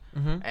sound.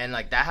 Mm-hmm. And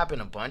like that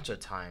happened a bunch of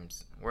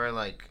times where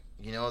like,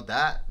 you know,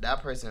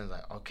 that person is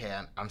like, okay,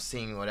 I'm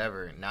seeing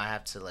whatever. Now I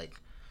have to like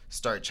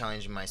start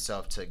challenging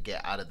myself to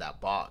get out of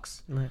that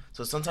box. Right.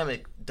 So sometimes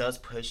it does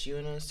push you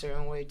in a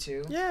certain way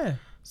too. Yeah.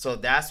 So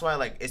that's why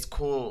like it's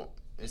cool.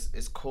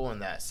 It's cool in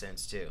that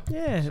sense too.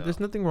 Yeah, so.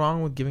 There's nothing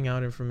wrong with giving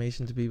out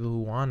information to people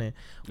who want it,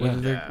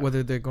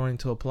 whether they're going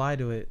to apply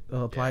to it,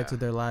 it to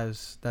their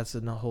lives. That's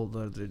a whole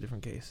other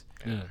different case.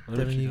 Yeah.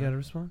 Devon, you got a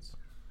response?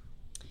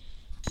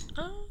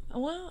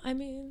 Well, I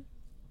mean,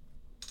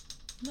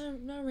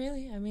 not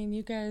really. I mean,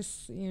 you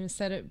guys,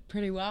 said it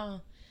pretty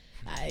well.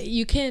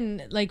 You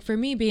can, like, for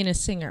me being a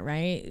singer,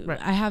 right?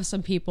 I have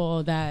some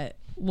people that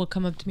will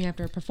come up to me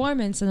after a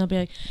performance and they'll be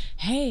like,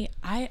 hey,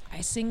 I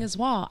sing as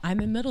well.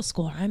 I'm in middle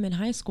school, I'm in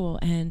high school,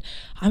 and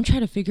I'm trying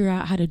to figure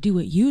out how to do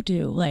what you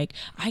do. Like,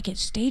 I get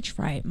stage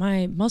fright.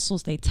 My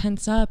muscles, they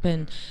tense up,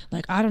 and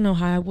like, I don't know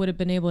how I would have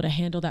been able to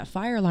handle that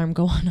fire alarm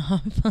going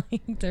off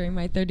like during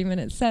my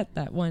 30-minute set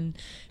that one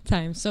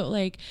time. So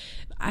like,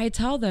 I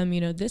tell them,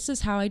 this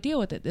is how I deal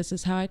with it. This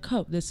is how I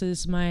cope. This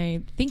is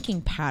my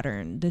thinking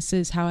pattern. This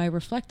is how I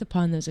reflect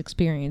upon those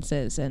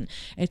experiences. And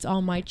it's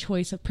all my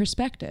choice of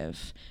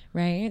perspective,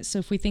 right? So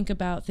if we think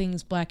about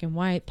things black and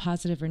white,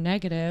 positive or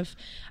negative,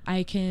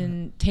 I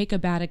can take a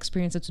bad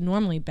experience that's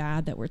normally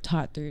bad that we're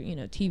taught through,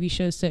 TV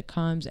shows,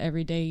 sitcoms,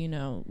 everyday,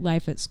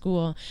 life at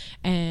school,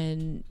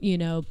 and,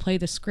 play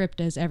the script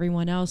as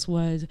everyone else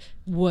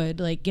would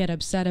like get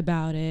upset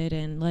about it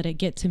and let it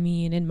get to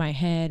me and in my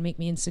head, make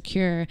me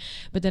insecure.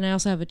 But then I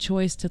also have a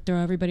choice to throw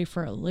everybody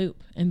for a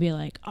loop and be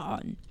like, oh,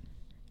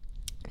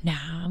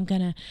 nah, I'm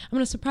gonna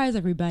surprise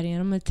everybody, and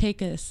I'm gonna take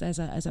this as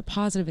a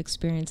positive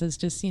experience, as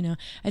just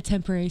a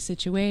temporary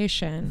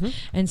situation. Mm-hmm.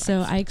 And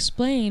so I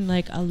explain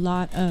like a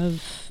lot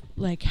of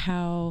like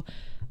how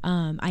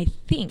I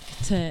think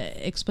to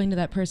explain to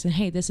that person,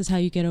 hey, this is how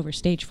you get over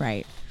stage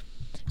fright.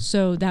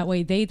 So that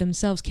way they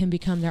themselves can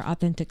become their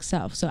authentic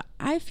self. So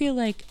I feel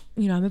like,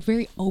 I'm a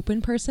very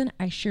open person.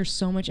 I share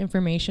so much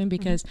information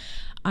because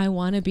I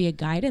want to be a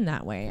guide in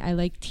that way. I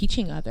like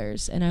teaching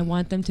others, and I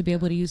want them to be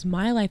able to use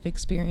my life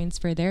experience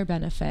for their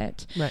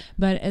benefit. Right.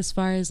 But as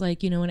far as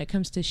like, when it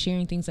comes to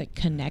sharing things like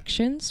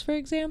connections, for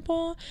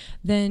example,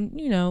 then,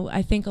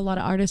 I think a lot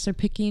of artists are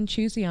picky and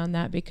choosy on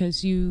that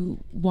because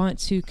you want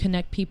to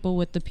connect people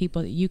with the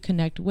people that you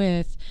connect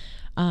with.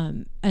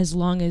 as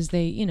long as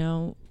they,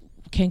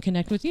 can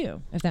connect with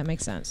you, if that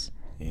makes sense.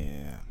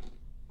 Yeah.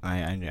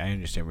 I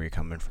understand where you're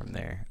coming from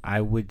there.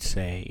 I would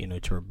say,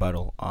 to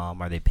rebuttal,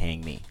 are they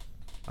paying me?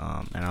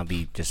 And I'll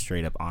be just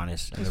straight up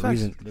honest. And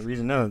the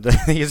reason, no,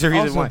 here's the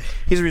reason why.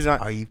 Here's the reason.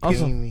 Are you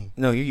paying me?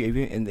 No,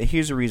 and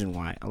here's the reason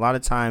why. A lot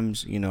of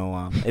times,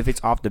 if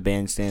it's off the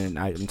bandstand and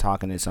I'm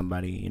talking to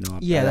somebody,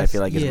 I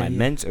feel like it's my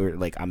ment, or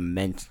like I'm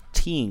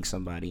menteeing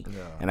somebody,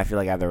 and I feel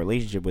like I have a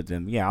relationship with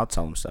them. Yeah, I'll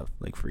tell them stuff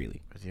like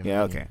freely.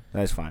 Yeah, okay,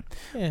 that's fine.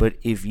 Yeah. But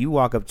if you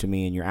walk up to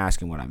me and you're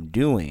asking what I'm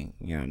doing,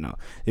 no,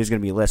 there's gonna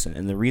be a lesson.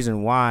 And the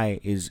reason why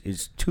is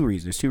two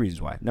reasons. There's two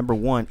reasons why. Number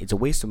one, it's a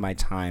waste of my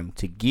time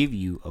to give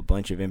you a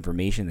bunch of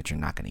information that you're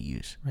not gonna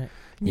use. Right.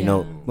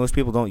 Most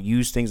people don't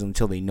use things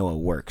until they know it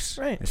works.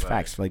 Right. It's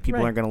facts. Like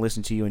people aren't gonna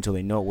listen to you until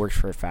they know it works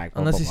for a fact.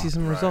 Unless you see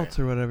some results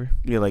or whatever.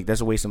 Yeah, like that's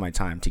a waste of my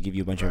time to give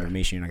you a bunch of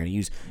information you're not gonna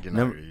use.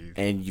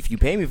 And if you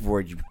pay me for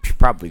it, you're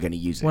probably gonna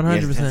use it.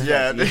 100%.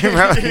 Yeah. I'm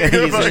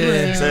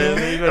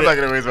not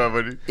gonna waste my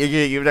money.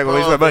 You're not gonna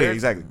waste my money.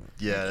 Exactly.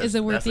 Yeah. Is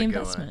it worth the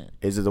investment?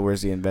 Is it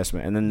worth the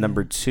investment? And then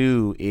number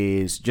two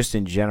is just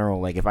in general,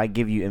 like if I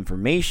give you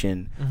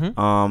information,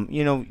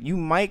 you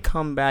might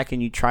come back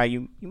and you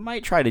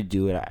might try to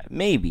do it,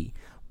 maybe,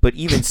 but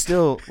even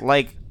still,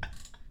 like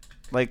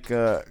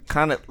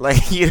kind of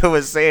like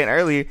was saying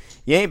earlier,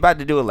 you ain't about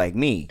to do it like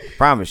me.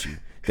 Promise you,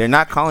 they're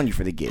not calling you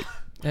for the gig.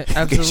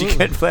 Because you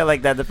couldn't play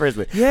like that the first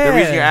place. Yeah. The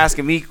reason you're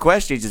asking me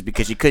questions is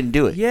because you couldn't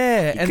do it.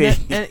 Yeah,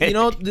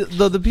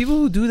 the people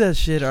who do that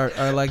shit are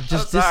like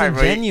just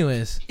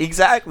disingenuous. Bro.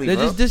 Exactly. They're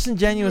just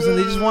disingenuous, and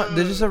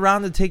they're just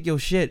around to take your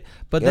shit.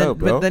 But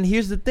then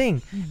here's the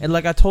thing, and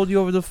like I told you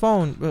over the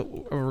phone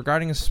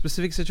regarding a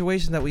specific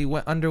situation that we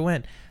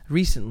underwent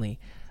recently,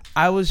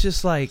 I was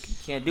just like,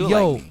 can't do it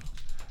like me.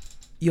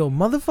 Yo,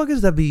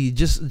 motherfuckers that be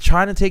just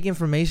trying to take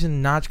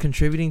information, not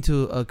contributing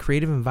to a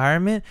creative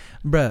environment,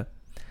 bruh.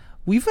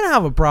 We finna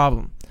have a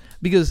problem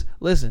because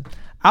listen,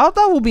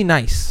 Outthought will be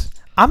nice.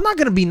 I'm not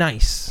gonna be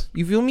nice.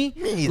 You feel me?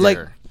 Me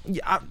either.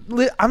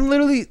 Like, I'm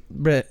literally,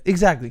 bruh,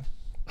 exactly.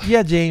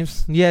 Yeah,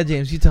 James.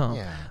 You tell him.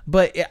 Yeah.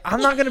 But I'm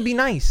not gonna be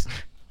nice,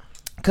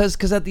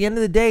 cause at the end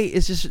of the day,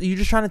 it's just you're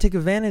just trying to take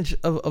advantage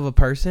of a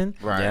person,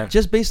 right?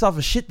 Just based off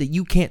of shit that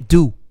you can't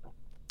do.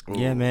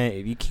 Yeah, man.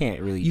 If you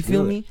can't really, you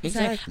feel me?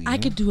 Exactly. Like, I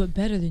could do it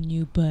better than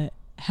you, but.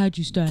 How'd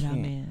you start out,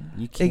 man?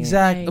 You can't.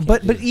 Exactly.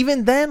 But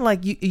even then,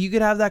 like you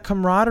could have that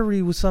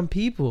camaraderie with some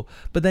people,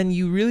 but then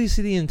you really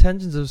see the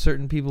intentions of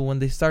certain people when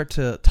they start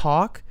to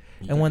talk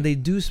and when they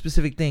do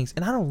specific things.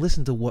 And I don't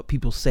listen to what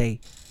people say,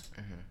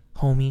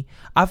 homie.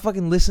 I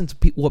fucking listen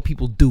to what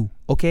people do.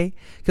 Okay?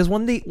 Because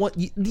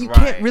you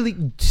can't really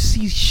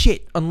see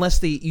shit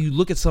unless you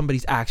look at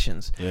somebody's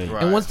actions. Yeah.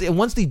 Right. And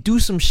once they do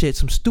some shit,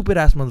 some stupid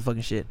ass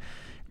motherfucking shit,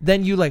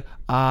 then you like,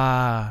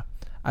 I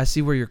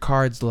see where your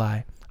cards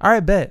lie. All right,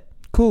 bet.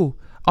 Cool.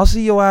 I'll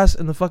see your ass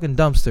in the fucking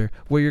dumpster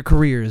where your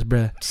career is,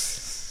 bruh.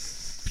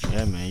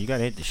 Yeah, man, you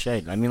gotta hit the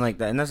shade. I mean, like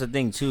that, and that's the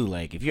thing too.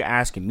 Like, if you're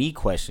asking me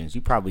questions, you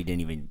probably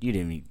didn't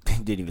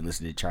even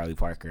listen to Charlie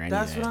Parker.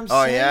 That's what I'm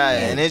saying. Oh yeah,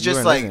 and it's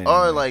just like,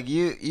 like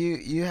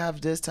you have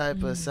this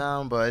type of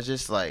sound, but it's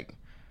just like,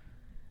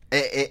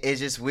 it's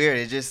just weird.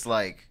 It's just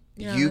like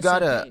you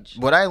gotta.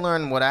 What I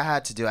learned, what I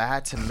had to do, I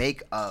had to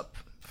make up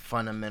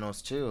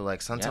fundamentals too.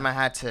 Like sometimes I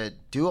had to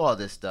do all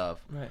this stuff,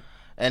 right?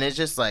 And it's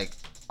just like.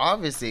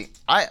 Obviously,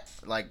 I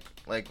like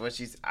what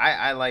she's.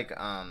 I like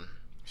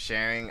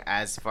sharing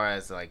as far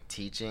as like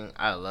teaching.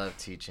 I love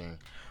teaching,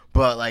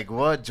 but like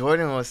what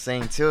Jordan was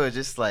saying too is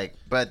just like,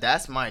 but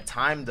that's my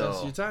time though.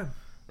 That's your time.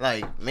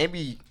 Like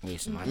maybe you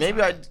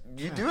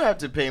do have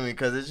to pay me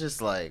because it's just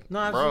like,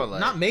 no, bro, like,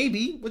 not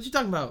maybe. What you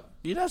talking about?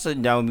 You're not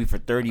sitting down with me for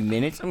 30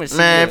 minutes. I'm gonna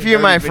man, if you're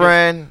my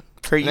friend,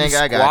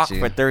 nigga, I got you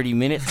for 30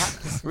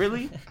 minutes.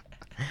 Really?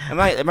 Am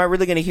I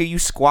really gonna hear you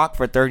squawk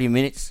for 30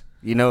 minutes?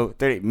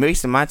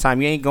 Most of my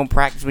time, you ain't gonna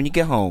practice when you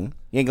get home.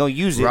 You ain't gonna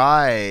use it.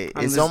 Right.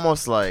 It's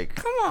almost like...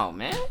 Come on,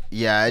 man.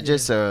 Yeah, it's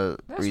just a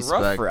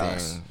respect thing.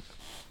 Us.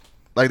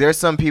 Like, there's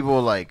some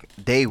people, like,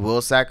 they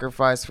will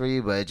sacrifice for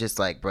you, but it's just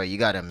like, bro, you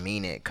gotta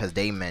mean it because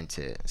they meant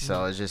it.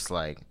 So it's just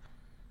like,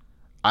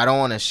 I don't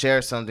want to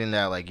share something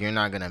that, like, you're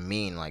not gonna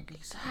mean. Like,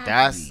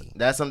 exactly.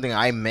 That's something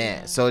I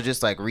meant. Yeah. So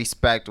just, like,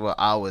 respect what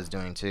I was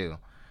doing, too.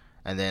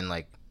 And then,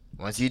 like,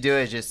 once you do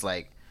it, it's just,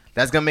 like,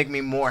 that's gonna make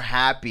me more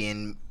happy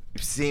and...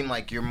 seem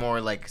like you're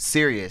more like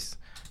serious.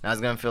 Now it's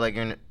gonna feel like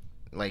you're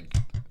like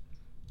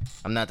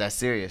I'm not that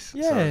serious.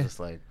 Yeah. So it's just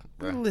like,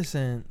 bro.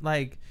 Listen,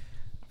 like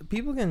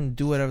people can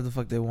do whatever the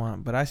fuck they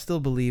want, but I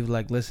still believe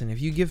like, listen, if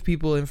you give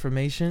people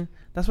information,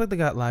 that's why they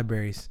got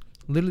libraries.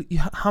 Literally,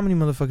 how many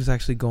motherfuckers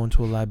actually go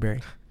into a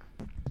library?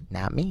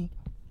 Not me.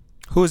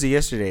 Who was it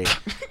yesterday?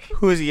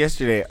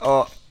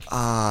 Oh,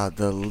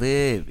 the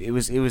lib. It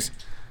was.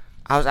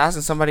 I was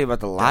asking somebody about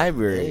the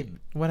library.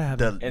 What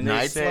happened? The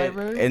Knights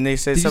library? And they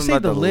said something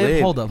about the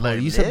lib. Hold up.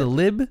 You said the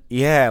lib?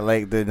 Yeah,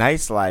 like the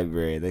Knights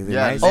library. Like the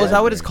Knights is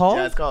that what it's called?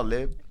 Yeah, it's called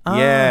lib.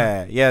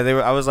 Yeah.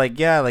 I was like,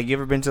 yeah, like you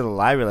ever been to the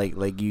library?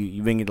 Like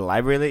you been to the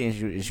library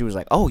lately? And she was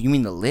like, oh, you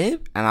mean the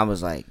lib? And I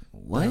was like,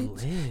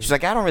 what? She's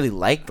like, I don't really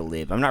like the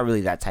Lib. I'm not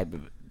really that type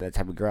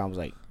of girl. I was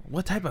like,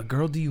 what type of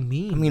girl do you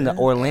mean? I mean, the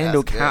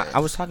Orlando. I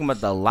was talking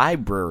about the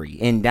library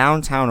in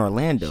downtown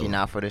Orlando. She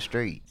not for the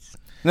streets.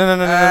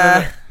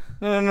 No.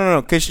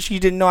 Because she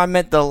didn't know I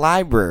meant the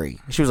library.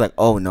 She was like,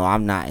 "Oh no,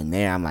 I'm not in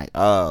there." I'm like,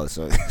 "Oh,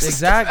 so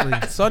exactly."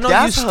 So I know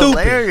that's you stupid.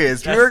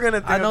 Hilarious. You're gonna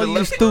think I know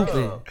you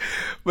stupid.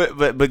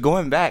 But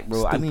going back,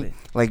 bro. Stupid. I mean,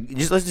 like,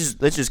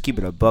 let's just keep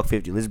it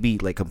 $1.50. Let's be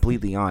like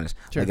completely honest.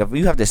 Sure. Like, if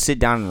you have to sit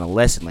down in a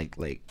lesson,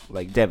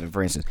 like Devin,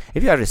 for instance,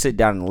 if you have to sit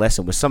down in a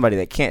lesson with somebody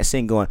that can't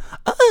sing, going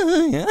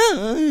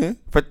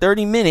for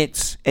 30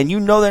 minutes, and you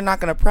know they're not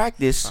gonna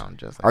practice,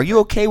 are you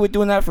okay with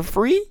doing that for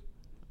free?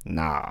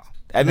 Nah.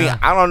 I mean,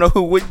 I don't know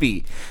who would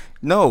be.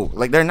 No,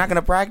 like, they're not going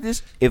to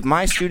practice. If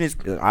my students,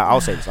 I'll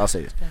say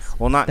this.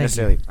 Well, not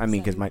necessarily. I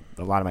mean, because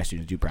a lot of my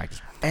students do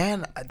practice.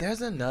 And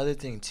there's another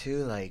thing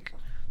too. Like,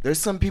 there's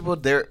some people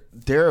their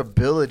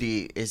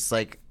ability is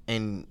like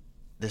in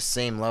the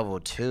same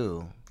level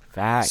too.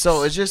 Facts.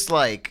 So it's just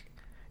like,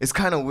 it's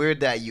kind of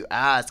weird that you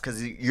ask,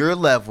 because your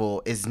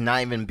level is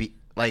not even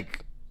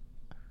like,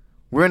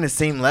 we're in the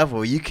same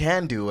level. You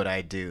can do what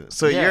I do.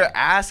 So you're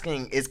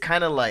asking is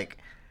kind of like,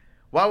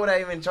 why would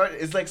I even charge?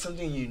 It's like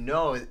something you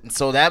know.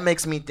 So that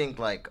makes me think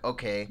like,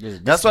 okay.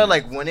 That's why,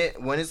 like, when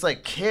it's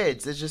like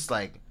kids, it's just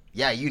like,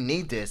 yeah, you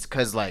need this,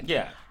 because like,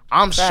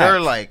 I'm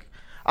sure, like,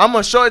 I'm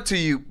gonna show it to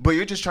you, but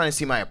you're just trying to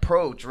see my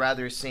approach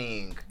rather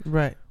seeing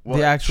the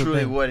actual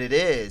truly thing. what it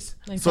is.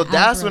 Like, so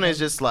that's when it's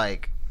just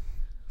like,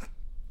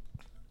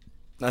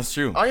 that's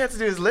true. all you have to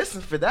do is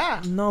listen for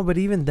that. No, but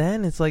even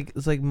then, it's like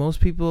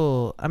most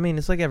people. I mean,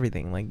 it's like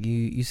everything. Like,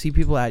 you see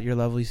people at your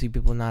level, you see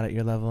people not at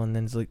your level, and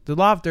then it's like the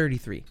law of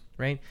 33,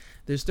 right?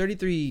 There's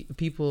 33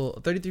 people.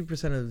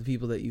 33% of the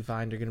people that you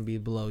find are going to be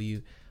below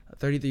you.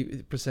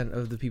 33%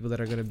 of the people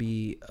that are going to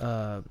be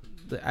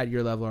at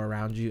your level or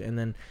around you, and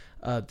then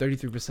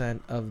 33%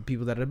 of the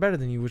people that are better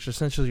than you, which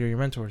essentially are your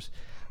mentors.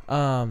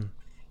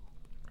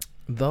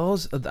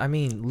 Those, I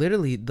mean,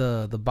 literally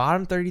the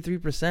bottom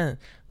 33%.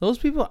 Those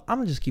people, I'm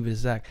gonna just keep it a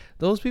sec.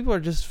 Those people are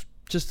just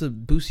to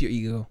boost your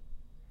ego.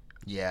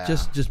 Yeah.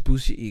 Just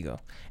boost your ego.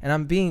 And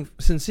I'm being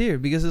sincere,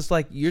 because it's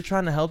like you're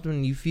trying to help them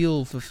and you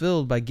feel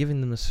fulfilled by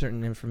giving them a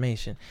certain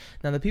information.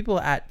 Now, the people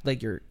at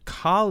like your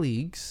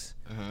colleagues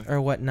or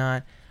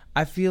whatnot,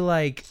 I feel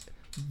like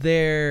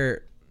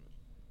they're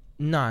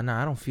I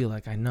don't feel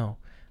like I know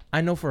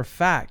for a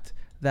fact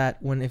that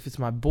if it's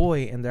my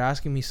boy and they're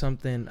asking me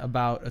something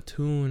about a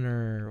tune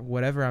or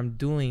whatever I'm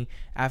doing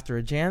after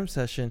a jam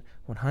session,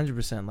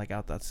 100%, like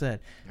Outthought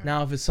said. Yeah.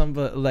 Now, if it's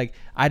somebody, like,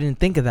 I didn't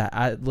think of that.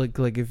 I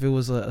like if it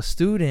was a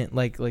student,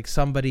 like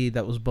somebody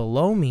that was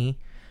below me,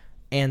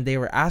 and they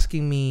were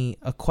asking me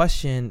a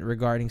question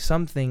regarding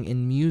something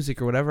in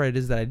music or whatever it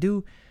is that I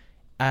do,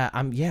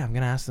 I'm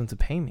gonna ask them to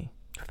pay me.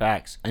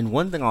 Facts. And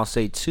one thing I'll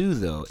say too,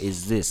 though,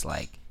 is this: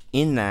 like,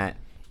 in that,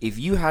 if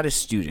you had a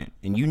student,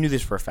 and you knew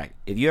this for a fact,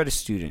 if you had a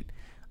student,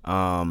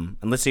 and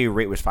let's say your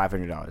rate was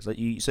 $500,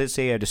 let's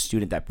say you had a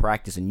student that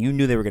practiced, and you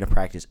knew they were going to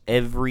practice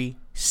every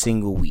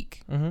single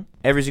week,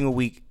 every single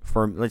week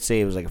for, let's say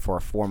it was like for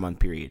a 4-month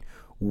period,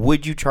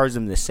 would you charge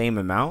them the same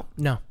amount?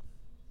 No.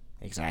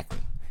 Exactly.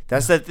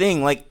 That's the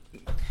thing. Like,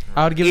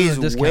 I would give them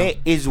a discount.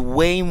 Is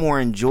way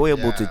more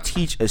enjoyable to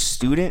teach a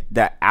student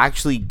that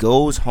actually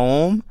goes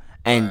home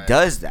and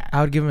does that.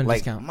 I would give him a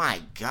discount.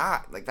 My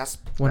God, like, that's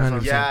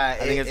 100%. Yeah,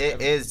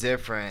 it is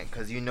different,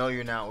 because you know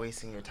you're not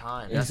wasting your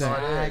time. That's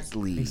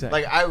exactly.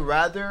 Like, I'd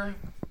rather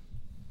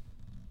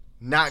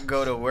not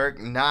go to work,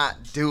 not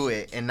do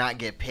it, and not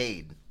get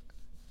paid.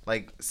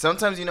 Like,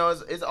 sometimes, you know,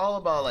 it's all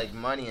about like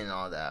money and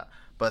all that,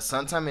 but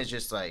sometimes it's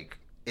just like,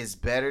 it's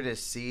better to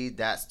see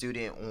that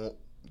student,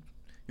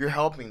 you're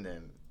helping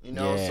them, you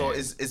know. So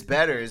it's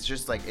better. It's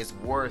just like, it's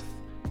worth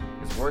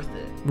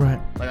it.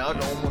 Right. Like, I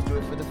would almost do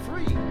it for the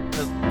free,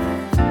 because